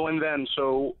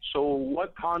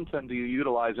what content do you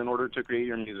utilize in order to create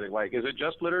your music? Like, is it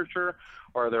just literature,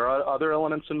 or are there other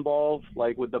elements involved?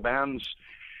 Like with the band's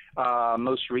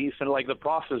most recent, like the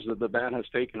process that the band has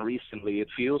taken recently, it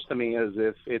feels to me as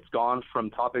if it's gone from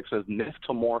topics as myth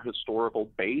to more historical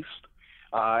based.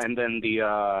 And then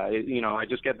I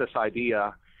just get this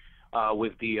idea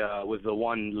with the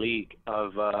one leak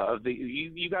of the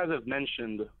you guys have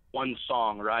mentioned one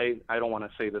song, right? I don't want to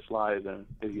say this live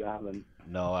if you haven't.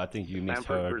 No, I think you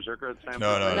misheard. Berserker.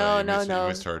 No. You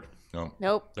misheard. No.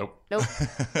 Nope.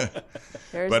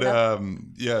 There's but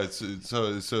nothing.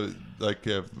 so like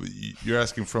you're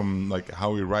asking from like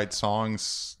how we write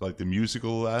songs, like the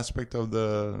musical aspect of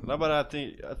the. No, but I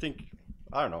think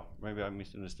I don't know. Maybe I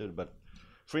misunderstood. But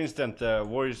for instance,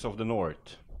 Warriors of the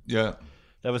North. Yeah.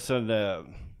 That was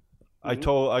I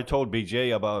told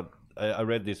BJ about. I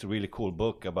read this really cool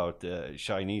book about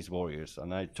Chinese warriors,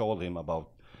 and I told him about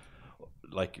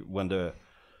like when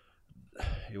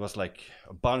it was like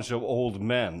a bunch of old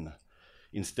men,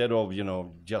 instead of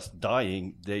just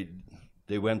dying, they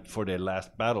went for their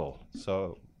last battle.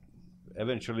 So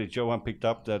eventually Johan picked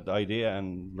up that idea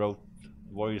and wrote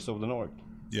Warriors of the North.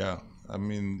 Yeah, I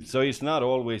mean, so it's not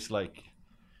always like,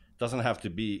 doesn't have to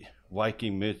be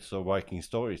Viking myths or Viking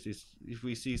stories. It's if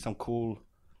we see some cool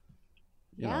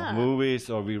movies,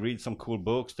 or we read some cool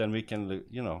books, then we can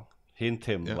hint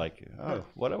him like,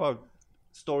 what about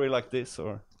story like this?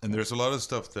 Or and there's a lot of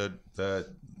stuff that's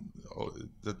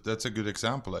a good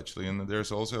example actually, and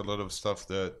there's also a lot of stuff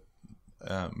that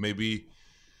maybe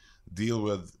deal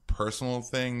with personal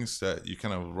things that you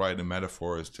kind of write in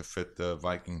metaphors to fit the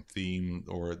Viking theme,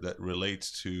 or that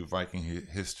relates to Viking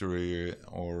history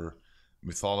or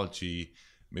mythology,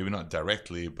 maybe not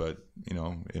directly, but in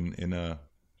a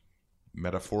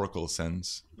metaphorical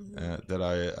sense that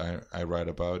I write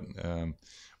about.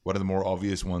 One of the more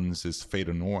obvious ones is Fate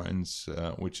of Norns,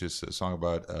 which is a song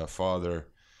about a father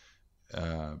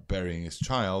burying his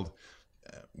child,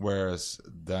 whereas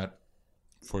that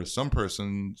for some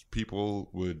persons, people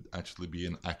would actually be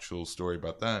an actual story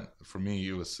about that. For me,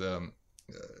 it was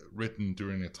written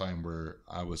during a time where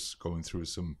I was going through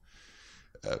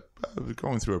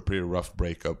a pretty rough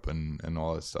breakup and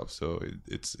all that stuff. So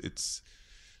it's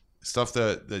stuff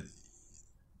that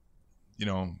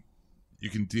you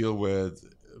can deal with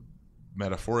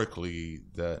metaphorically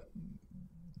that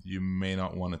you may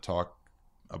not want to talk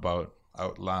about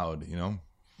out loud,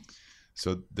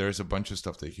 So there's a bunch of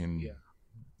stuff they can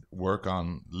work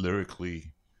on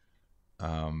lyrically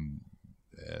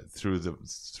through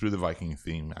the Viking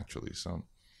theme, actually. So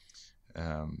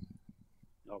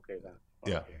okay then.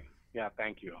 Yeah. Okay. Yeah,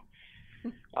 thank you.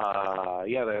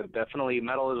 Definitely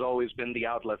metal has always been the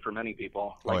outlet for many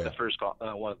people. Like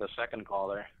the second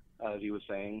caller. as he was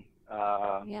saying.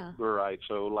 Yeah. We're right.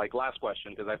 So, like, last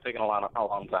question, because I've taken a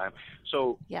long time.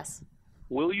 So, yes.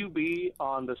 Will you be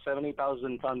on the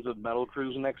 70,000 tons of metal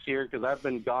cruise next year? Because I've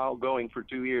been going for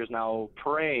 2 years now,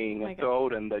 praying to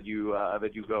Odin that you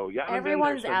go. Yeah.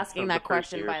 Everyone's asking that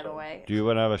question, by the way. Do you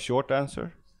want to have a short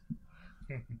answer?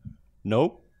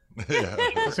 Nope.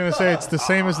 I was going to say it's the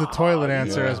same as the toilet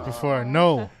answer as before.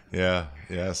 No. Yeah.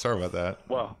 Sorry about that.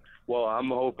 Well, I'm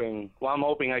hoping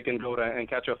I can go to and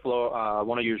catch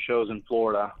one of your shows in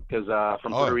Florida, because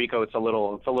from Puerto Rico it's a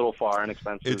little far and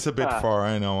expensive. It's a bit far,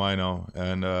 I know,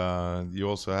 and you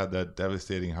also had that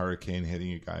devastating hurricane hitting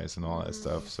you guys and all that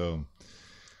stuff. So,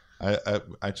 I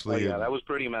actually, that was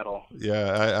pretty metal.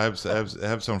 Yeah, I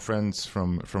have some friends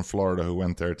from Florida who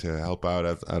went there to help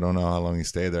out. I don't know how long he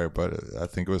stayed there, but I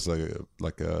think it was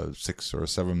like a 6 or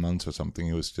 7 months or something.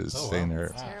 He was just staying there.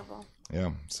 That's terrible.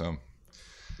 Yeah, so.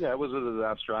 Yeah, it was a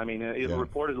disaster. I mean,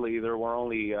 reportedly there were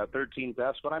only 13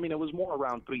 deaths, but I mean it was more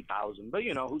around 3,000. But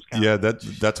who's counting? Yeah,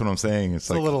 that's what I'm saying. It's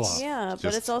like a little off. Yeah,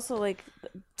 but it's also like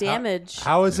damage.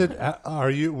 How is it? Were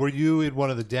you in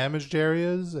one of the damaged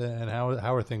areas, and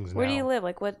how are things now? Where do you live?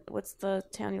 Like what's the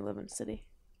town you live in? City?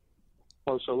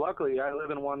 Well, so luckily I live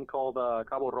in one called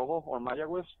Cabo Rojo or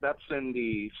Mayagüez. That's in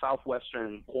the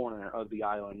southwestern corner of the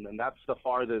island, and that's the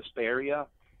farthest area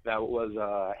that was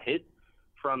hit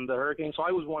from the hurricane. So I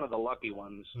was one of the lucky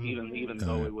ones, even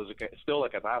though it was still a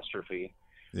catastrophe.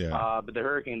 Yeah. But the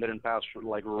hurricane didn't pass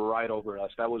right over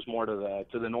us. That was more to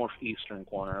the northeastern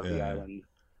corner of the island.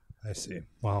 I see.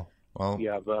 Wow. Well.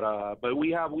 Yeah, but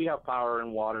we have power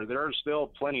and water. There are still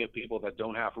plenty of people that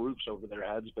don't have roofs over their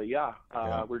heads. But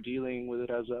we're dealing with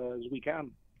it as we can.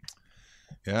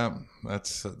 Yeah,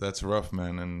 that's rough,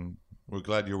 man, and we're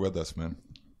glad you're with us, man.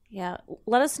 Yeah,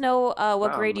 let us know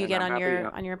what grade you get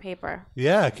on your paper.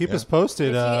 Yeah, keep us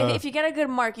posted. If you get a good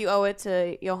mark, you owe it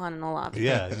to Johan and Olav.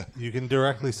 Yeah, you can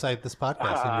directly cite this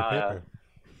podcast in your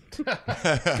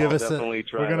paper. Give us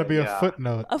we're going to be a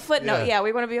footnote. A footnote, yeah,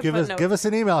 we want to be a footnote. Give us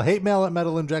an email,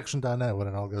 hatemail@metalinjection.net when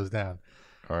it all goes down.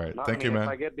 All right, thank you, man. If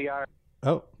I get the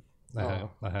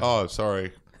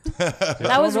sorry.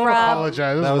 That was Rob.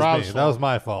 Apologize. That was Rob's me. That was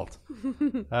my fault.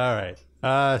 All right.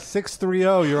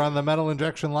 630, you're on the Metal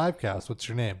Injection Livecast. What's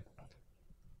your name?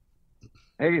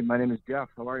 Hey, my name is Jeff.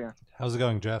 How are you? How's it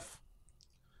going, Jeff?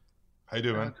 How you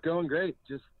doing, man? It's going great.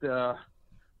 Just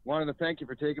wanted to thank you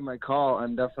for taking my call.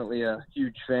 I'm definitely a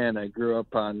huge fan. I grew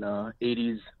up on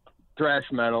 80s thrash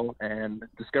metal and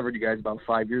discovered you guys about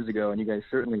 5 years ago, and you guys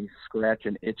certainly scratch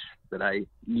an itch that I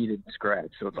needed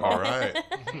scratched. So it's all right.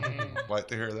 Glad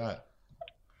to hear that.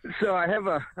 So I have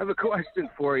a question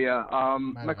for you.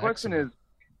 My question is,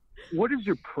 what is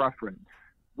your preference?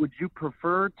 Would you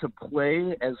prefer to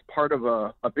play as part of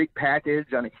a big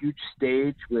package on a huge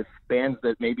stage with bands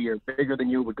that maybe are bigger than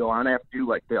you would go on after you,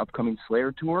 like the upcoming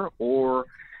Slayer tour? Or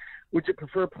would you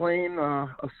prefer playing a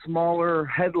smaller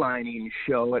headlining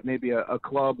show at maybe a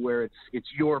club where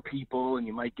it's your people and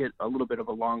you might get a little bit of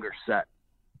a longer set?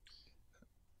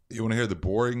 You want to hear the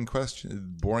boring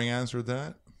answer to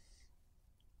that?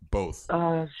 Both.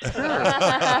 Sure.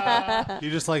 You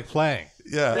just like playing.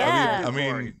 Yeah. I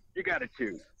mean, you got to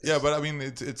choose. Yeah, but I mean,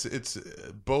 it's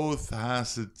both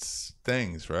has its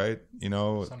things, right?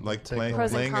 Like playing.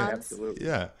 Absolutely.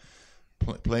 Yeah,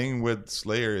 playing with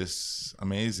Slayer is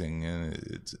amazing, and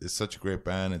it's such a great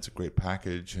band. It's a great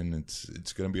package, and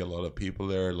it's going to be a lot of people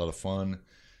there, a lot of fun,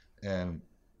 and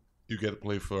you get to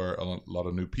play for a lot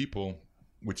of new people,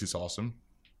 which is awesome.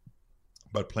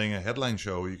 But playing a headline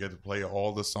show, you get to play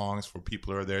all the songs for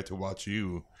people who are there to watch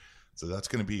you. So that's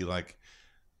going to be like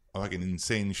an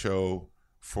insane show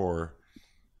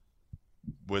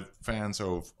with fans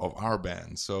of our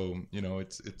band. So,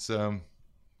 it's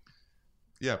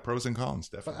pros and cons,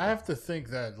 definitely. But I have to think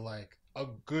that like a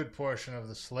good portion of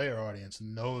the Slayer audience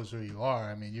knows who you are.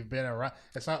 I mean, you've been around.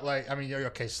 It's not like, I mean,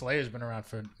 okay, Slayer's been around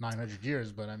for 900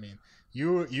 years, but I mean,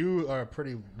 you are a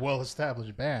pretty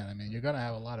well-established band. I mean, you're going to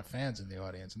have a lot of fans in the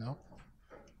audience, no?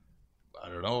 I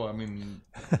don't know. I mean,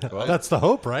 that's the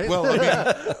hope, right? Well, I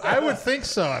mean, I would think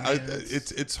so. I mean,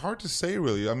 it's hard to say,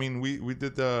 really. I mean, we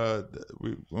did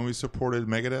when we supported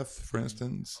Megadeth, for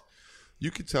instance,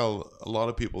 you could tell a lot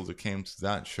of people that came to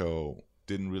that show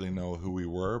didn't really know who we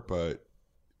were, but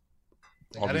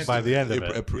obviously by the end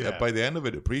of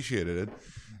it, appreciated it.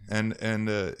 And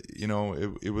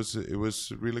it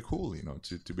was really cool,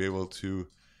 to be able to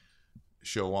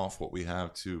show off what we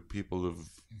have to people who've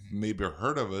maybe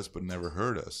heard of us but never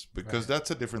heard us, because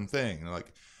that's a different thing.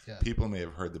 Like people may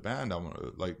have heard the band,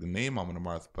 like the name Amon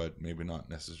Amarth, but maybe not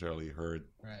necessarily heard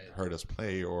us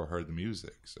play or heard the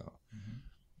music. So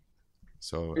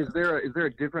So Is there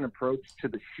a different approach to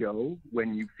the show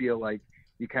when you feel like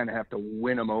you kind of have to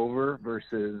win them over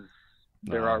versus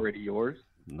they're already yours?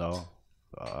 No,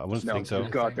 I wouldn't No, think so.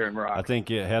 just go out there and rock. I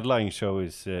think a headline show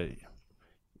is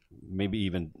maybe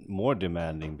even more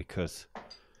demanding because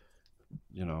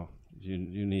you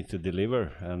need to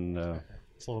deliver, and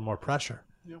it's a little more pressure.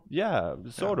 Yeah,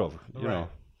 sort of. You know,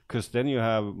 because then you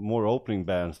have more opening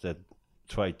bands that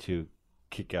try to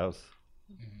kick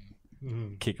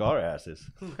our asses.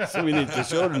 So we need to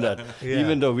show them that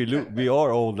even though we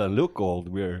are old and look old,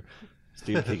 we're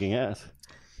still kicking ass.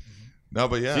 No,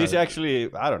 but yeah, So it's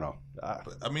actually, I don't know.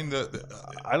 I mean,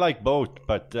 I like both,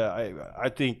 but I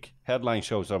think headline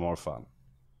shows are more fun.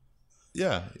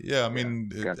 Yeah. I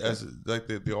mean, as like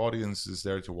the audience is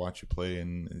there to watch you play,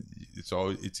 and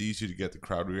it's easy to get the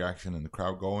crowd reaction and the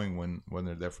crowd going when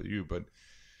they're there for you. But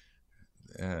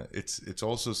it's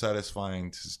also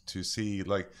satisfying to see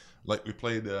like we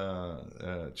played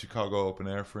Chicago Open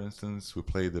Air, for instance. We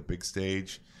played the big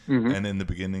stage, and in the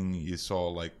beginning you saw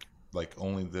like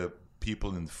only the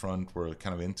people in the front were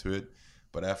kind of into it.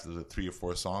 But after the 3 or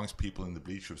 4 songs, people in the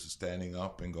bleachers are standing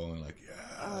up and going like,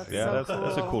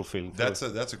 that's a cool feeling. That's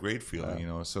a great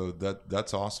feeling, So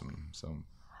that's awesome. So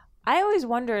I always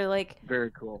wonder, like,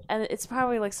 very cool. And it's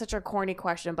probably like such a corny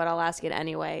question, but I'll ask it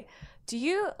anyway. Do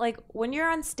you like when you're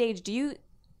on stage? Do you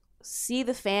see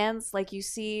the fans? Like, you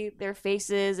see their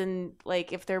faces, and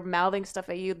like if they're mouthing stuff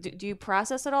at you, do you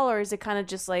process it all, or is it kind of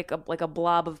just like a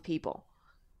blob of people?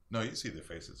 No, you see their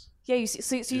faces. Yeah, you see.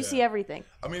 So you see everything.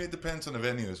 I mean, it depends on the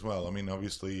venue as well. I mean,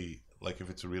 obviously, like if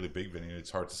it's a really big venue, it's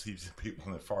hard to see the people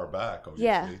in the far back, obviously.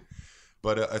 Yeah.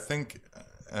 But I think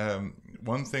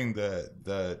one thing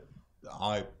that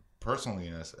I personally,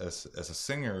 as a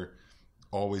singer,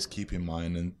 always keep in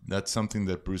mind, and that's something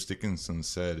that Bruce Dickinson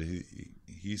said.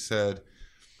 He said,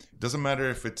 it doesn't matter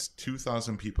if it's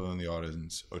 2,000 people in the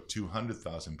audience or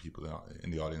 200,000 people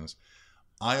in the audience.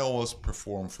 I always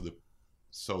perform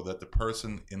so that the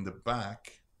person in the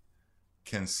back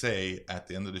can say at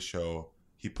the end of the show,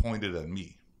 he pointed at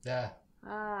me. Yeah.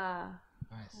 Ah.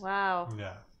 Nice. Wow.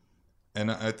 Yeah.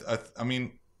 And I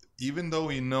mean, even though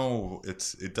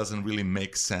it doesn't really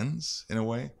make sense in a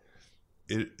way,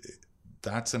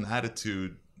 that's an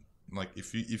attitude. Like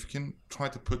if you can try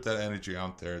to put that energy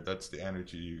out there, that's the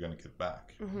energy you're gonna get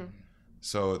back. Mm-hmm.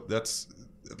 So that's,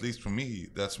 at least for me,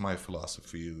 that's my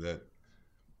philosophy.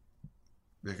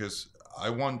 Because I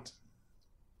want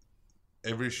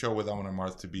every show with Amon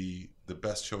Amarth to be the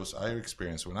best shows I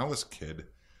experienced when I was a kid,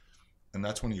 and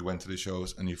that's when you went to the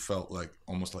shows and you felt like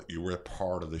almost like you were a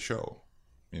part of the show.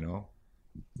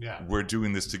 Yeah, we're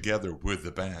doing this together with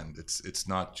the band. It's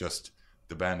not just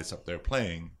the band is up there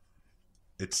playing.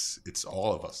 It's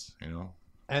all of us.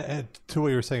 And to what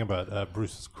you were saying about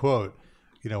Bruce's quote,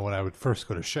 when I would first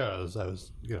go to shows, I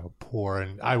was poor,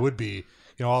 and I would be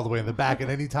all the way in the back, and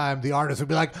anytime the artist would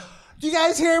be like, "Do you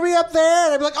guys hear me up there?"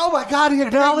 And I'd be like, "Oh my God, he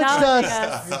acknowledged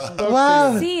us!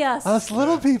 Wow, see us,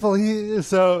 little people."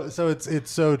 So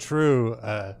it's so true.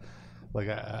 Like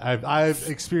I've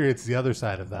experienced the other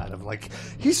side of that, of like,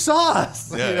 he saw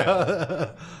us.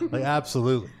 Like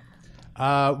absolutely.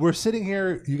 We're sitting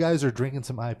here. You guys are drinking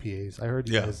some IPAs. I heard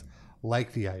you guys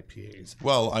like the IPAs.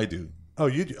 Well, I do. Oh,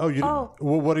 you do. Oh, you do.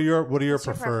 Well, what are your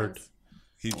preferred?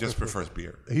 He just prefers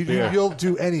beer. You'll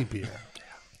do any beer.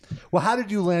 Well, how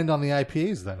did you land on the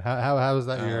IPAs then? How is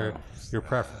that your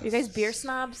preference? You guys beer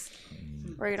snobs?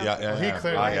 Or you don't? Yeah. He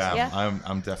clearly I am. Yeah?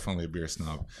 I'm definitely a beer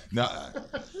snob. No,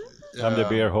 I'm the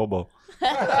beer hobo. The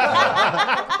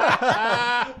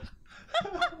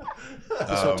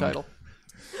subtitle.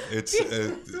 It's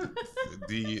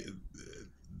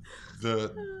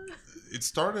it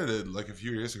started like a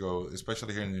few years ago,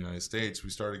 especially here in the United States. We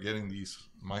started getting these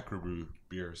microbrew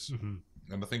beers,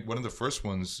 and I think one of the first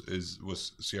ones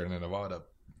was Sierra Nevada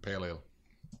Pale Ale.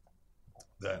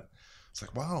 That it's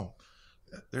like, wow,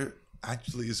 there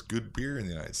actually is good beer in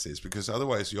the United States, because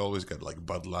otherwise you always get like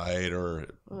Bud Light or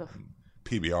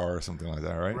PBR or something like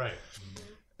that, right?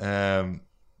 Right.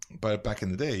 But back in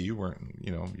the day, you weren't,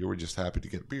 you were just happy to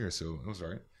get beer, so it was all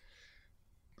right.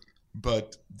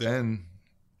 But then,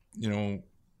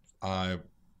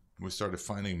 we started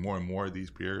finding more and more of these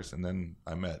beers, and then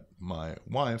I met my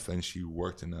wife, and she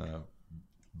worked in a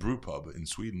brew pub in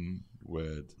Sweden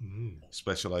with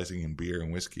specializing in beer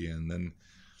and whiskey, and then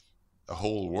a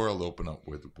whole world opened up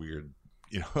with weird,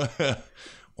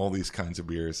 all these kinds of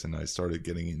beers, and I started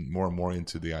getting more and more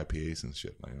into the IPAs and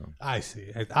shit. I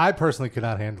see. I personally could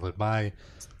not handle it. My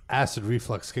acid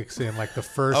reflux kicks in like the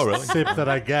first sip that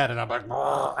I get, and I'm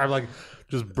like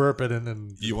just burp it, and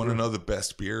then you want to know the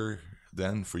best beer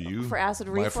than for you, For acid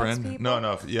my reflux friend. people?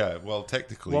 No, yeah. Well,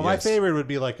 technically, Well, my yes. favorite would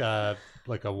be like a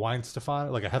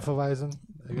Weinstefan, like a Hefeweizen,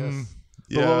 I guess.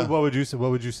 But yeah. what would you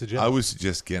suggest? I would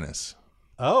suggest Guinness.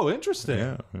 Oh, interesting.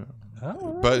 Yeah.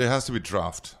 Oh, But it has to be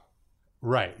draft.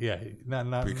 right. Yeah.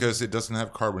 Not Because it doesn't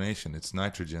have carbonation. It's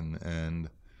nitrogen, and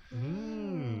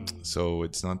so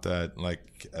it's not that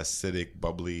like acidic,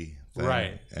 bubbly thing.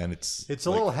 Right. And it's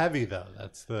a little heavy though.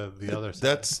 That's the other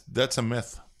side. That's a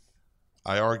myth.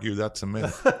 I argue that's a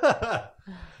myth.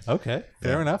 Okay,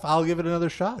 fair enough. I'll give it another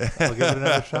shot.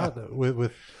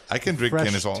 With I can drink fresh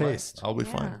Guinness all night. taste. I'll be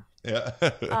fine. Yeah.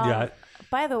 Yeah.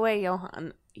 By the way,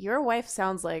 Johan, your wife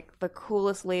sounds like the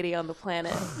coolest lady on the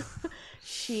planet.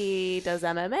 She does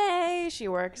MMA. She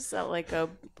works at like a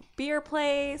beer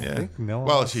place. Yeah.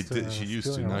 Well, she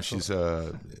used to. Now she's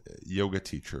a yoga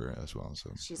teacher as well.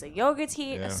 So She's a yoga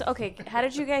teacher. Yeah. So, okay, how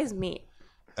did you guys meet?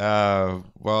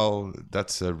 well,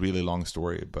 that's a really long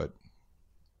story, but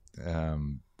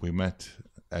we met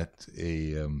at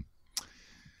a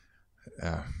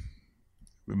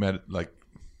we met like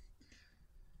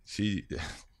she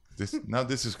this now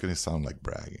this is going to sound like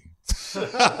bragging.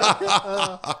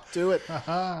 Do it.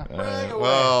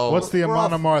 Well, what's the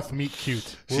Amon Amarth meet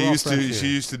cute? She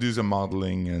used to do some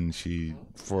modeling, and she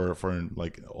for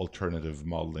like alternative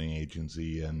modeling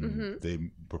agency, and they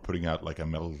were putting out like a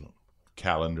metal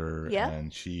calendar,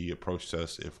 and she approached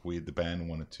us if the band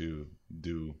wanted to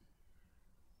do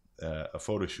a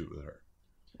photo shoot with her.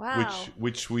 Wow.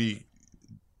 Which we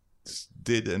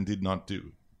did and did not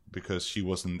do because she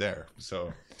wasn't there.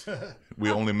 So we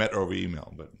only met over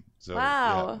email, but so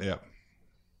wow. yeah.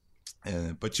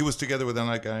 But she was together with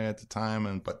another guy at the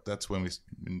time, but that's when we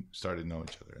started knowing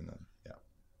each other, and then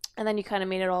And then you kind of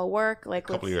made it all work, like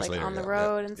with couple years like later, on the yeah,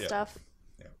 road yeah, and yeah. stuff.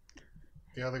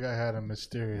 The other guy had a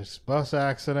mysterious bus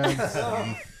accident.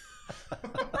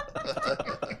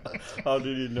 How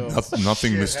did you know?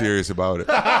 Nothing mysterious about it.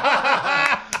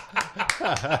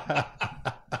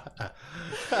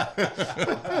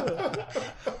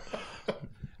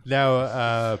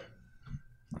 Now,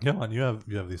 Johan, you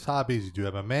have these hobbies. You do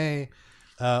MMA.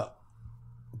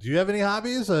 Do you have any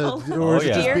hobbies, or is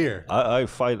it just beer? I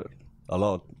fight a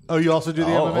lot. Oh, you also do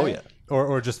the MMA? Oh, yeah.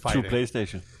 Or just fighting? Through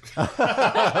PlayStation.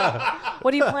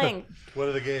 What are you playing? What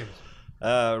are the games?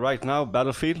 Right now,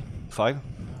 Battlefield 5.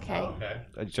 Okay.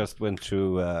 I just went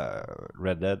through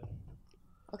Red Dead.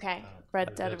 Okay.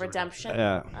 Red Dead Redemption.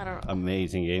 Yeah, I don't know.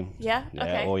 amazing game. Yeah?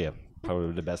 Okay. Oh yeah,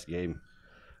 probably the best game.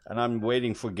 And I'm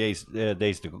waiting for Days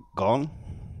to Gone.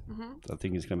 I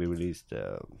think it's gonna be released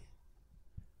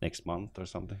next month or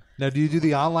something. Now, do you do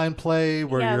the online play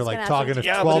where Yeah, I you're was like gonna talking to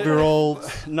ask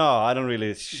 12-year-olds? No, I don't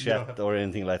really chat or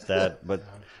anything like that. But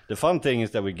the fun thing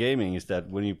is that with gaming is that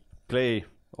when you play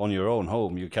on your own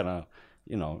home, you kind of,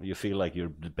 you feel like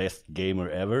you're the best gamer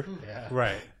ever. Yeah.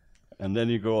 Right. And then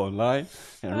you go online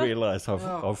and realize how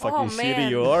fucking shitty man.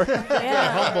 you are.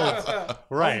 Humbled.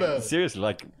 Right. Seriously,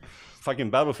 like fucking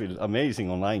Battlefield,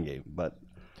 amazing online game. But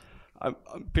I'm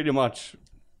pretty much,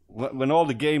 when all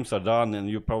the games are done and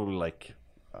you're probably like,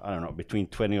 I don't know, between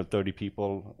 20 or 30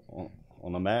 people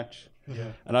on a match.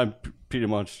 Yeah. And I'm pretty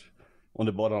much on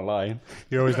the bottom line.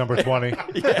 You're always number 20.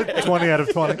 20 out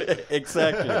of 20.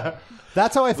 Exactly.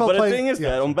 That's how I felt But playing. the thing is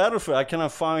that on Battlefield, I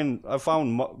found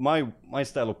my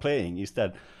style of playing is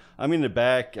that I'm in the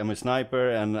back, I'm a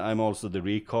sniper, and I'm also the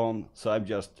recon. So I'm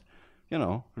just,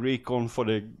 recon for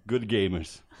the good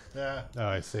gamers. Yeah. Oh,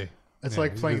 I see. It's Yeah,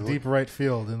 like playing deep right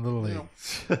field in Little League.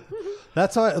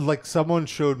 That's how, like, someone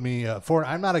showed me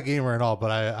I'm not a gamer at all,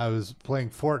 but I was playing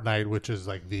Fortnite, which is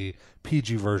like the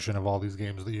PG version of all these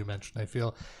games that you mentioned, I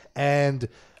feel. And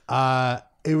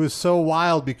it was so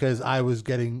wild because I was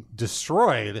getting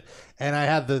destroyed, and I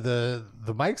had the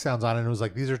mic sounds on, and it was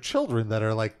like, these are children that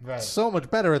are like so much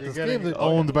better at this game. That,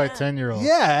 owned by 10-year-olds.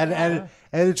 Yeah,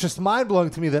 and it's just mind blowing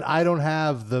to me that I don't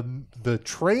have the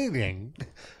training,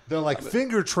 the like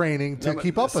finger training to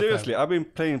keep up with them. Seriously, I've been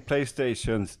playing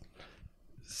PlayStation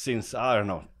since, I don't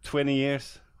know, 20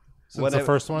 years. Since the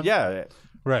first one? Yeah.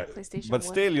 Right. PlayStation But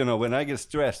 1. still, when I get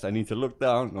stressed, I need to look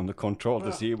down on the control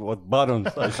to see what buttons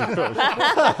I should push.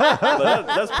 But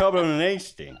that's probably an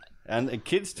age thing. And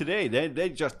kids today, they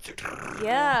just...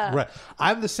 Yeah. Right.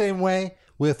 I'm the same way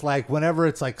with, like, whenever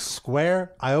it's like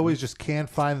square, I always just can't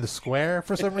find the square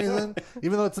for some reason,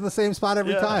 even though it's in the same spot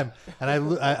every time. And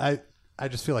I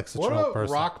just feel like such What an old a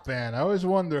person. rock band. I always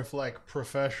wonder if like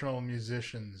professional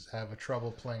musicians have a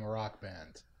trouble playing rock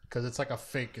band because it's like a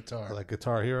fake guitar. Like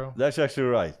Guitar Hero? That's actually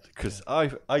right, because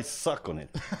I suck on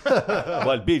it.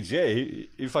 But BJ,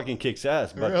 he fucking kicks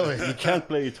ass, but Really? he can't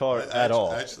play guitar at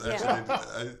all. Actually,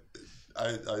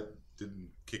 I didn't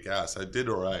kick ass. I did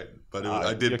all right, but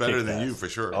I did better than you for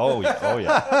sure. Oh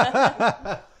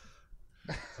yeah.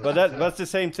 But that's the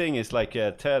same thing. It's like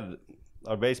Ted,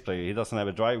 our bass player. He doesn't have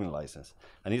a driving license,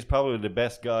 and he's probably the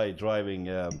best guy driving.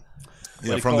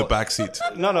 From the back seat.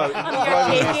 No,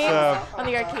 On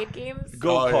the arcade games.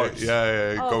 Go-karts.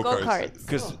 Go-karts.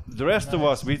 Because the rest of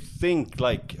us, we think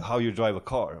like how you drive a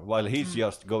car, while he's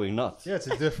just going nuts. Yeah, it's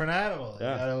a different animal.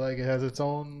 Yeah. You gotta, like, it has its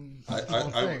own.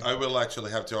 thing. I will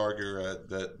actually have to argue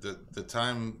that the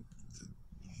time,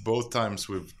 both times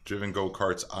we've driven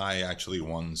go-karts, I actually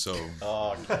won. So,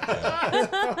 but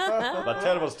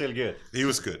Ted was still good. He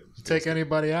was good. Did you take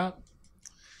anybody out?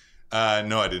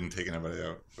 No, I didn't take anybody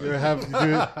out. You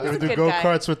ever do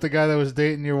go-karts with the guy that was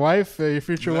dating your wife, your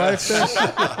future wife? There?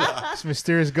 This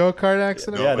mysterious go-kart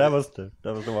accident. Yeah, that was the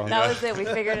one. That was it. We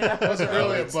figured it out. It wasn't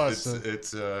really a bus.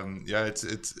 It's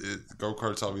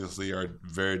go-karts obviously are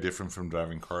very different from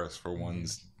driving cars. For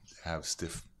ones have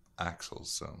stiff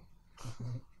axles, so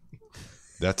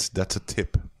that's a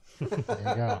tip. There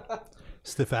you go.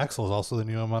 Stiff Axle is also the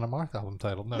new Amon Amarth album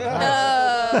title. No.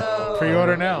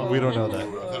 Pre-order now. We don't know that.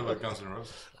 I thought about Guns N'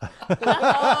 Roses.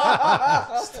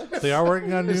 They are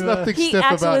working on new. There's nothing He stiff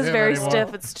actually about is him very anymore.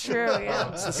 stiff. It's true.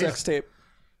 Yeah. It's a sex tape.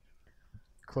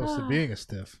 Close to being a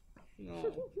stiff.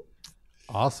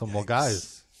 Awesome. Well,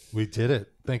 guys, we did it.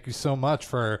 Thank you so much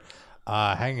for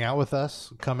hanging out with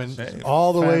us, coming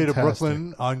all the way to Fantastic.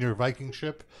 Brooklyn on your Viking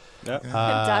ship. Yeah. And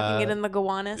docking it in the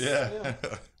Gowanus. Yeah.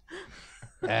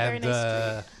 And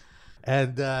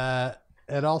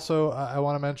and also I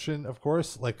want to mention, of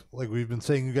course, like we've been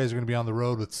saying, you guys are going to be on the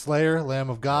road with Slayer,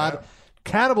 Lamb of God,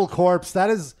 Cannibal Corpse.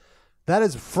 That is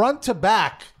front to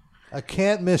back a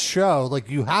can't miss show. Like,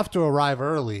 you have to arrive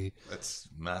early. That's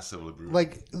massively brutal.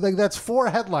 Like that's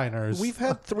 4 headliners. We've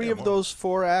had 3 of those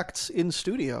 4 acts in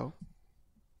studio.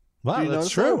 Wow, Do you that's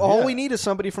notice true. that? All Yeah. we need is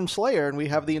somebody from Slayer, and we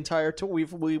have the entire tour.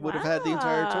 We would have had the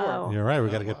entire tour. You're right. We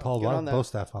got to get Paul Get on that.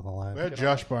 Bostaff on the line. We had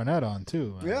Josh Barnett on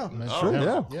too. Yeah. Sure,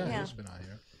 yeah. Yeah, he's been on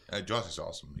here. Josh is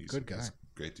awesome. He's Good guy. He's a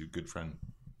great dude, good friend.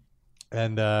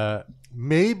 And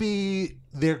maybe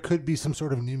there could be some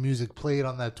sort of new music played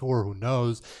on that tour. Who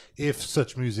knows if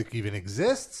such music even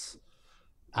exists?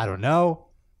 I don't know.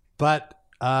 But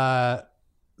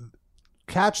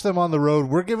catch them on the road.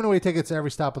 We're giving away tickets every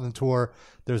stop on the tour.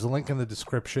 There's a link in the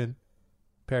description.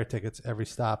 Pair of tickets every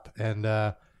stop. And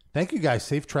thank you guys.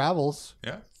 Safe travels.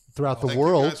 Yeah. Throughout the Thank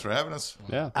world. you guys for having us.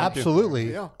 Yeah,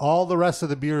 absolutely. Yeah. All the rest of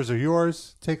the beers are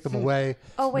yours. Take them away.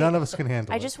 Oh, wait. None of us can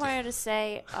handle I it. just wanted to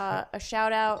say a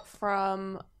shout out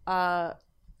from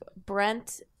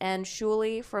Brent and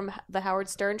Shuli from the Howard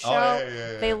Stern Show.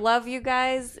 yeah. They love you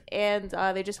guys, and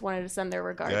they just wanted to send their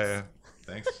regards. Yeah.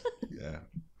 Thanks. Yeah,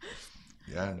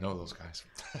 I know those guys.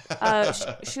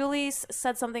 Shuli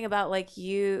said something about like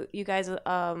you guys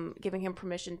giving him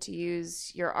permission to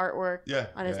use your artwork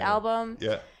on his album.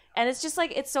 Yeah. And it's just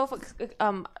like, it's so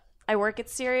I work at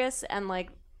Sirius, and like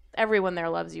everyone there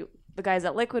loves you. The guys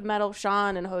at Liquid Metal,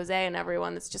 Sean and Jose and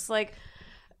everyone. It's just like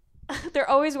they're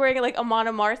always wearing like Amon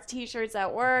Amarth t-shirts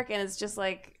at work, and it's just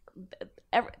like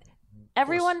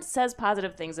everyone says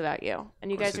positive things about you, and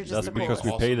you guys are just the because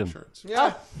coolest. we paid them. Shirts.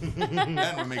 Yeah.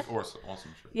 And we make awesome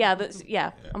shirts.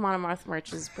 Yeah, Amon Amarth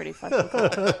merch is pretty fucking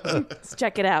cool. Let's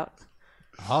check it out.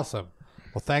 Awesome.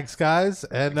 Well, thanks, guys.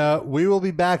 And we will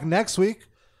be back next week.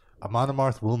 Amon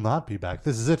Amarth will not be back.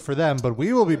 This is it for them, but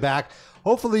we will be back.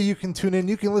 Hopefully you can tune in.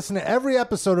 You can listen to every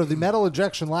episode of the Metal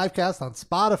Injection Livecast on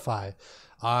Spotify,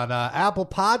 on Apple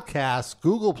Podcasts,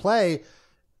 Google Play,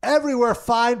 everywhere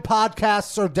fine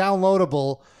podcasts are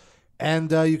downloadable.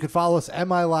 And you can follow us,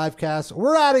 MI Livecast.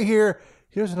 We're out of here.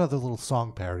 Here's another little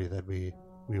song parody that we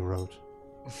wrote.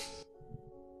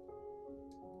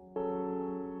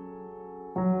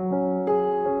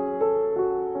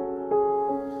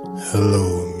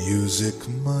 Hello, music,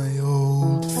 my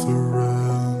old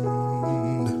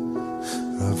friend.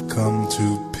 I've come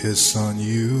to piss on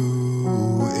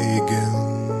you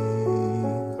again.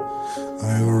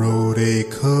 I wrote a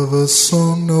cover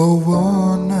song no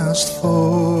one asked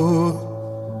for.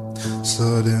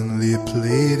 Suddenly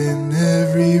played in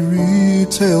every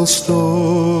retail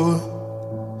store.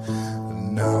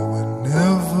 Now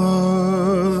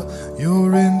whenever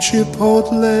you're in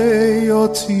Chipotle or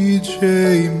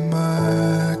TJ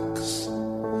Maxx,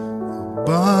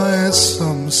 buy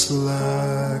some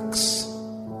slacks.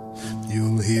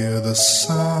 You'll hear the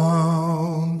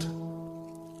sound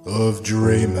of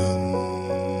Draymond.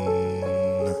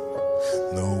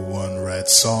 No one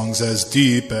writes songs as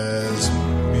deep as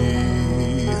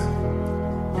me,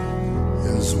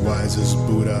 as wise as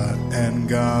Buddha and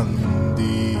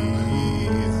Gandhi.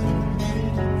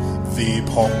 The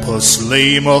pompous,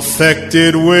 lame,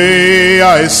 affected way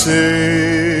I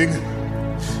sing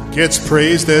gets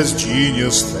praised as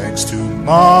genius thanks to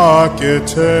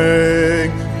marketing.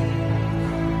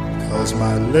 'Cause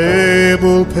my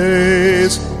label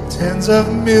pays tens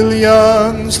of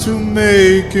millions to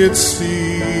make it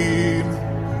seem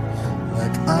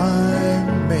like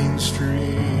I'm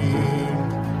mainstream.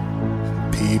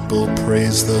 People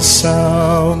praise the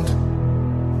sound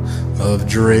of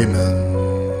Draymond.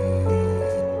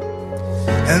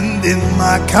 And in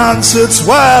my concerts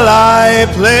while I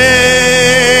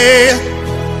play,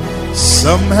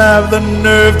 some have the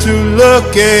nerve to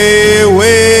look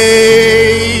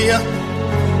away.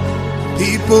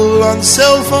 People on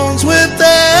cell phones with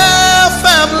their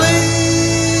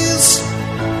families,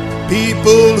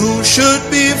 people who should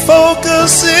be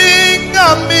focusing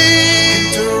on me,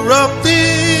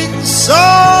 interrupting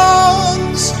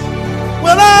songs.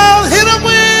 Well, I'll hit them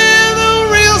with a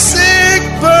real sick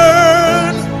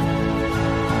burn.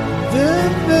 Then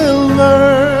they'll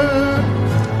learn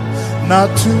not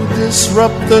to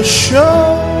disrupt the show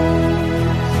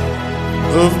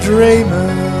of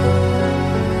Draymond.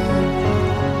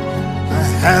 I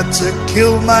had to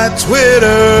kill my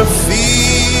Twitter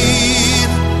feed,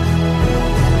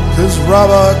 'cause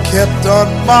Robert kept on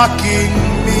mocking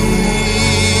me.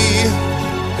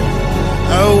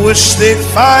 I wish they'd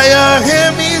fire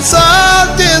him, he's a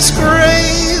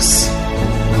disgrace.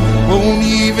 Won't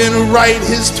even write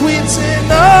his tweets in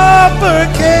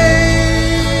uppercase.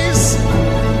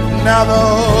 Now the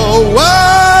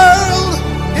world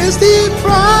is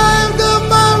deprived of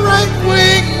my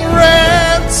right-wing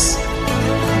rants,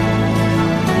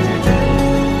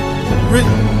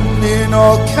 written in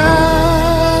all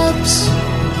caps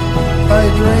by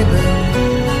Draymond.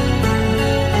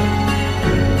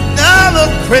 Now the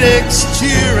critics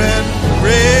cheer and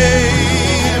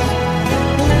rave,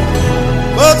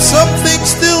 but some things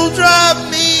still drive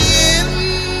me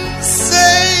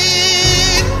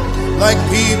insane, like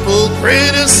people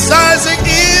criticizing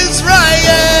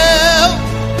Israel,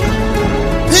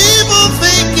 people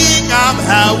thinking I'm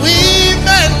Howie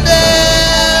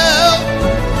Mandel,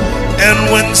 and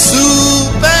when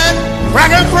soup and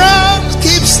cracker crumbs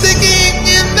keep sticking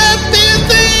in that thin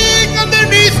thing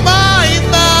underneath my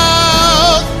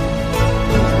mouth,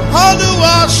 how do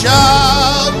I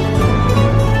shout?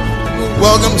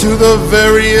 Welcome to the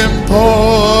very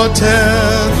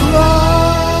important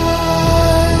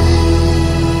life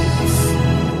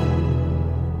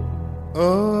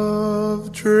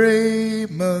of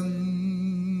Draymond.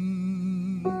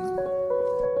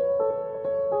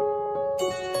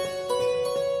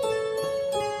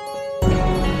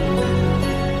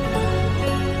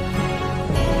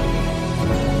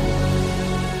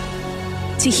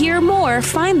 To hear more,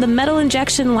 find the Metal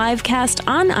Injection Livecast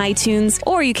on iTunes,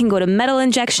 or you can go to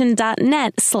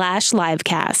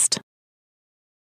metalinjection.net/livecast.